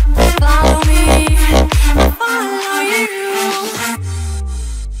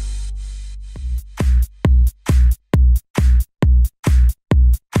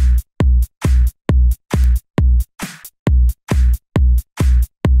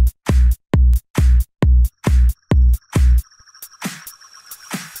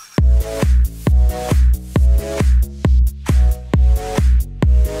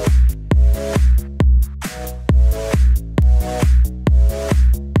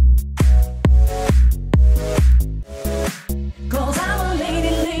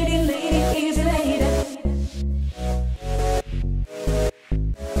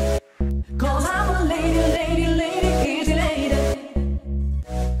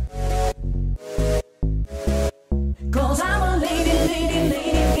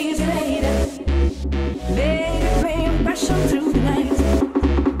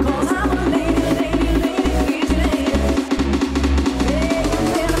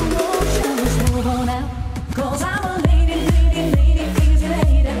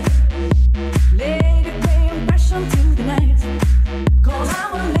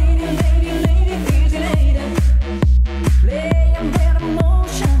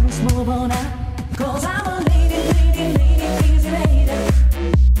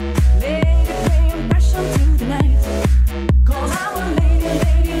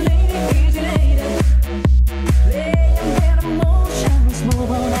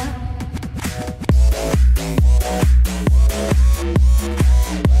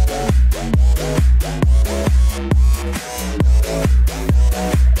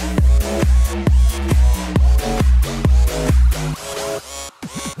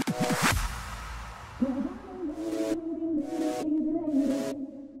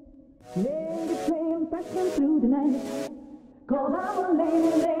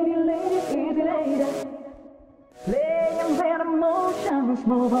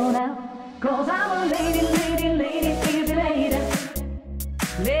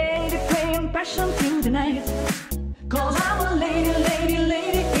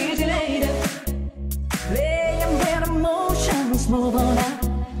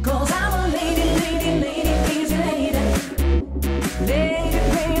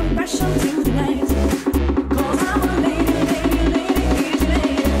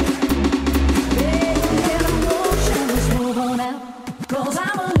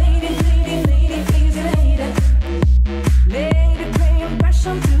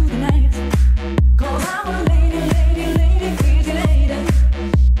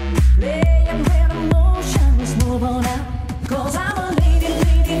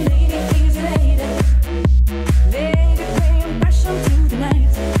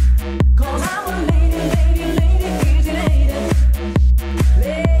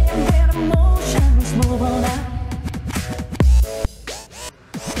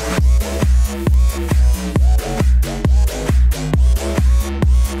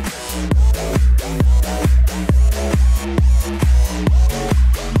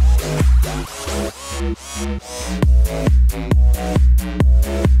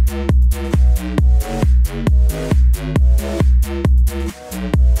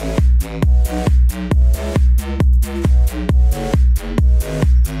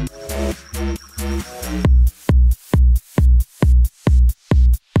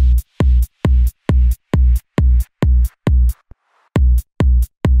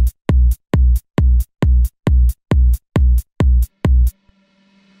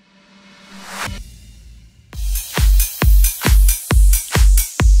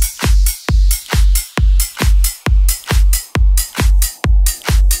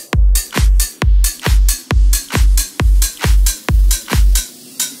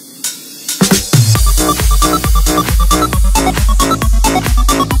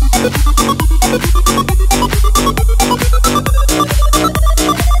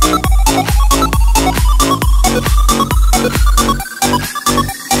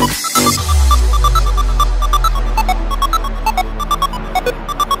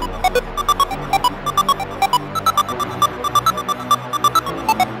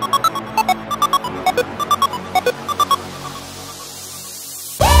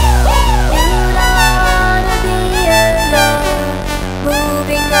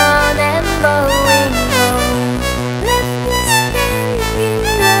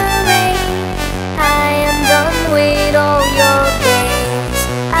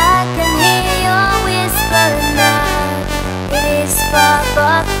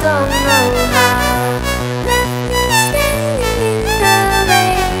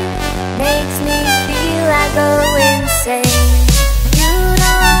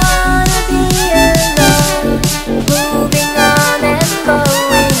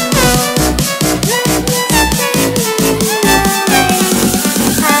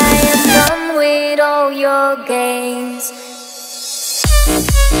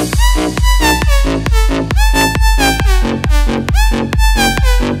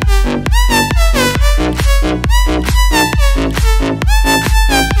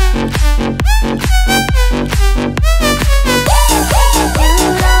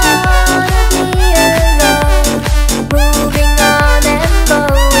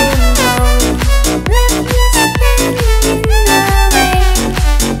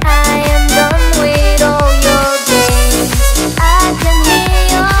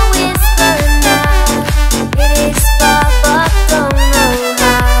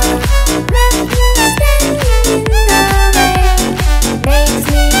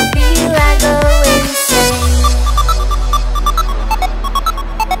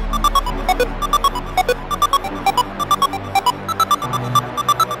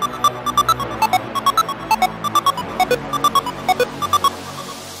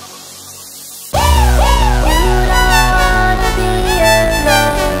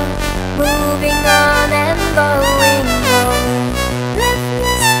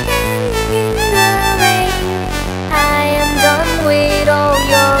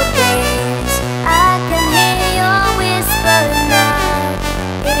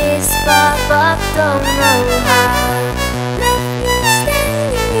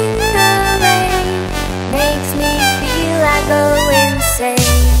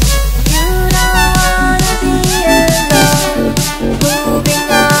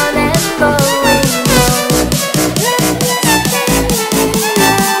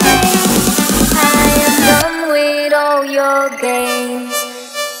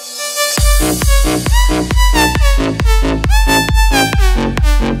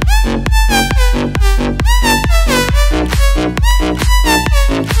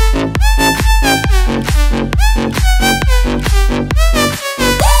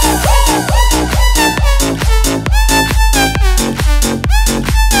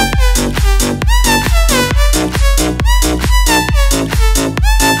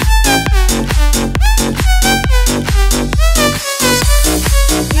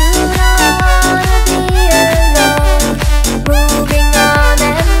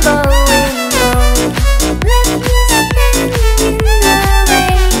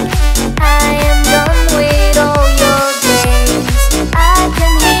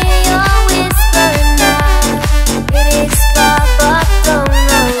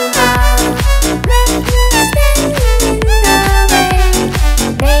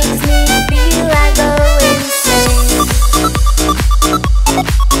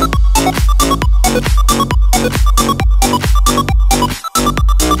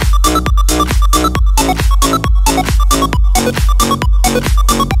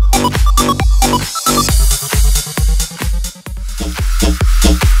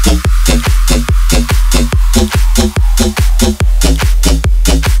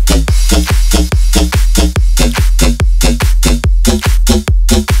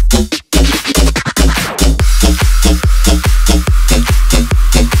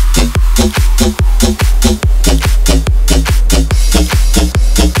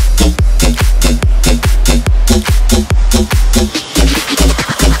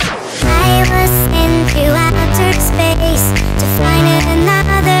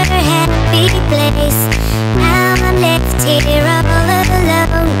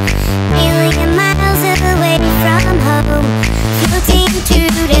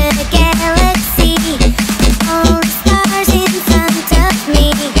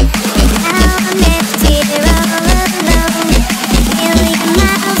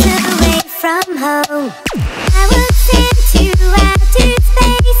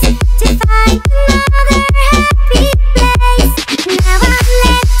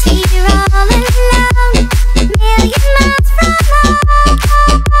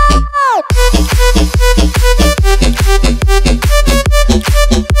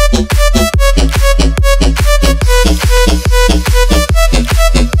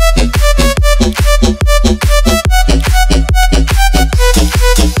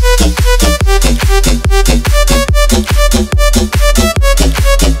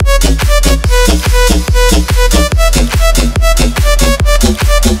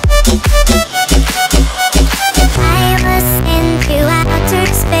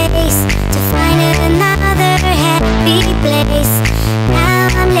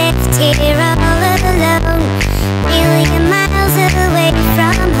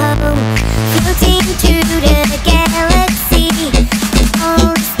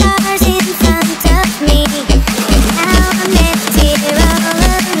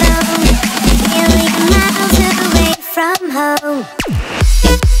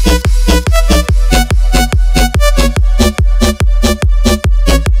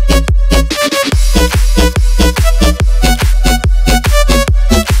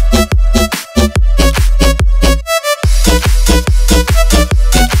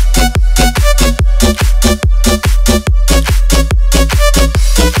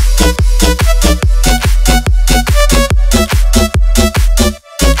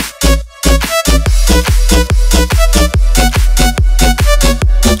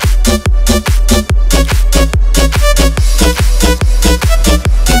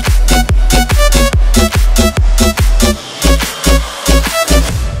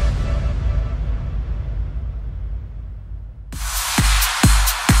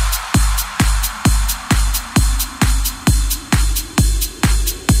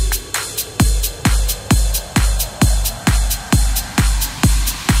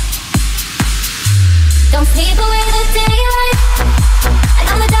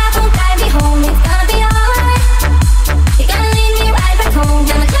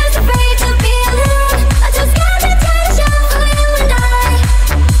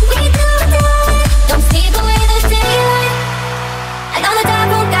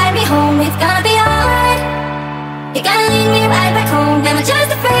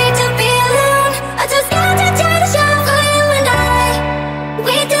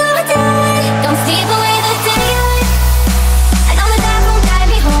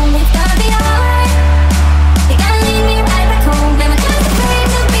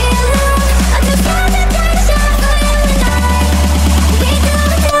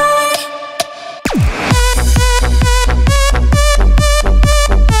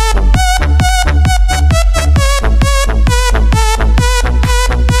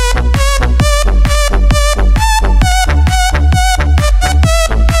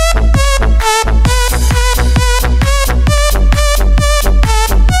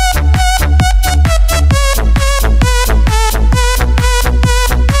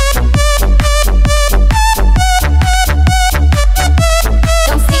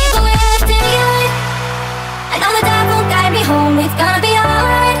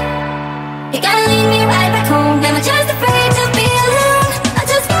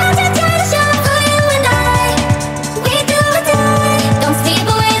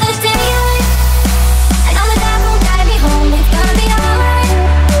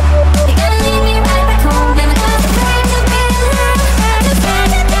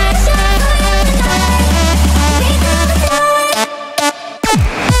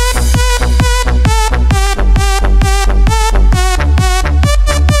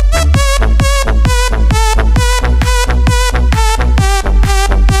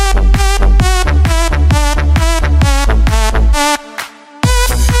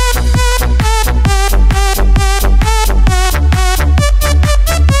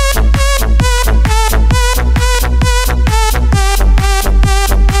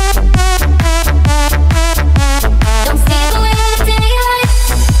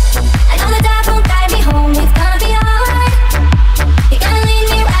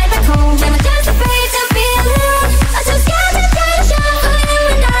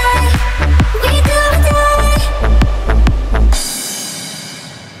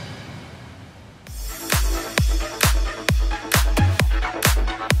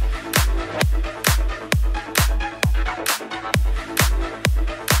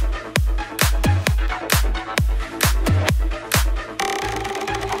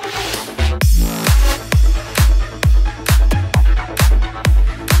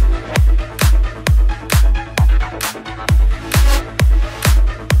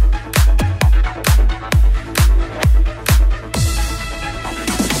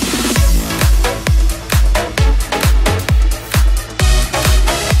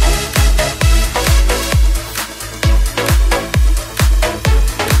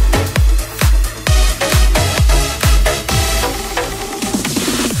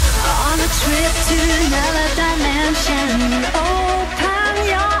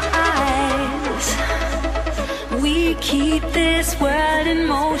 world in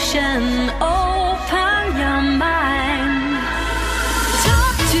motion. Open your mind.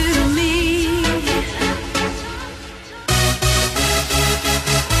 Talk to me.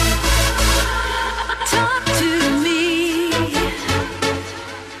 Talk to me.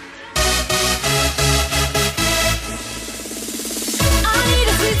 I need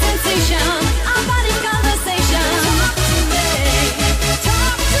a sweet sensation, a body conversation.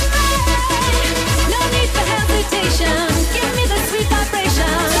 Talk to me. No need for hesitation. Give me the sweet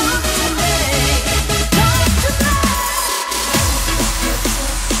vibration. Talk to me. Talk to me.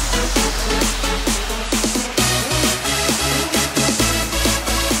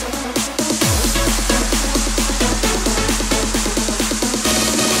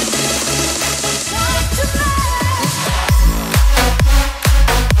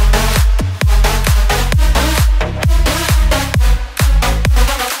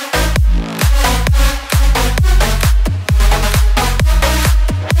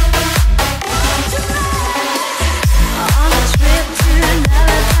 On a trip to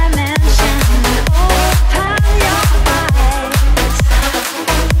another dimension, open your eyes.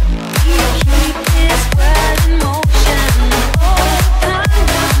 We keep this world in motion. Open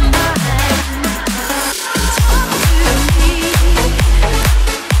your mind. Talk to me.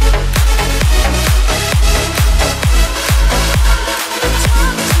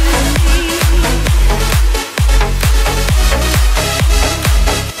 Talk to me.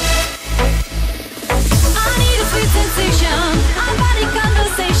 I need a sweet sensation, a body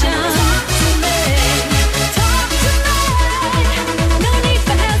conversation. Talk to me. Talk to me. No need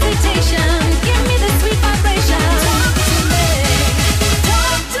for hesitation. Give me the sweet vibration. Talk to me.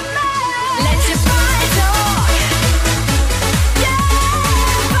 Talk to me. Let your body talk. Yeah,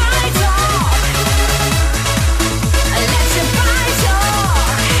 body talk. Let your body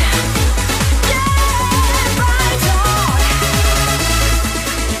talk. Yeah, body talk.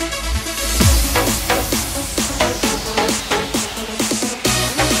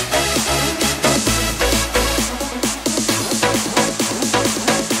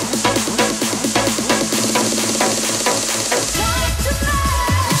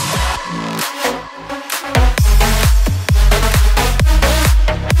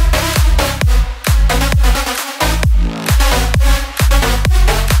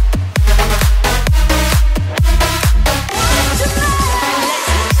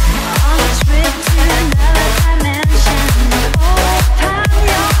 On a trip to another dimension, open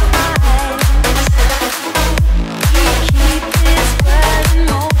your eyes. We keep this world in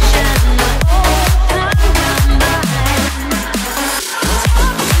motion. Open your mind.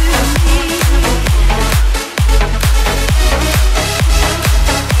 Talk to me. Talk to me.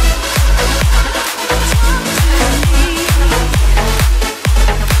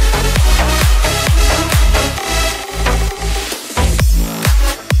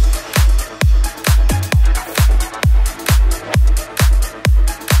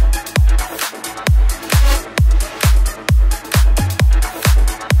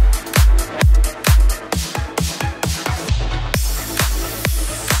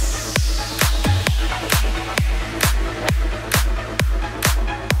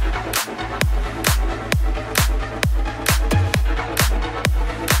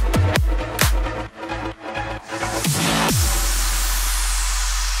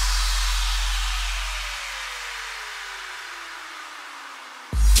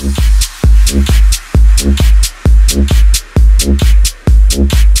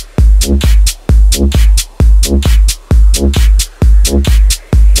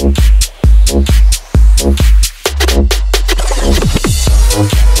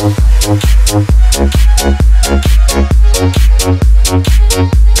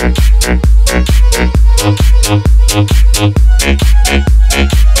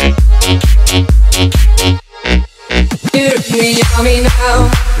 You're in the army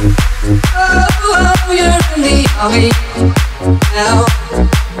now. Oh, you're in the army now.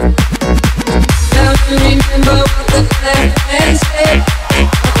 Now you remember what the left hand said. I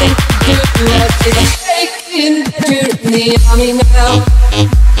think you do what it's taking. You're in the army now.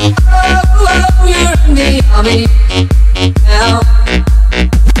 Oh, you're in the army now.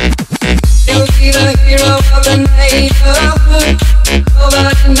 You'll be the hero of the neighborhood.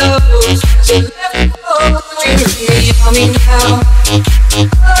 Nobody knows what you left for. You're in the army now.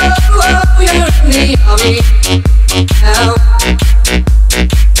 Oh, you're in the army now.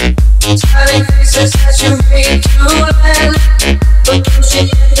 Smiling faces as you reach to land. But you should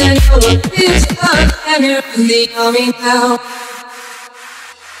know what is up. And you're in the army now.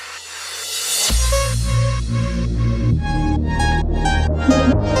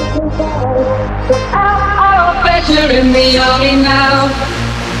 you're in the army now.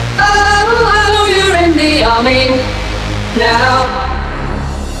 Oh, you're in the army now.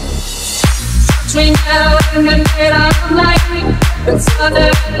 Between now and the dead of night, it's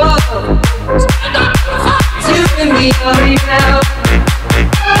unable. You're in the army now.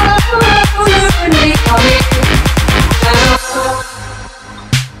 Oh, you're in the army now.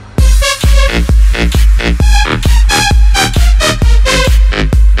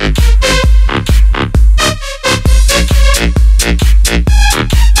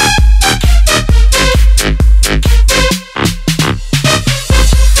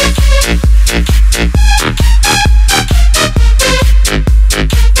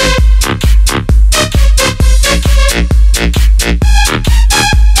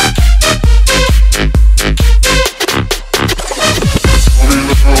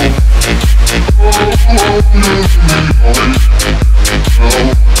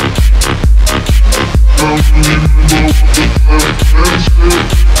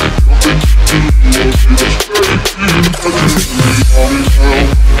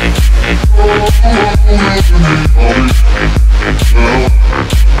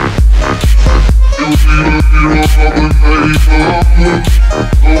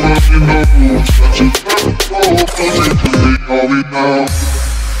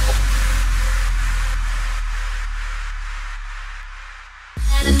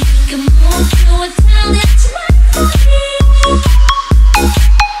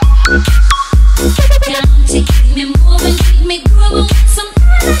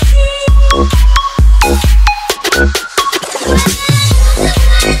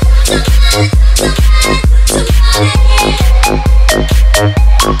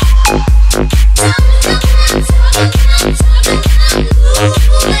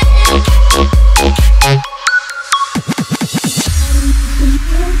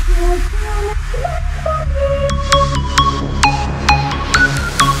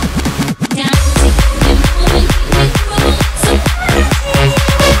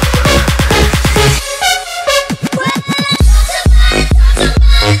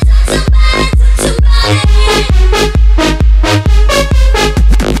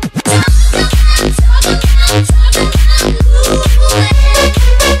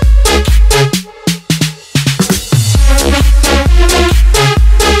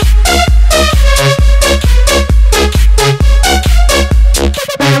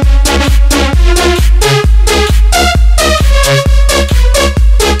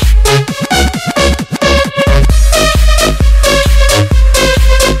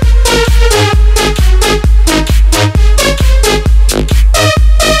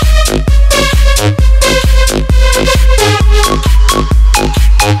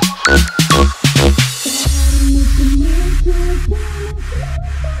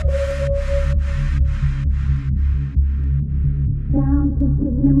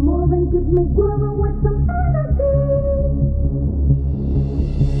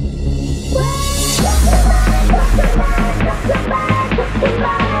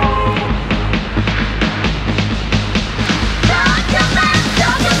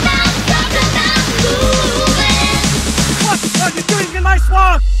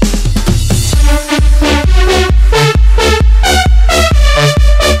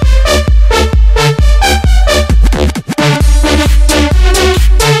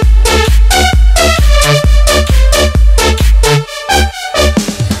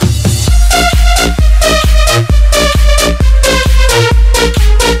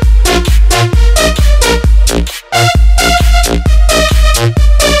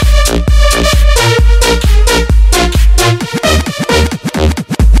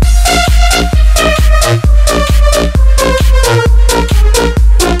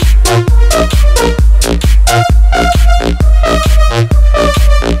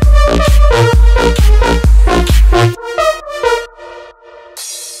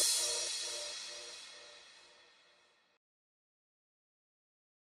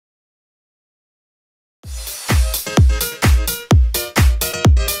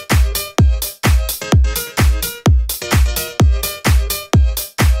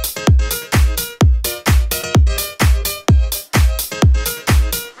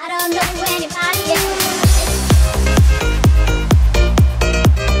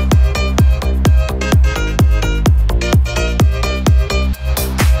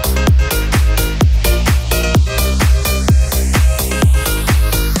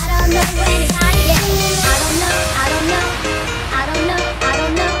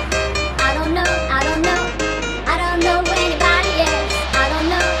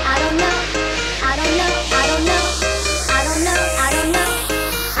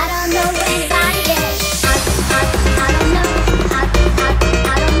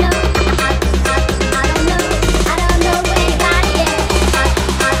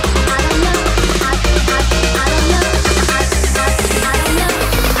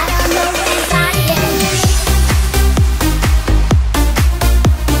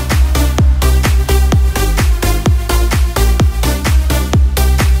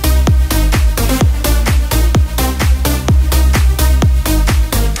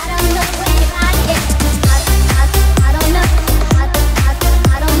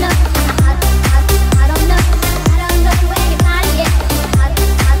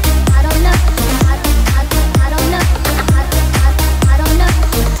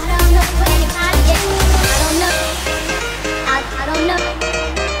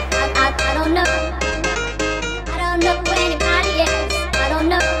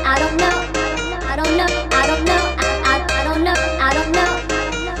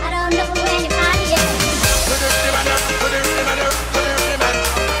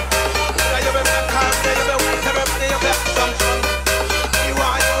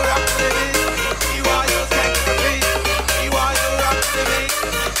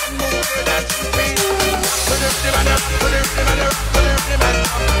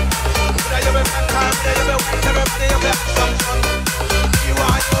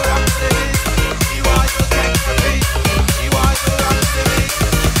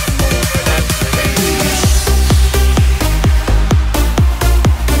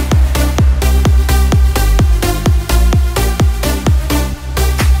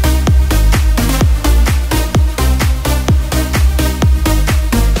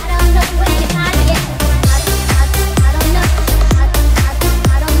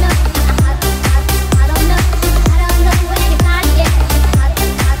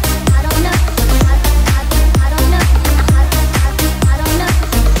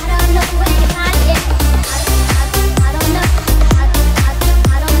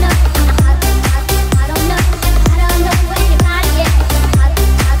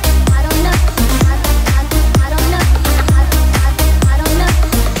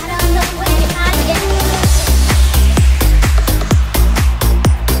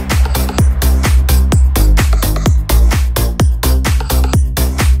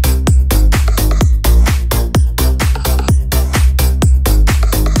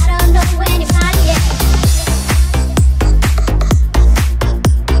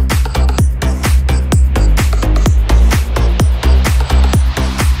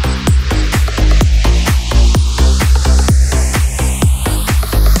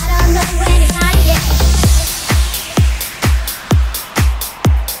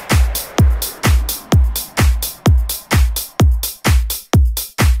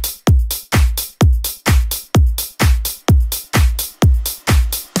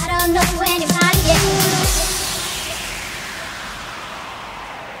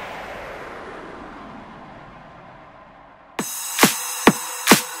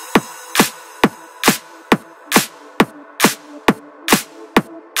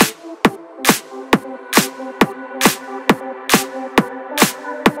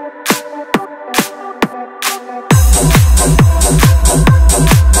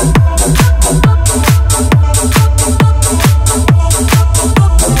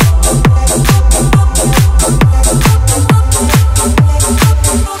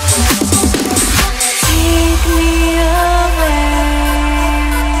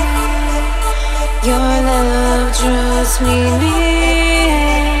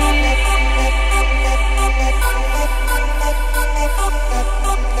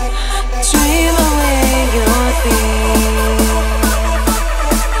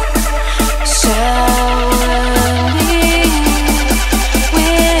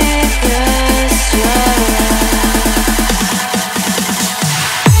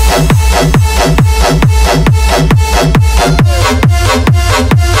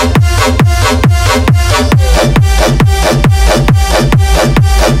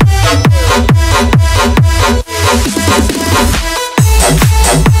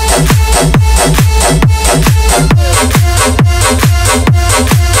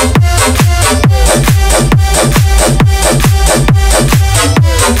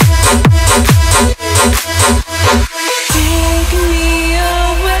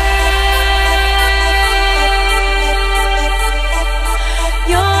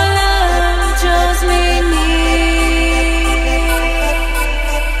 just need me.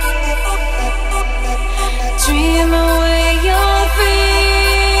 Dream away your fears.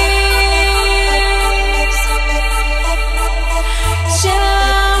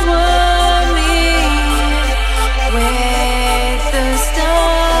 Shower me with the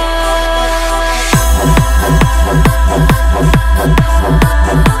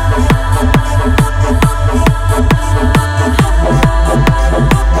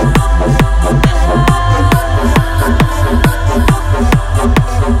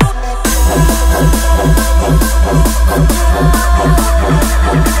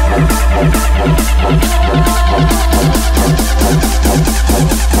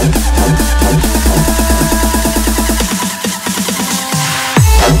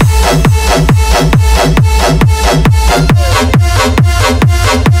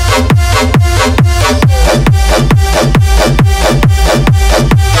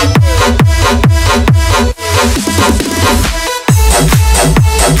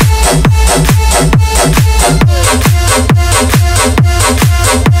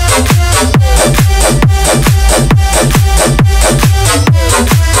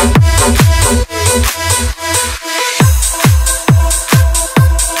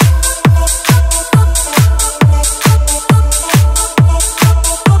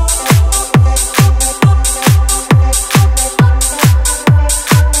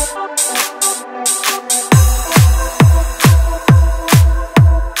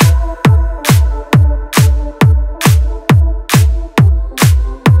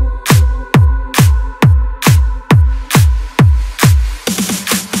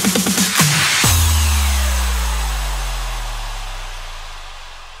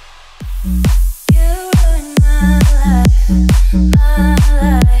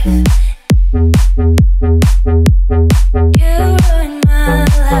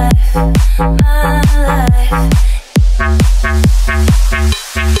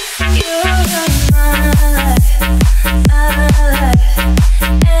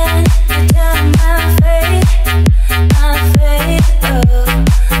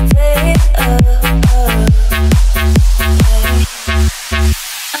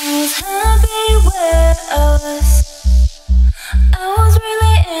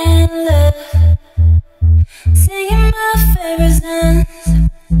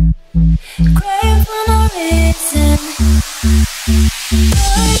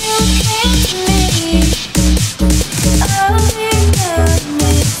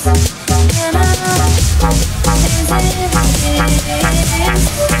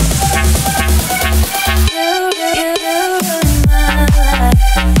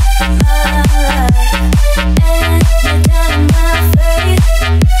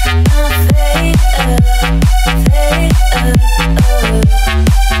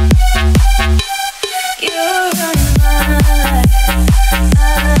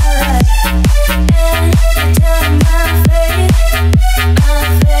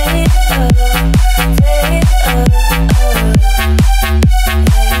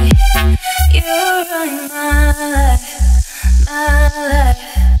You're my life,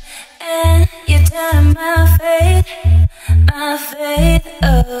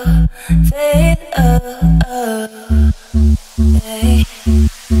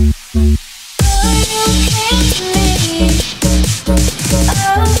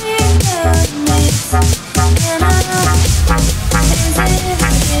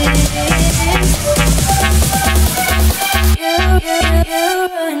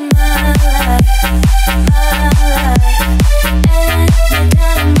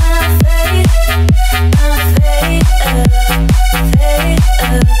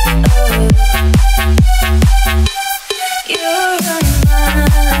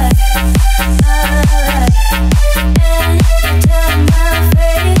 and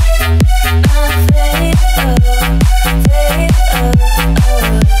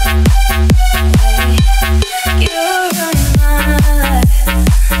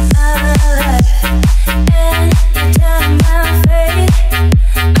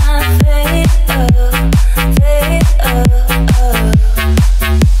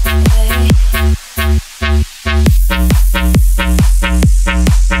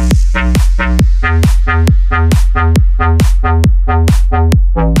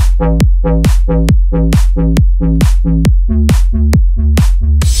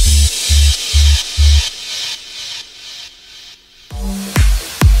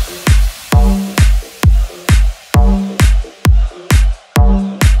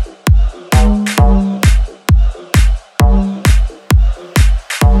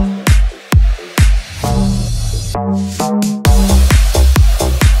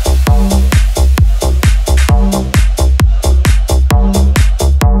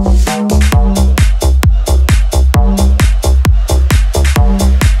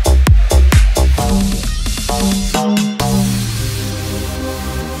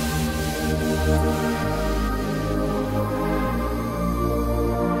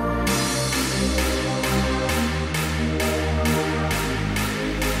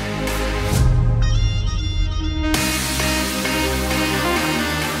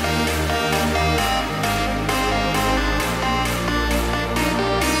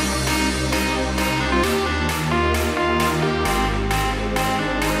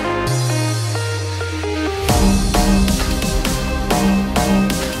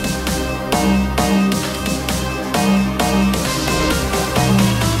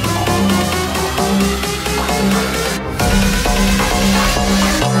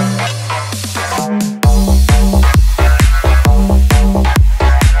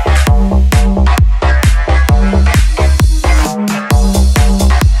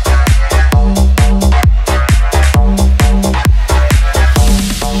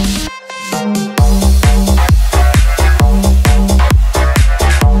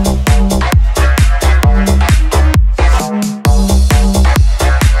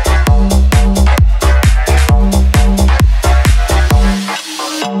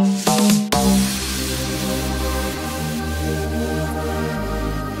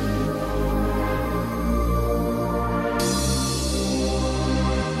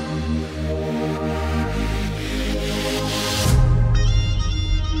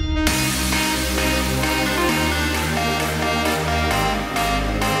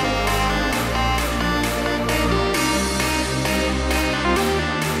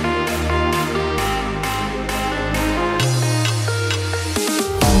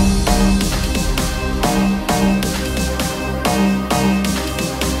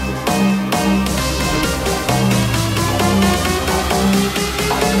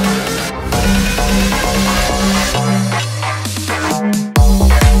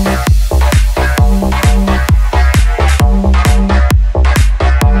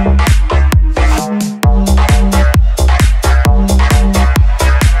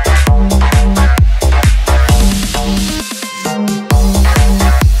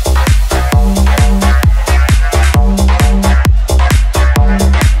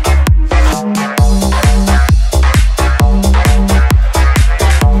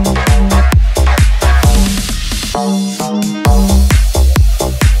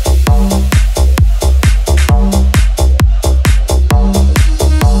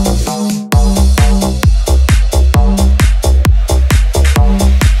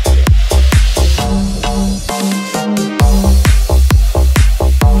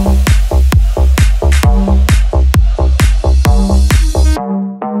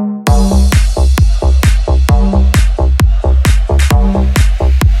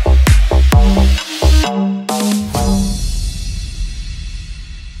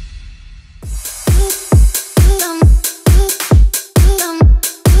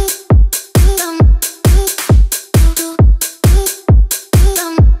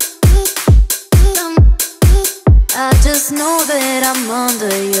I'm under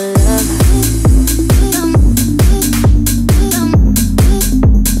your love.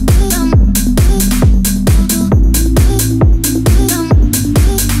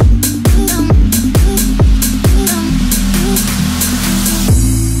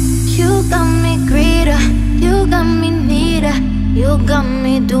 You got me greater, you got me neater, you got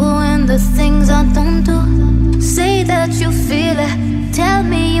me doing the things I don't do. Say that you feel it, tell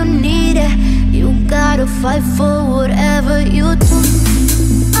me you need it. You gotta fight for whatever you do.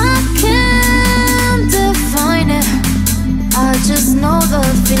 I can't define it, I just know the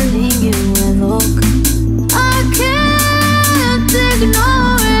feeling you evoke. I can't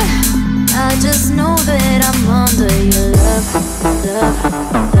ignore it, I just know that I'm under your love. Love,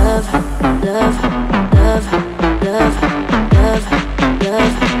 love, love, love, love, love,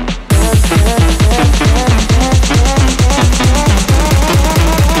 love.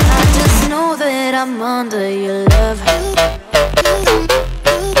 I'm under your love.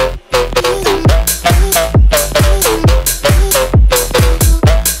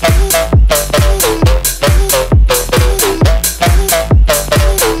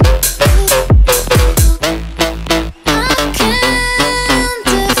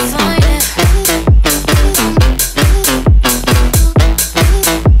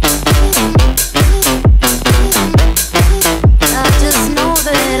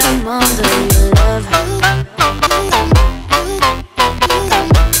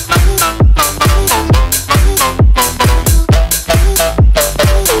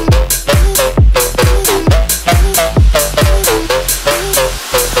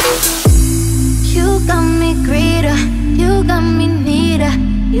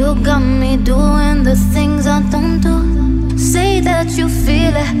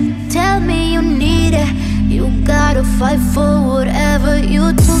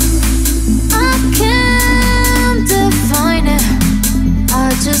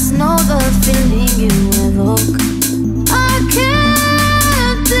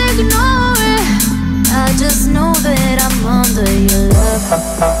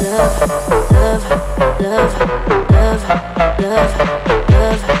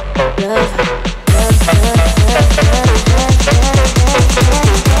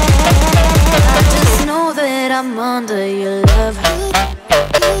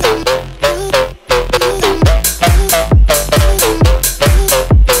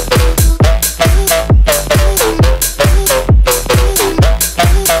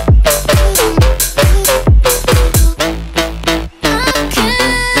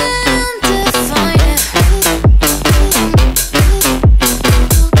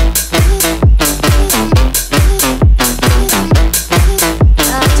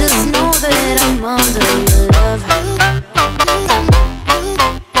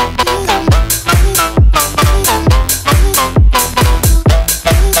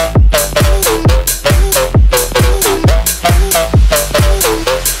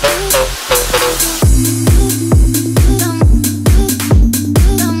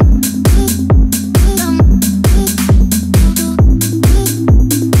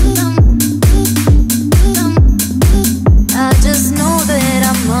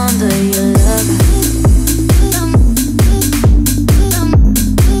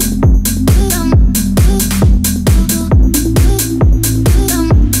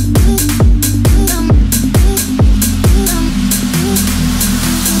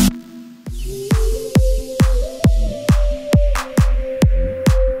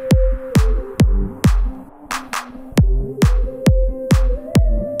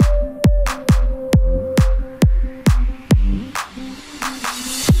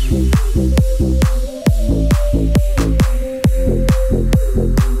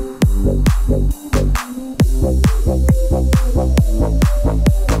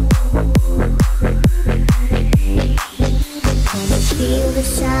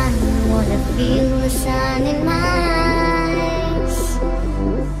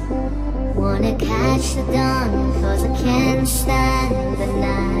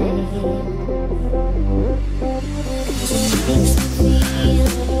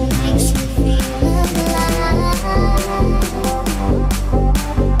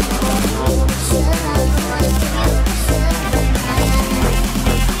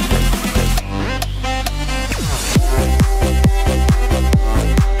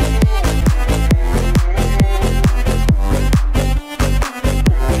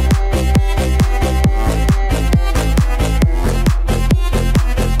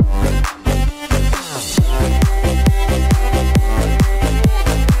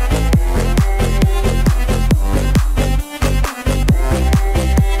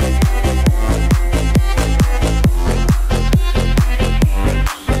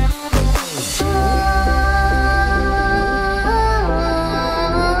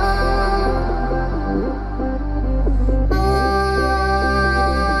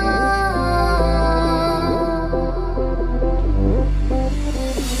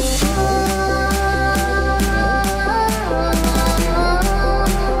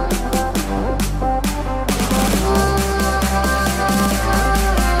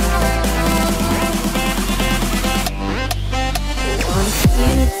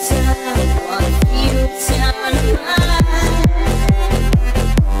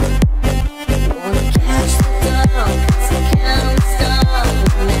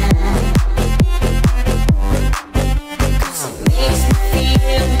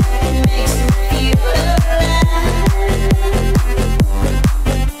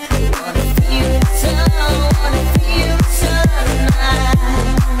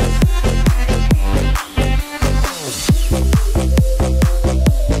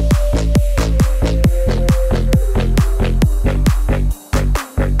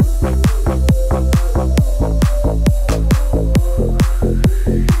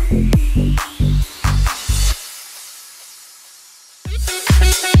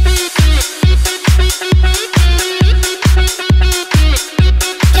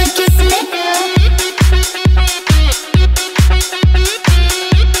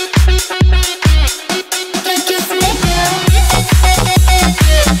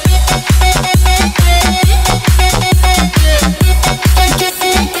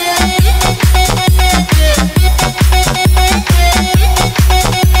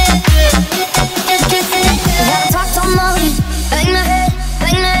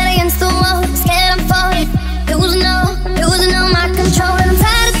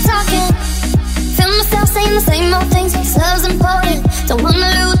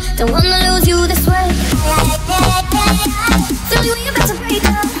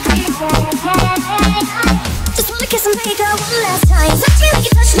 Kiss and make up one last time. Touch me like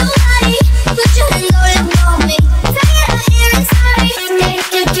you touch nobody. Put your hands all